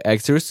by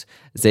actors.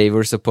 They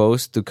were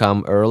supposed to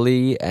come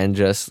early and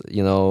just,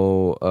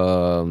 do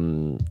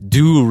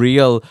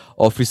real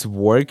office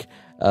work,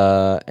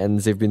 and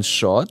they've been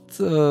shot,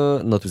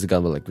 not with a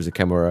gun, but with a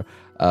camera,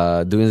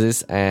 doing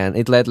this, and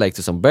it led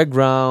to some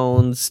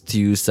backgrounds,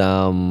 to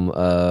some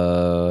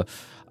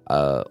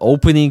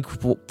opening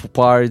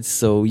parts.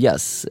 So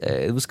yes,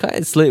 it was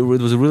it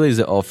was really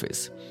The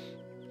Office.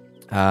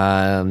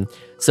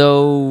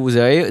 So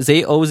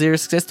they owe their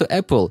success to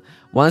Apple.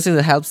 One thing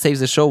that helped save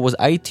the show was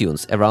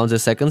iTunes. Around the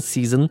second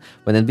season,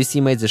 when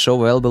NBC made the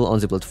show available on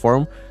the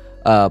platform,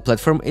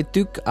 it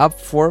took up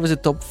 4 of the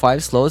top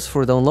 5 slots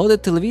for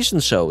downloaded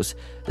television shows.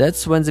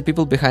 That's when the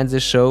people behind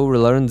the show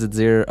learned that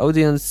their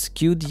audience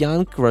skewed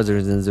young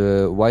rather than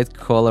the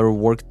white-collar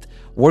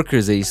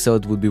workers they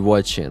thought would be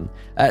watching.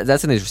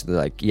 That's an interesting,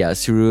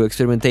 through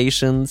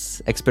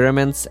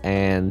experiments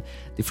and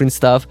different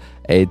stuff,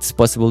 it's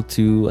possible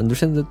to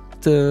understand that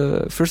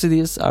first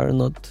ideas are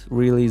not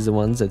really the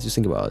ones that you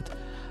think about.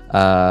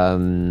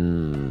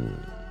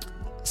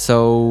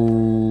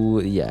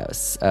 So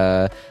yes,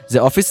 the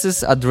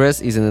Office's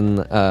address is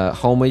an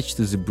homage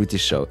to the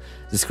British show.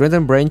 The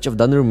Scranton branch of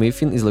Dunder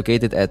Mifflin is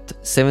located at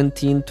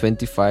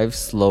 1725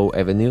 Slough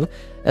Avenue.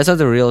 That's not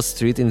the real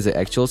street in the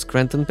actual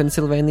Scranton,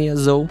 Pennsylvania,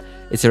 though.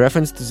 It's a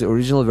reference to the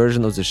original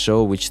version of the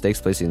show, which takes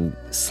place in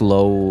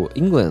Slough,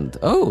 England.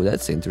 Oh,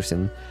 that's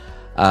interesting.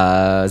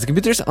 The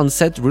computers on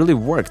set really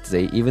worked.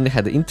 They even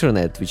had the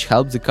internet, which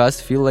helped the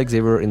cast feel like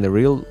they were in a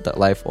real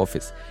life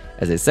office.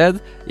 As I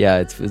said,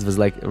 it was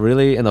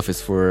really an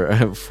office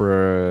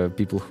for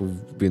people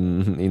who've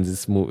been in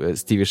this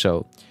TV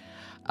show.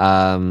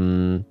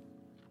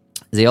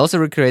 They also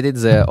recreated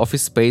the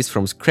office space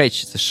from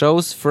scratch. The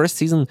show's first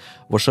season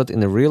was shot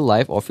in a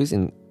real-life office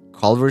in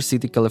Culver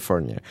City,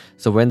 California.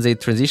 So when they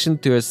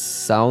transitioned to a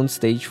sound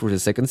stage for the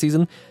second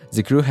season,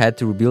 the crew had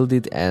to rebuild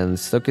it and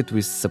stock it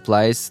with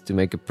supplies to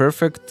make a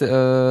perfect...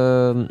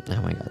 to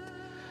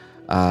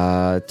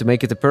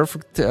make it a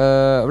perfect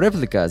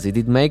replica. They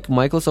did make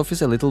Michael's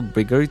office a little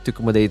bigger to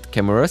accommodate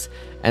cameras,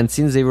 and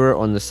since they were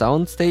on the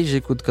sound stage, they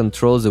could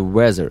control the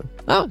weather.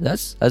 Oh,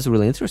 that's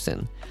really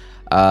interesting.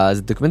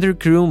 The documentary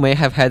crew may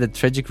have had a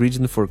tragic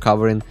reason for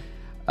covering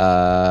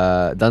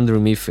Dunder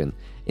Mifflin.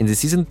 In the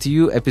season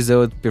 2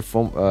 episode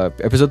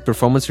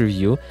performance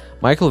review,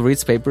 Michael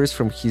reads papers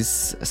from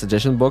his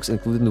suggestion box,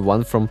 including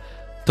one from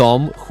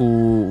Tom,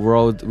 who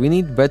wrote, "We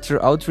need better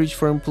outreach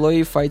for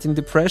employee fighting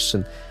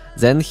depression."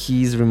 Then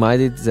he's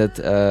reminded that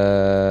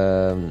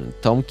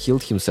Tom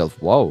killed himself.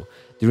 Wow.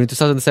 During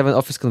 2007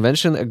 Office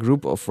Convention, a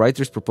group of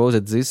writers proposed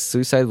that this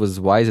suicide was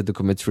why the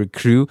documentary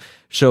crew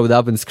showed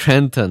up in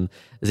Scranton.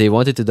 They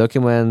wanted to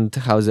document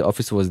how the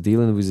Office was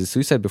dealing with the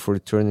suicide before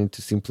turning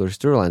to simpler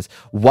storylines.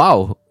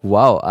 Wow.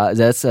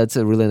 That's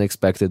a really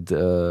unexpected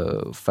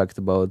fact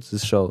about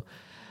this show.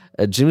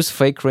 Jim's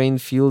fake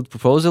Rainfield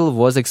proposal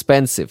was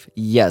expensive.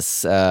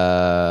 Yes.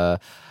 That's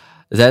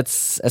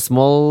a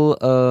small...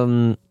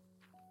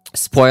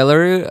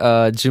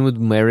 spoiler, Jim would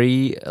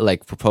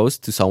propose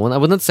to someone. I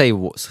would not say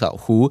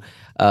who,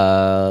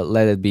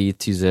 let it be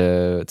to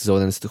the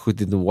audience who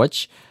didn't watch.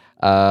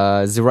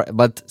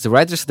 But the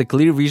writers had a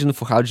clear vision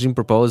for how Jim's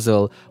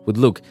proposal would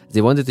look.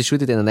 They wanted to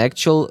shoot it in an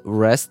actual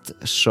rest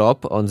shop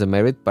on the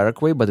Merritt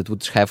Parkway, but it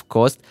would have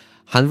cost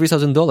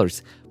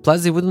 $100,000. Plus,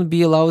 they wouldn't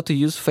be allowed to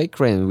use fake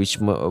rain, which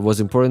was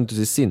important to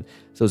the scene.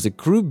 So the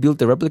crew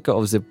built a replica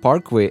of the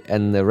parkway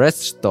and a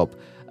rest stop.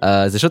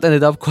 The shot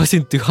ended up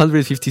costing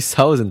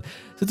 250,000,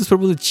 so it was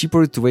probably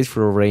cheaper to wait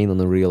for rain on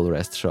a real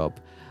rest shop.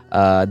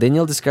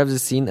 Daniel describes the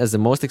scene as the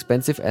most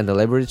expensive and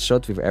elaborate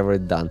shot we've ever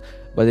done,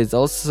 but it's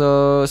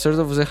also sort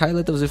of the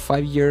highlight of the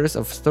 5 years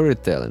of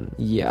storytelling.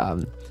 Yeah.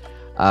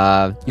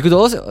 You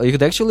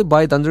could actually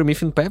buy Dunder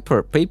Mifflin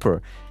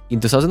paper. In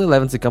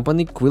 2011, the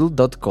company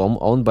Quill.com,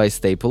 owned by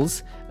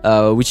Staples,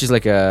 which is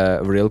like a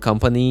real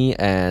company,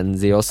 and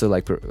they also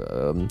like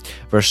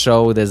were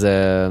showed as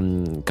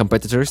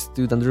competitors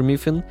to Dunder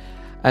Mifflin,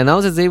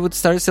 announced that they would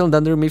start selling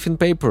Dunder Mifflin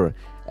paper.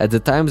 At the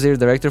time, their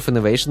director of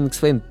innovation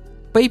explained,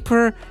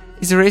 "Paper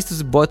is a race to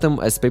the bottom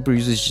as paper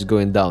usage is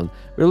going down.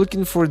 We're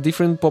looking for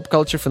different pop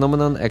culture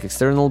phenomenon and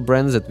external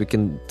brands that we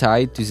can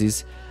tie to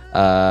these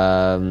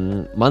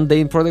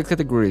mundane product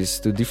categories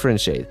to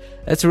differentiate."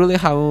 That's really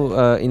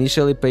how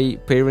initially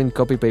pairing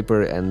copy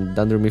paper and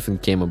Dunder Mifflin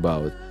came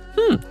about.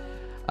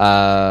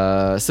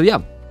 So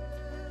yeah,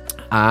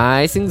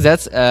 I think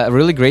that's a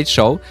really great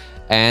show,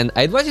 and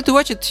I advise you to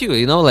watch it too.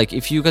 You know, like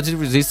if you consider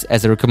this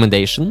as a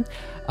recommendation,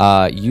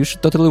 you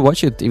should totally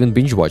watch it, even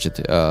binge watch it,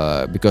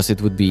 because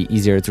it would be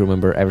easier to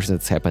remember everything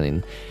that's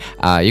happening.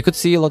 You could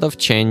see a lot of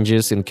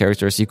changes in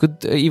characters. You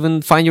could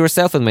even find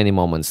yourself in many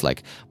moments.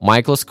 Like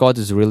Michael Scott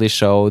is really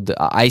showed.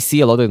 I see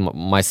a lot of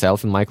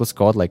myself in Michael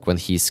Scott, like when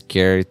he's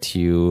scared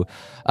to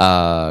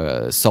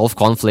solve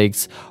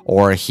conflicts,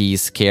 or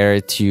he's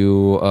scared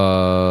to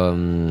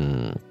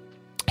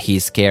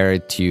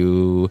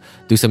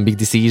do some big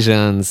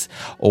decisions,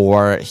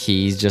 or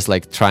he's just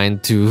like trying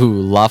to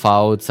laugh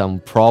out some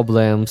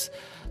problems.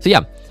 So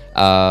yeah,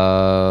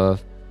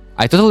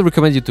 I totally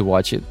recommend you to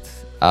watch it,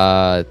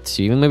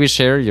 to even maybe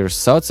share your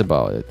thoughts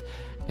about it,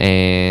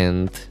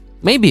 and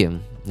maybe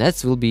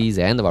that will be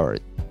the end of our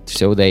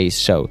today's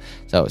show.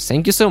 So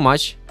thank you so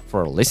much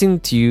for listening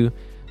to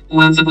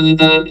Once Upon a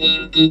Time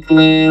in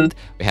Geekland.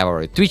 We have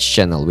our Twitch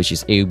channel, which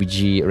is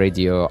AUBG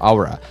Radio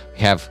Aura. We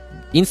have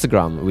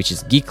Instagram, which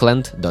is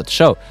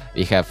geekland.show.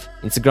 We have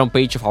Instagram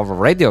page of our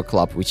radio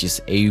club, which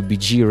is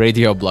AUBG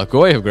Radio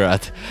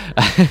Blagoevgrad,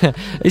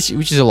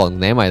 which is a long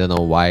name. I don't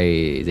know why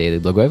they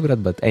did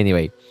Blagoevgrad, but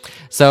anyway.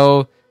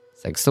 So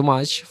thanks so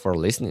much for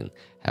listening.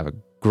 Have a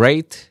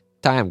great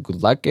time.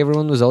 Good luck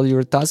everyone with all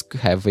your tasks.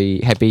 Have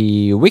a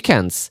happy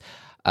weekends.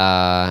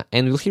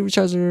 And we'll hear each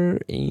other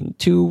in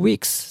 2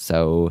 weeks.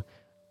 So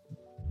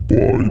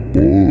Bye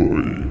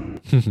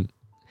bye.